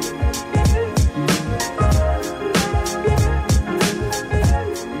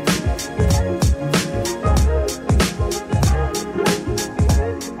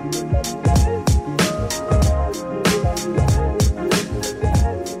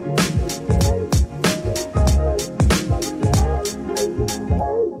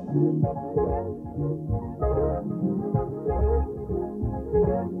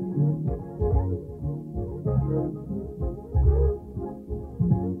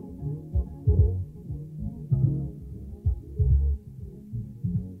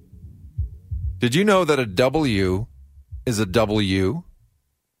 Did you know that a W is a W?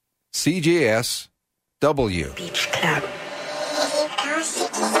 CJS W. Beach Club.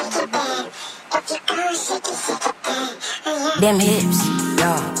 Them hips,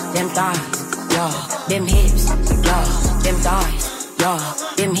 yeah, them thighs, yeah, them hips, yeah, them thighs, yeah,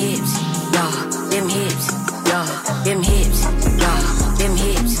 them hips, yeah, them hips, yeah, them hips, yeah, them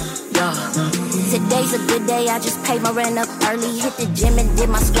hips, yeah. Today's a good day, I just paid my rent up early. Hit the gym and did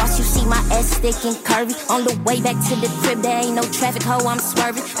my squats, you see my ass thick and curvy. On the way back to the crib, there ain't no traffic, ho, I'm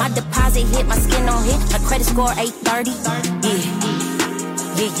swerving. My deposit hit, my skin on hit, my credit score 830. Yeah,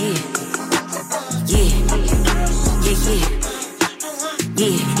 yeah, yeah, yeah, yeah, yeah.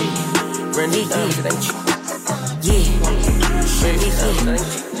 Yeah. Brand new diamonds, it ain't cheap. Yeah.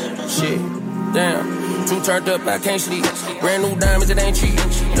 Shit. Damn. Too turned up, I can't sleep. Brand new diamonds, it ain't cheap.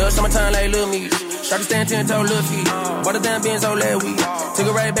 Love summertime like Lil Me. Started stand 10 toe, Lil Feet. Bought a damn Benz all last week. Took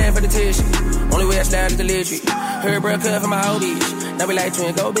a right back for the tissue. Only way I slide is electric. Heard bro cut for my old bitch. Now we like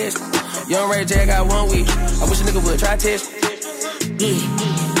twin, go bitch. Young Ray J got 1 week. I wish a nigga would try test. Yeah.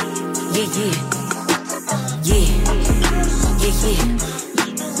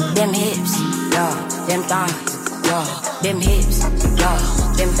 Them hips, yeah. Them thighs, yeah. Them hips, yeah.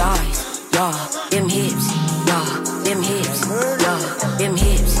 Them thighs, yeah. Them hips, yeah. Them hips, yeah. Them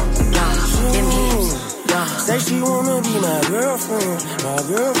hips, yeah. Them hips, yeah. Say she wanna be my girlfriend.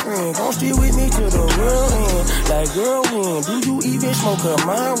 Gon' stay with me till the world end. Like girl, when do you even smoke a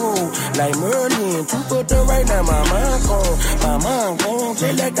mind roll? Like Merlin, 2 foot the right now, my mind gone.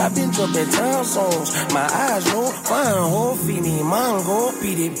 Just like I've been jumping town songs. My eyes low, fine hoe, feed me mango,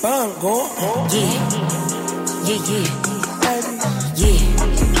 beat it bongo.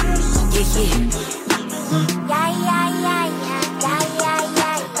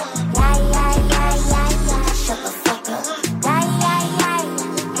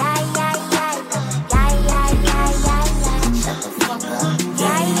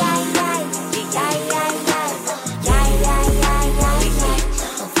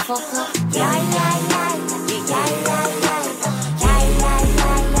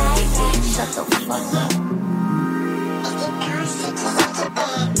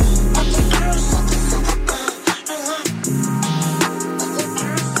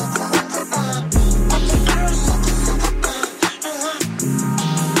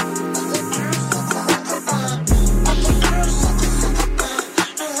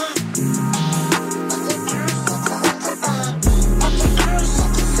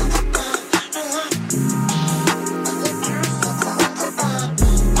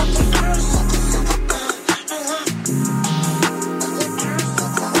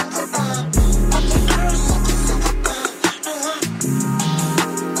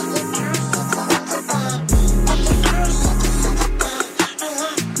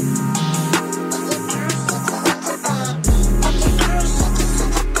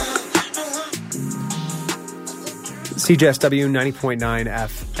 CJSW 90.9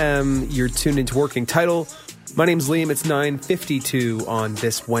 FM. You're tuned into Working Title. My name's Liam. It's 9:52 on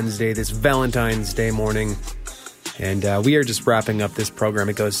this Wednesday, this Valentine's Day morning. And we are just wrapping up this program.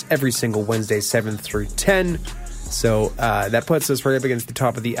 It goes every single Wednesday, 7 through 10. So that puts us right up against the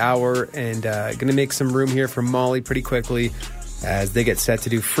top of the hour. And going to make some room here for Molly pretty quickly as they get set to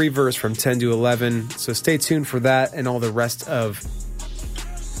do free verse from 10 to 11. So stay tuned for that and all the rest of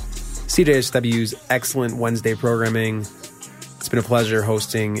CJSW's excellent Wednesday programming. It's been a pleasure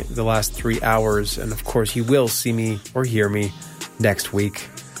hosting the last 3 hours. And of course, you will see me or hear me next week.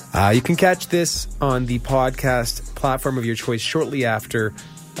 You can catch this on the podcast platform of your choice shortly after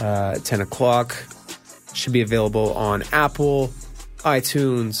 10 o'clock. Should be available on Apple,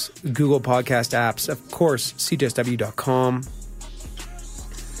 iTunes, Google Podcast apps, of course, CJSW.com.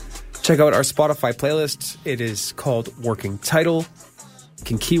 Check out our Spotify playlist. It is called Working Title. You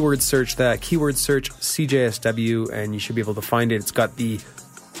can keyword search that, keyword search CJSW, and you should be able to find it. It's got the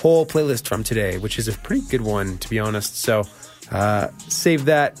whole playlist from today, which is a pretty good one, to be honest. So save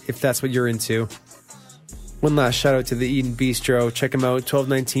that if that's what you're into. One last shout out to the Eden Bistro. Check them out,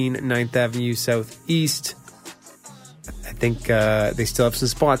 1219 9th Avenue Southeast. I think they still have some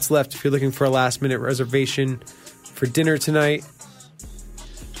spots left if you're looking for a last minute reservation for dinner tonight.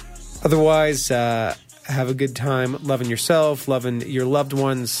 Otherwise, have a good time loving yourself, loving your loved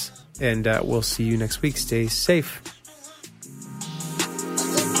ones, and we'll see you next week. Stay safe.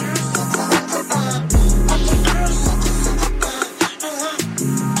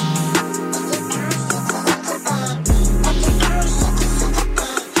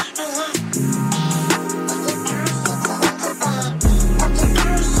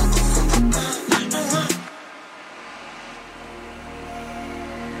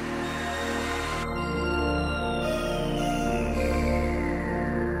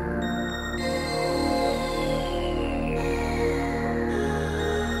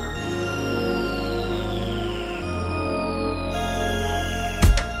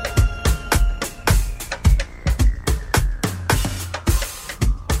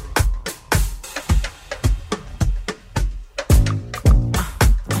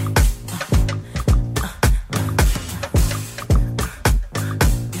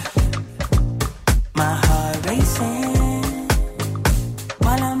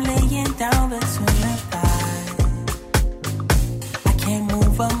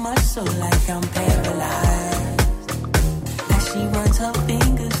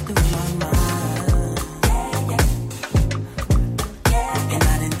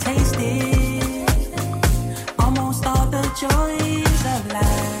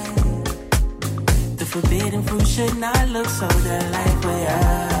 should not look so delightful,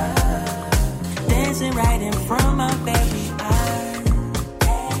 yeah. Dancing right in front of my very eyes.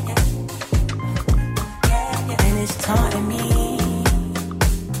 And it's taunting me,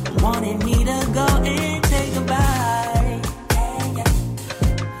 wanting me to go and take a bite.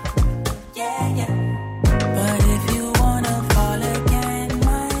 But if you wanna fall again,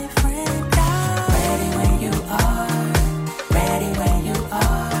 my friend, ready when you are, ready when you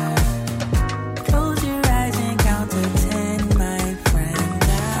are. Close your eyes and count to 10, my friend.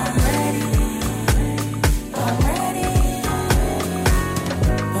 I'm ready, I'm ready.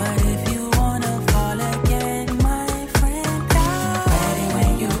 But if you wanna fall again, my friend, ready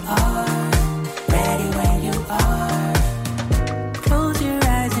when you are, ready when you are. Close your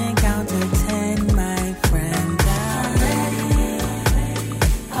eyes and count to 10, my friend. I'm ready,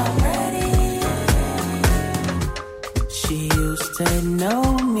 I'm ready. She used to know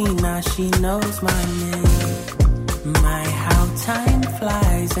me, now she knows my name. My how time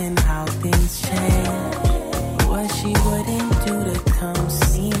flies and how things change. What she wouldn't do to come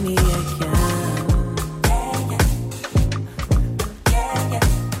see me again.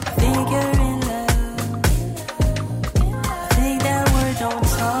 I think you're in love. I think that word don't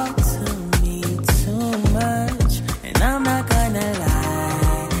talk to me too much. And I'm not gonna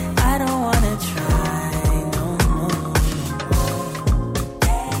lie, I don't wanna try no more.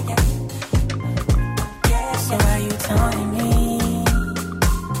 So why you telling me,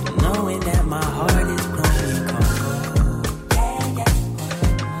 knowing that my heart is growing cold?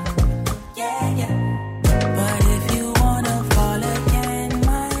 But if you wanna fall again,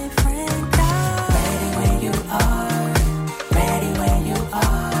 my friend, ready when you are, ready when you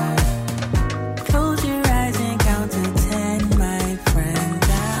are. Close your eyes and count to 10, my friend.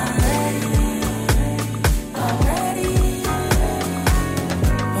 I'm ready, I'm ready.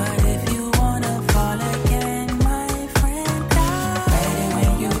 But if you wanna fall again, my friend, ready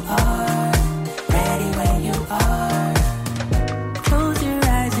when you are, ready when you are. Close your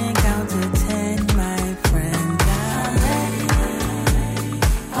eyes and count to 10, my friend. I'm ready,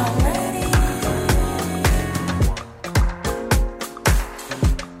 I'm ready.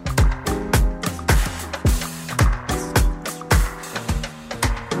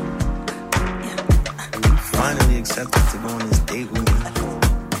 Finally accepted to go on this date with me.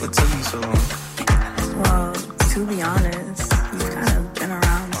 What took you so long? Well, to be honest, you've kind of been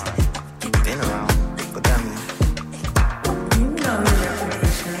around. Been around? What that mean? You know your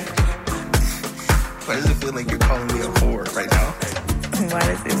reputation. Why does it feel like you're calling me a whore right now? Why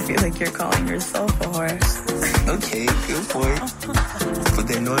does it feel like you're calling yourself a horse? Okay, good point. But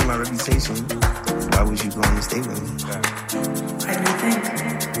then knowing my reputation, why would you go on this date with me? Why do you think?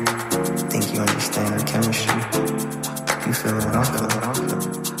 Think you understand our chemistry? You feel what I'm feeling, what I'm feeling.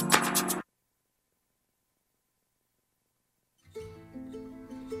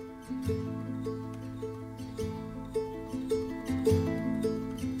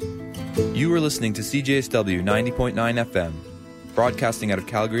 You are listening to CJSW 90.9 FM, broadcasting out of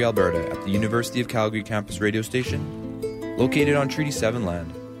Calgary, Alberta at the University of Calgary campus radio station, located on Treaty 7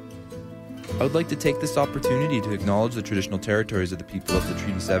 land. I would like to take this opportunity to acknowledge the traditional territories of the people of the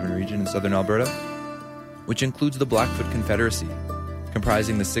Treaty 7 region in southern Alberta, which includes the Blackfoot Confederacy,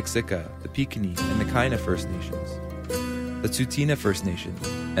 comprising the Siksika, the Piikani, and the Kainai First Nations, the Tsuut'ina First Nation,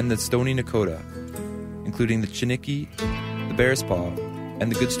 and the Stoney Nakoda, including the Chiniki, the Bearspaw,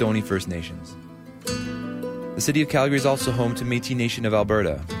 and the Goodstoney First Nations. The city of Calgary is also home to Métis Nation of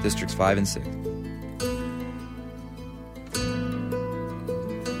Alberta, Districts 5 and 6.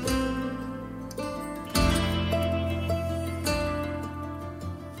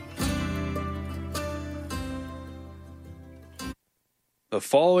 The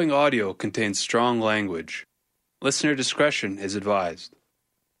following audio contains strong language. Listener discretion is advised.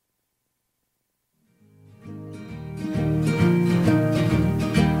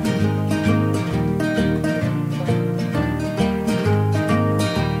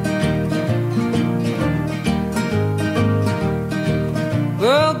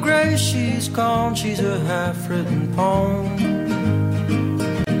 Well, Grace, she's gone, she's a half-written poem.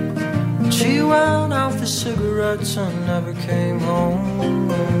 She wound out the cigarettes and never came home.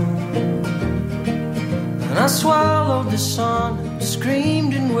 And I swallowed the sun and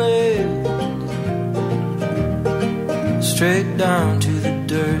screamed and wailed straight down to the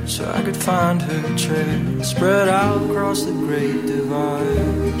dirt so I could find her trail spread out across the great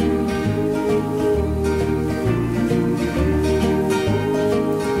divide.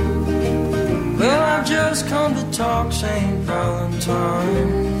 Well, I've just come to talk St.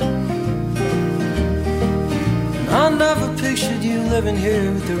 Valentine. I never pictured you living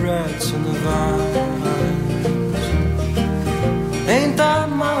here with the rats and the vine. Ain't that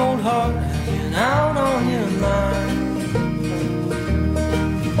my old heart hanging out on your line?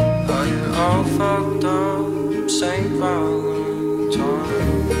 Are you all fucked up, St. Valentine?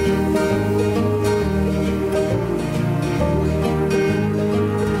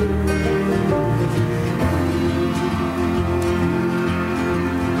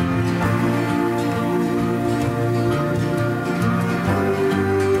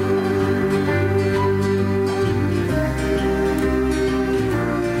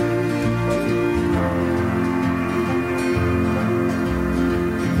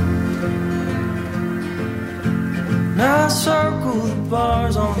 I circle the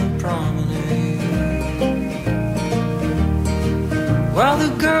bars on the promenade, while the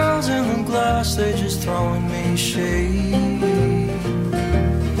girls in the glass, they just throwing me shade.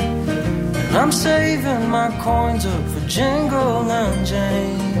 And I'm saving my coins up for Jingle and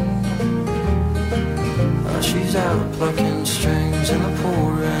Jane. She's out plucking strings in the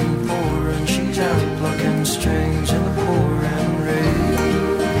pouring. She's out plucking strings in the pouring rain.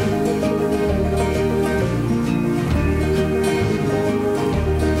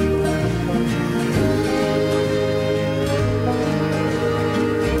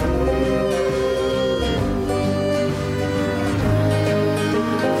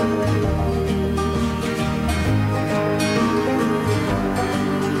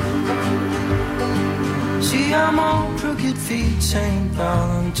 I'm on crooked feet, St.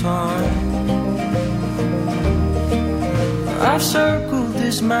 Valentine. I've circled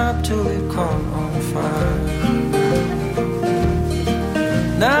this map till it caught on fire.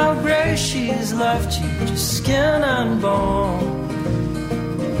 Now gray she has left you, just skin and bone.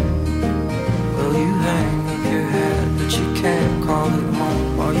 Well, you hang up your head, but you can't call it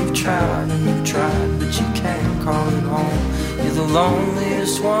home. Well, you've tried and you've tried, but you can't call it home. You're the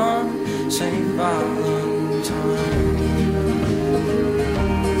loneliest one, St. Valentine.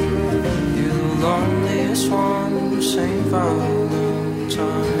 You're the loneliest one, St. Valentine.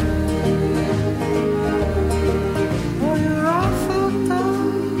 Oh, you're all fucked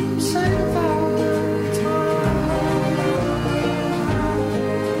up, St.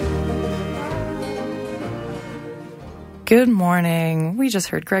 Valentine. Good morning. We just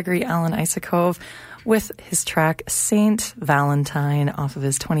heard Gregory Alan Isakov with his track St. Valentine off of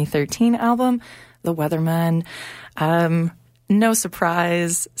his 2013 album, The Weathermen. No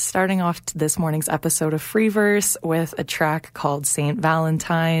surprise, starting off this morning's episode of Free Verse with a track called St.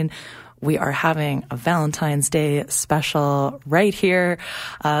 Valentine. We are having a Valentine's Day special right here,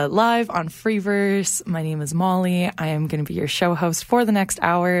 live on Free Verse. My name is Molly. I am going to be your show host for the next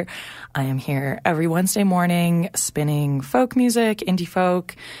hour. I am here every Wednesday morning spinning folk music, indie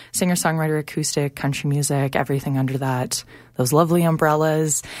folk, singer-songwriter, acoustic, country music, everything under that, those lovely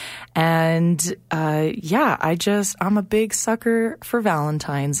umbrellas. And I'm a big sucker for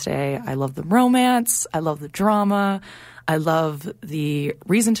Valentine's Day. I love the romance. I love the drama. I love the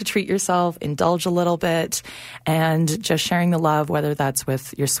reason to treat yourself, indulge a little bit, and just sharing the love, whether that's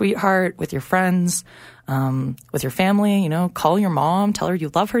with your sweetheart, with your friends, with your family, call your mom, tell her you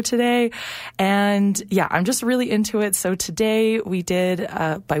love her today. And yeah, I'm just really into it. So today we did,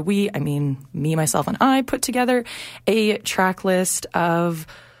 by we, I mean me, myself, and I put together a track list of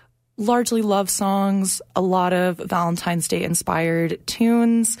largely love songs, a lot of Valentine's Day inspired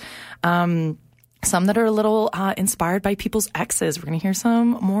tunes, some that are a little inspired by people's exes. We're going to hear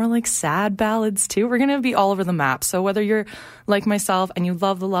some more like sad ballads too. We're going to be all over the map. So whether you're like myself and you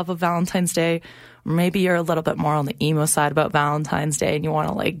love the love of Valentine's Day, maybe you're a little bit more on the emo side about Valentine's Day and you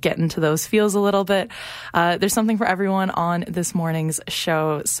want to get into those feels a little bit. There's something for everyone on this morning's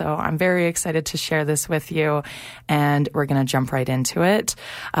show. So I'm very excited to share this with you, and we're going to jump right into it.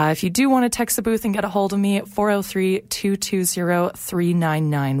 If you do want to text the booth and get a hold of me at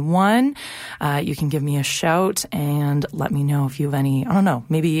 403-220-3991, you can give me a shout and let me know if you have any, I don't know,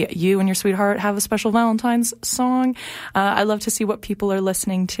 maybe you and your sweetheart have a special Valentine's song. I love to see what people are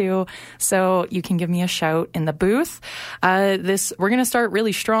listening to. So you can give me a shout in the booth. We're going to start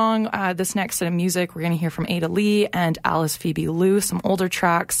really strong. This next set of music, we're going to hear from Ada Lee and Alice Phoebe Lou, some older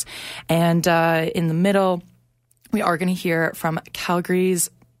tracks. And in the middle, we are going to hear from Calgary's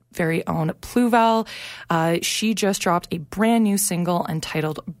very own Pluval. She just dropped a brand new single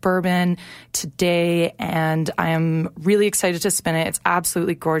entitled Bourbon today, and I am really excited to spin it. It's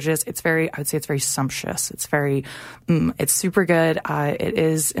absolutely gorgeous. I would say it's very sumptuous. It's it's super good. It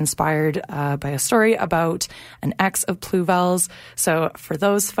is inspired by a story about an ex of Pluval's. So for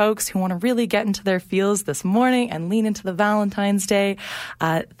those folks who want to really get into their feels this morning and lean into the Valentine's Day,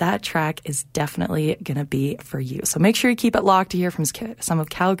 that track is definitely going to be for you. So make sure you keep it locked to hear from some of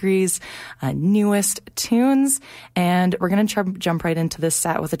Calgary's Calgary's newest tunes. And we're going to jump right into this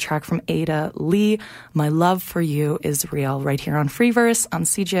set with a track from Ada Lee, My Love for You Is Real, right here on Freeverse on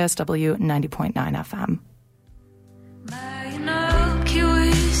CJSW 90.9 FM. My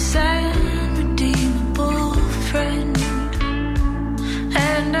innocuous and redeemable friend,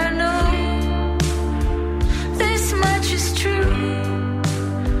 and I know this much is true,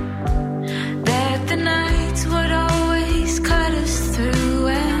 that the nights would always cut us through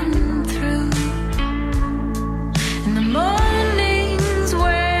and through. In the mornings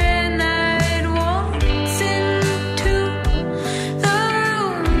when I'd walk into the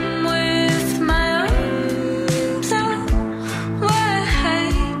room with my arms out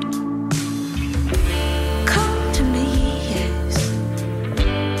wide, come to me, yes,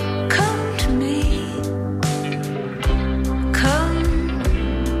 come to me, come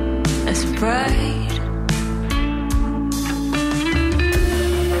as a bride.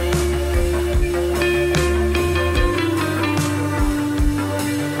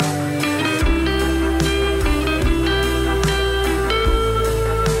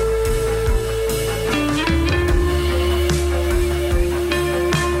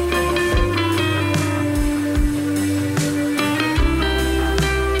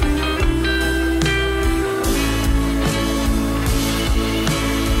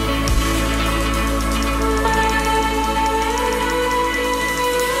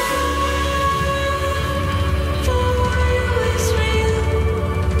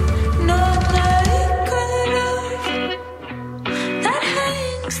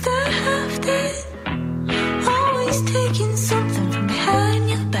 Taking something from behind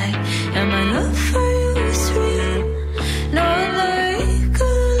your back, and my love for you is real, not like a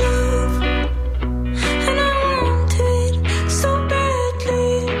love, and I wanted so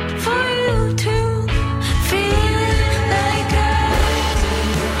badly for you to feel like I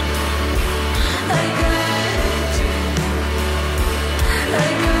did, like I did,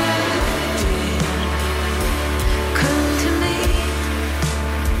 like I did. Come to me,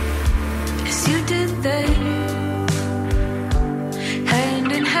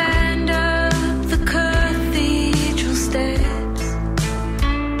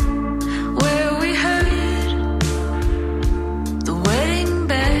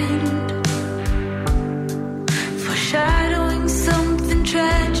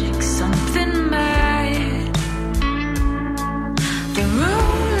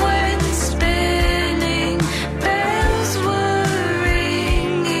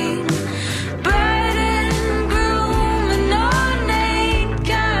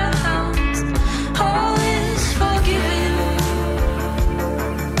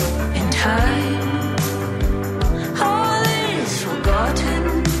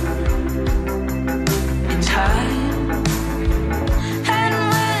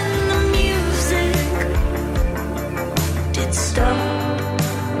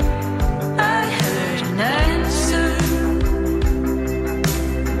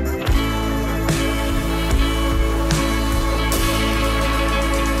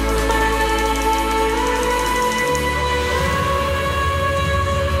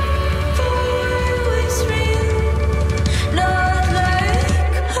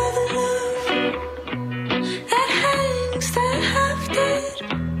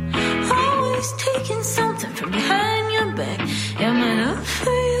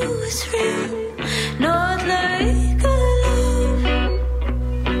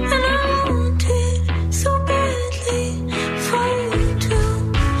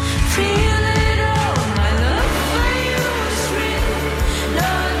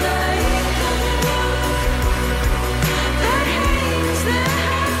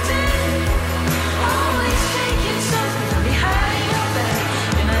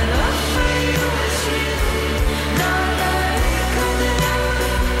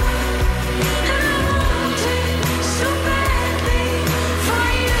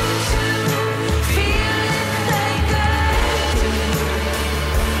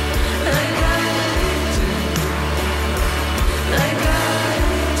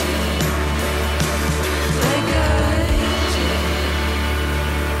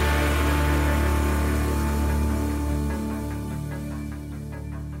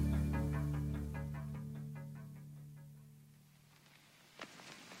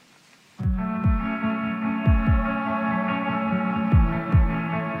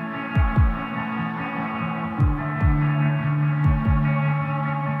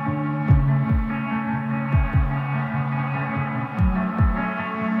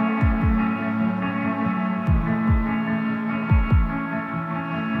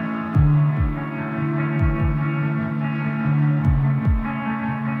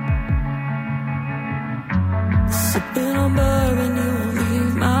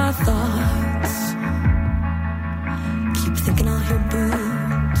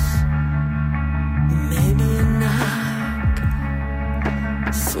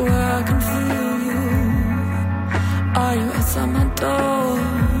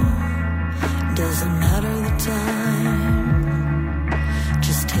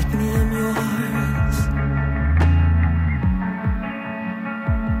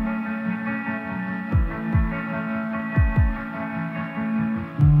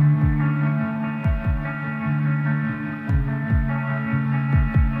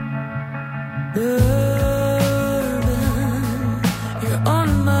 You're on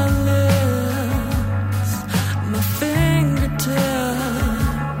my lips, my fingertips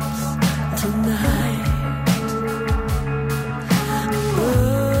tonight.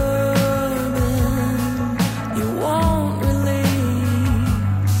 Bourbon, you won't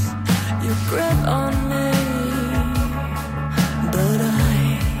release your grip on me, but I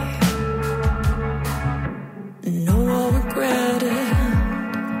know I'll regret it.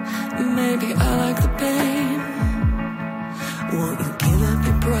 Maybe I like the pain. Won't you give up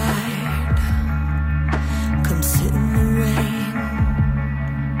your pride? Come sit in the rain.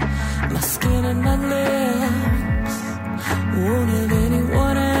 My skin and my lips won't have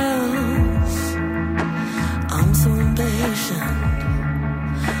anyone else. I'm so impatient.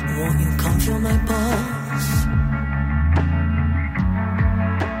 Won't you come feel my pulse?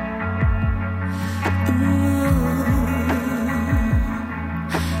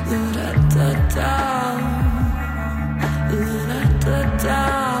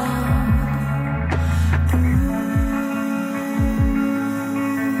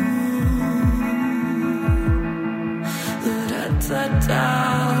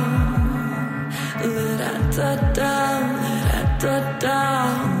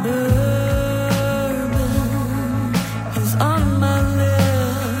 Bourbon is on my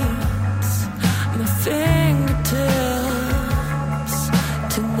lips, my fingertips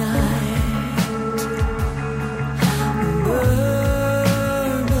tonight.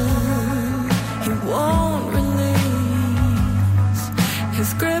 Bourbon, he won't release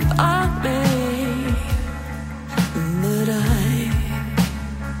his grip on me, but I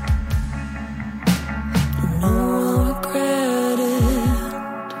know I'll regret it.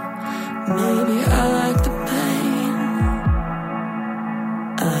 Maybe I like the pain.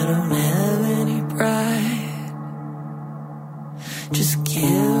 I don't have any pride. Just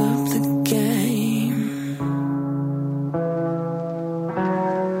give up the game.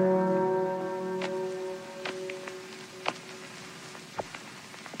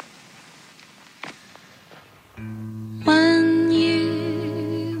 When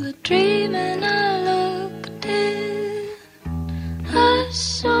you were dreaming, I looked in. I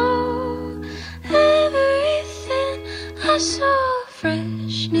saw everything. I saw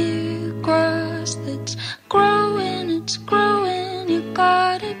fresh new grass that's growing. It's growing. You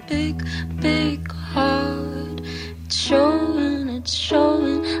got a big, big heart. It's showing. It's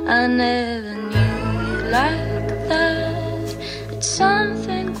showing. I never knew you like that. It's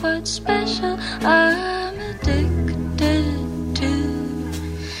something quite special. I'm addicted to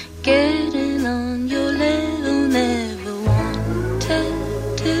getting on your level. Never wanted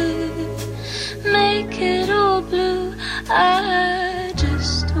to make it all blue. I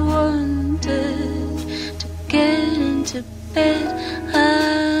just wanted to get into bed.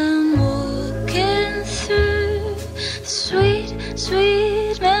 I'm walking through sweet,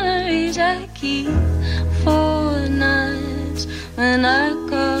 sweet memories I keep for nights when I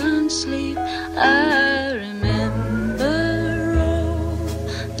can't sleep. I remember all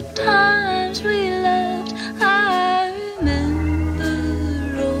the times we loved. I remember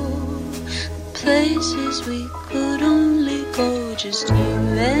all the places we could only go, just you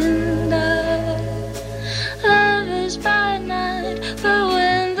and I. Lovers by night, but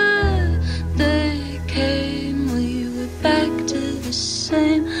when the day came, we were back to the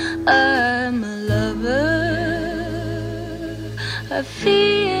same. I'm a lover. I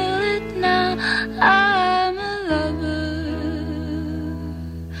feel it now. I'm a lover.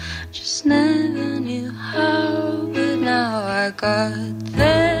 Just never knew how, but now I got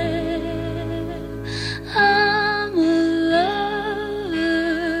there. I'm a lover.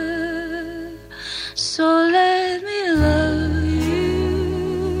 So let me love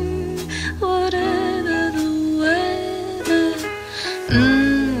you, whatever the weather.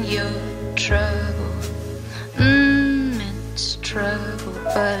 Your trouble, it's trouble,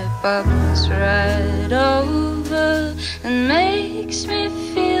 but it bubbles right over and makes me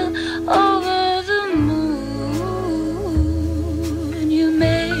feel over the moon. You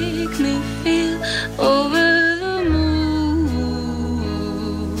make me feel over the moon.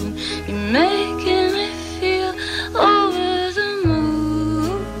 You're making me feel over the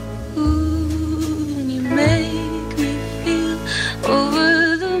moon. You make me feel over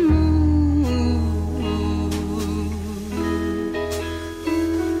the moon.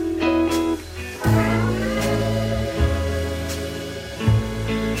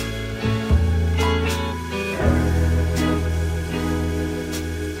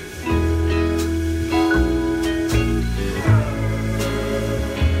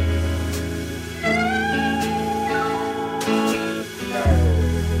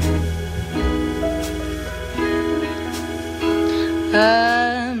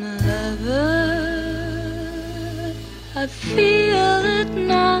 I'm a lover. I feel it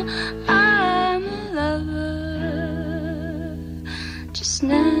now. I'm a lover. Just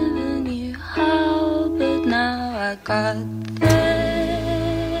never knew how, but now I got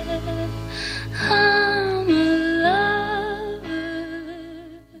there. I'm a lover.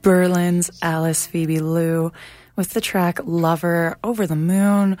 Berlin's Alice Phoebe Lou with the track Lover Over the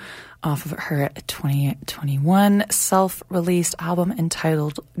Moon off of her 2021 self-released album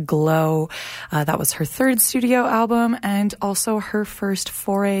entitled Glow. That was her third studio album and also her first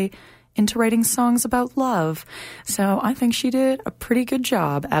foray into writing songs about love. So I think she did a pretty good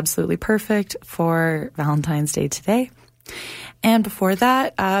job. Absolutely perfect for Valentine's Day today. And before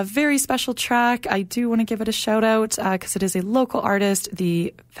that, a very special track. I do want to give it a shout out because it is a local artist,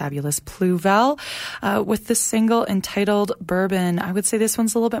 the fabulous Pluvel, with the single entitled Bourbon. I would say this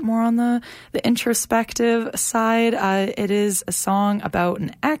one's a little bit more on the introspective side. It is a song about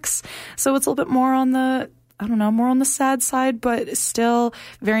an ex, so it's a little bit more on the more on the sad side, but still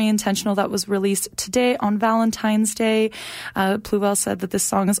very intentional. That was released today on Valentine's Day. Pluvel said that this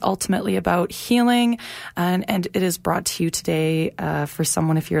song is ultimately about healing, and it is brought to you today for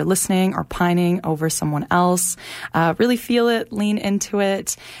someone if you're listening or pining over someone else. Really feel it, lean into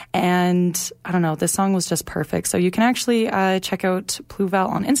it, and this song was just perfect. So you can actually check out Pluvel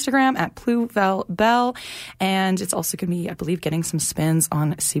on Instagram at PluvelBell, and it's also going to be, I believe, getting some spins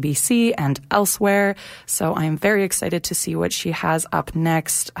on CBC and elsewhere. So I'm very excited to see what she has up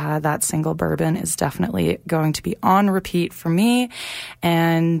next. That single Bourbon is definitely going to be on repeat for me.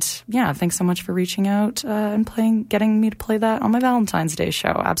 And yeah, thanks so much for reaching out and getting me to play that on my Valentine's Day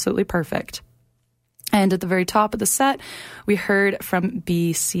show. Absolutely perfect. And at the very top of the set, we heard from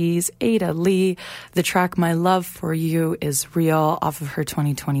BC's Ada Lee, the track My Love For You Is Real off of her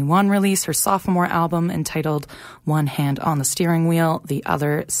 2021 release, her sophomore album entitled One Hand on the Steering Wheel, the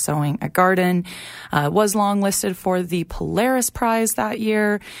Other Sowing a Garden. Was longlisted for the Polaris Prize that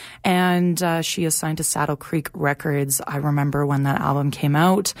year, and she is signed to Saddle Creek Records. I remember when that album came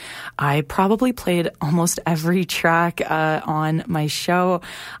out, I probably played almost every track on my show.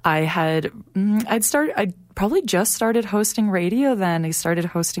 I'd probably just started hosting radio then. I started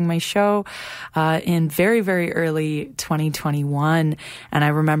hosting my show in very, very early 2021. And I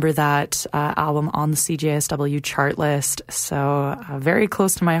remember that album on the CJSW chart list. So very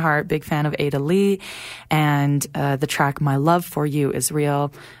close to my heart. Big fan of Ada Lee. And the track My Love For You Is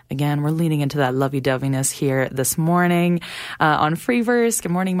Real. Again, we're leaning into that lovey-doveyness here this morning on Freeverse.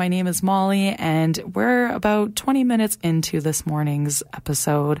 Good morning, my name is Molly, and we're about 20 minutes into this morning's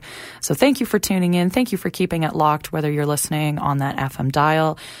episode. So thank you for tuning in. Thank you for keeping it locked, whether you're listening on that FM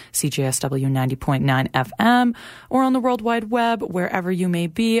dial, CJSW 90.9 FM, or on the World Wide Web, wherever you may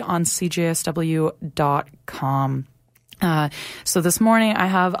be on CJSW.com. So this morning I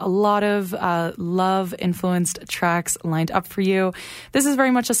have a lot of love-influenced tracks lined up for you. This is very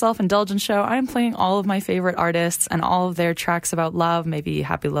much a self-indulgent show. I'm playing all of my favorite artists and all of their tracks about love, maybe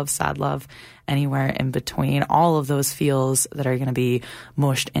happy love, sad love, anywhere in between. All of those feels that are going to be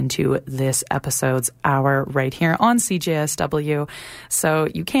mushed into this episode's hour right here on CJSW. So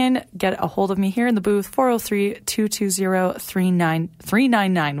you can get a hold of me here in the booth,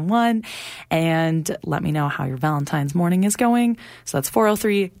 403-220-3991, and let me know how your Valentine's morning is going. So that's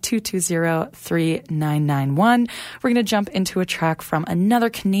 403-220-3991. We're going to jump into a track from another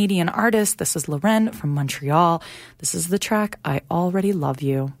Canadian artist. This is Loren from Montreal. This is the track I Already Love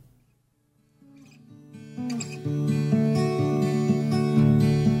You.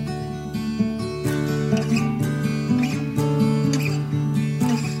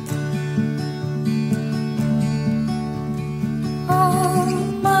 All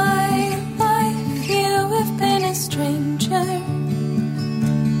my life you have been a stranger.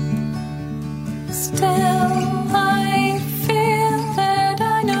 Still I feel that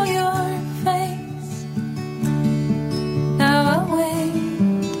I know your face. Now I wait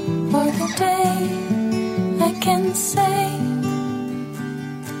for the day I can say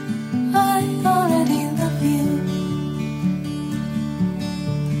I already love you.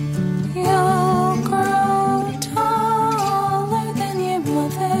 You'll grow taller than your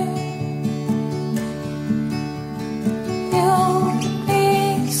mother. You'll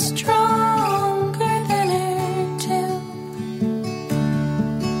be stronger than her too.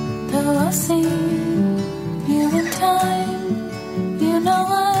 Though I'll see you in time, you know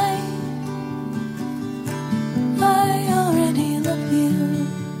I already love you.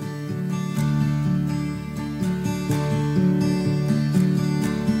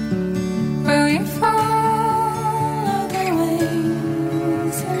 Will you follow the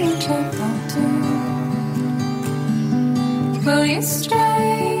ways in which I fall to? Will you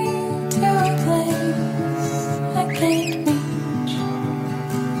stray to a place I can't reach?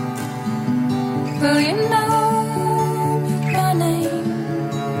 Will you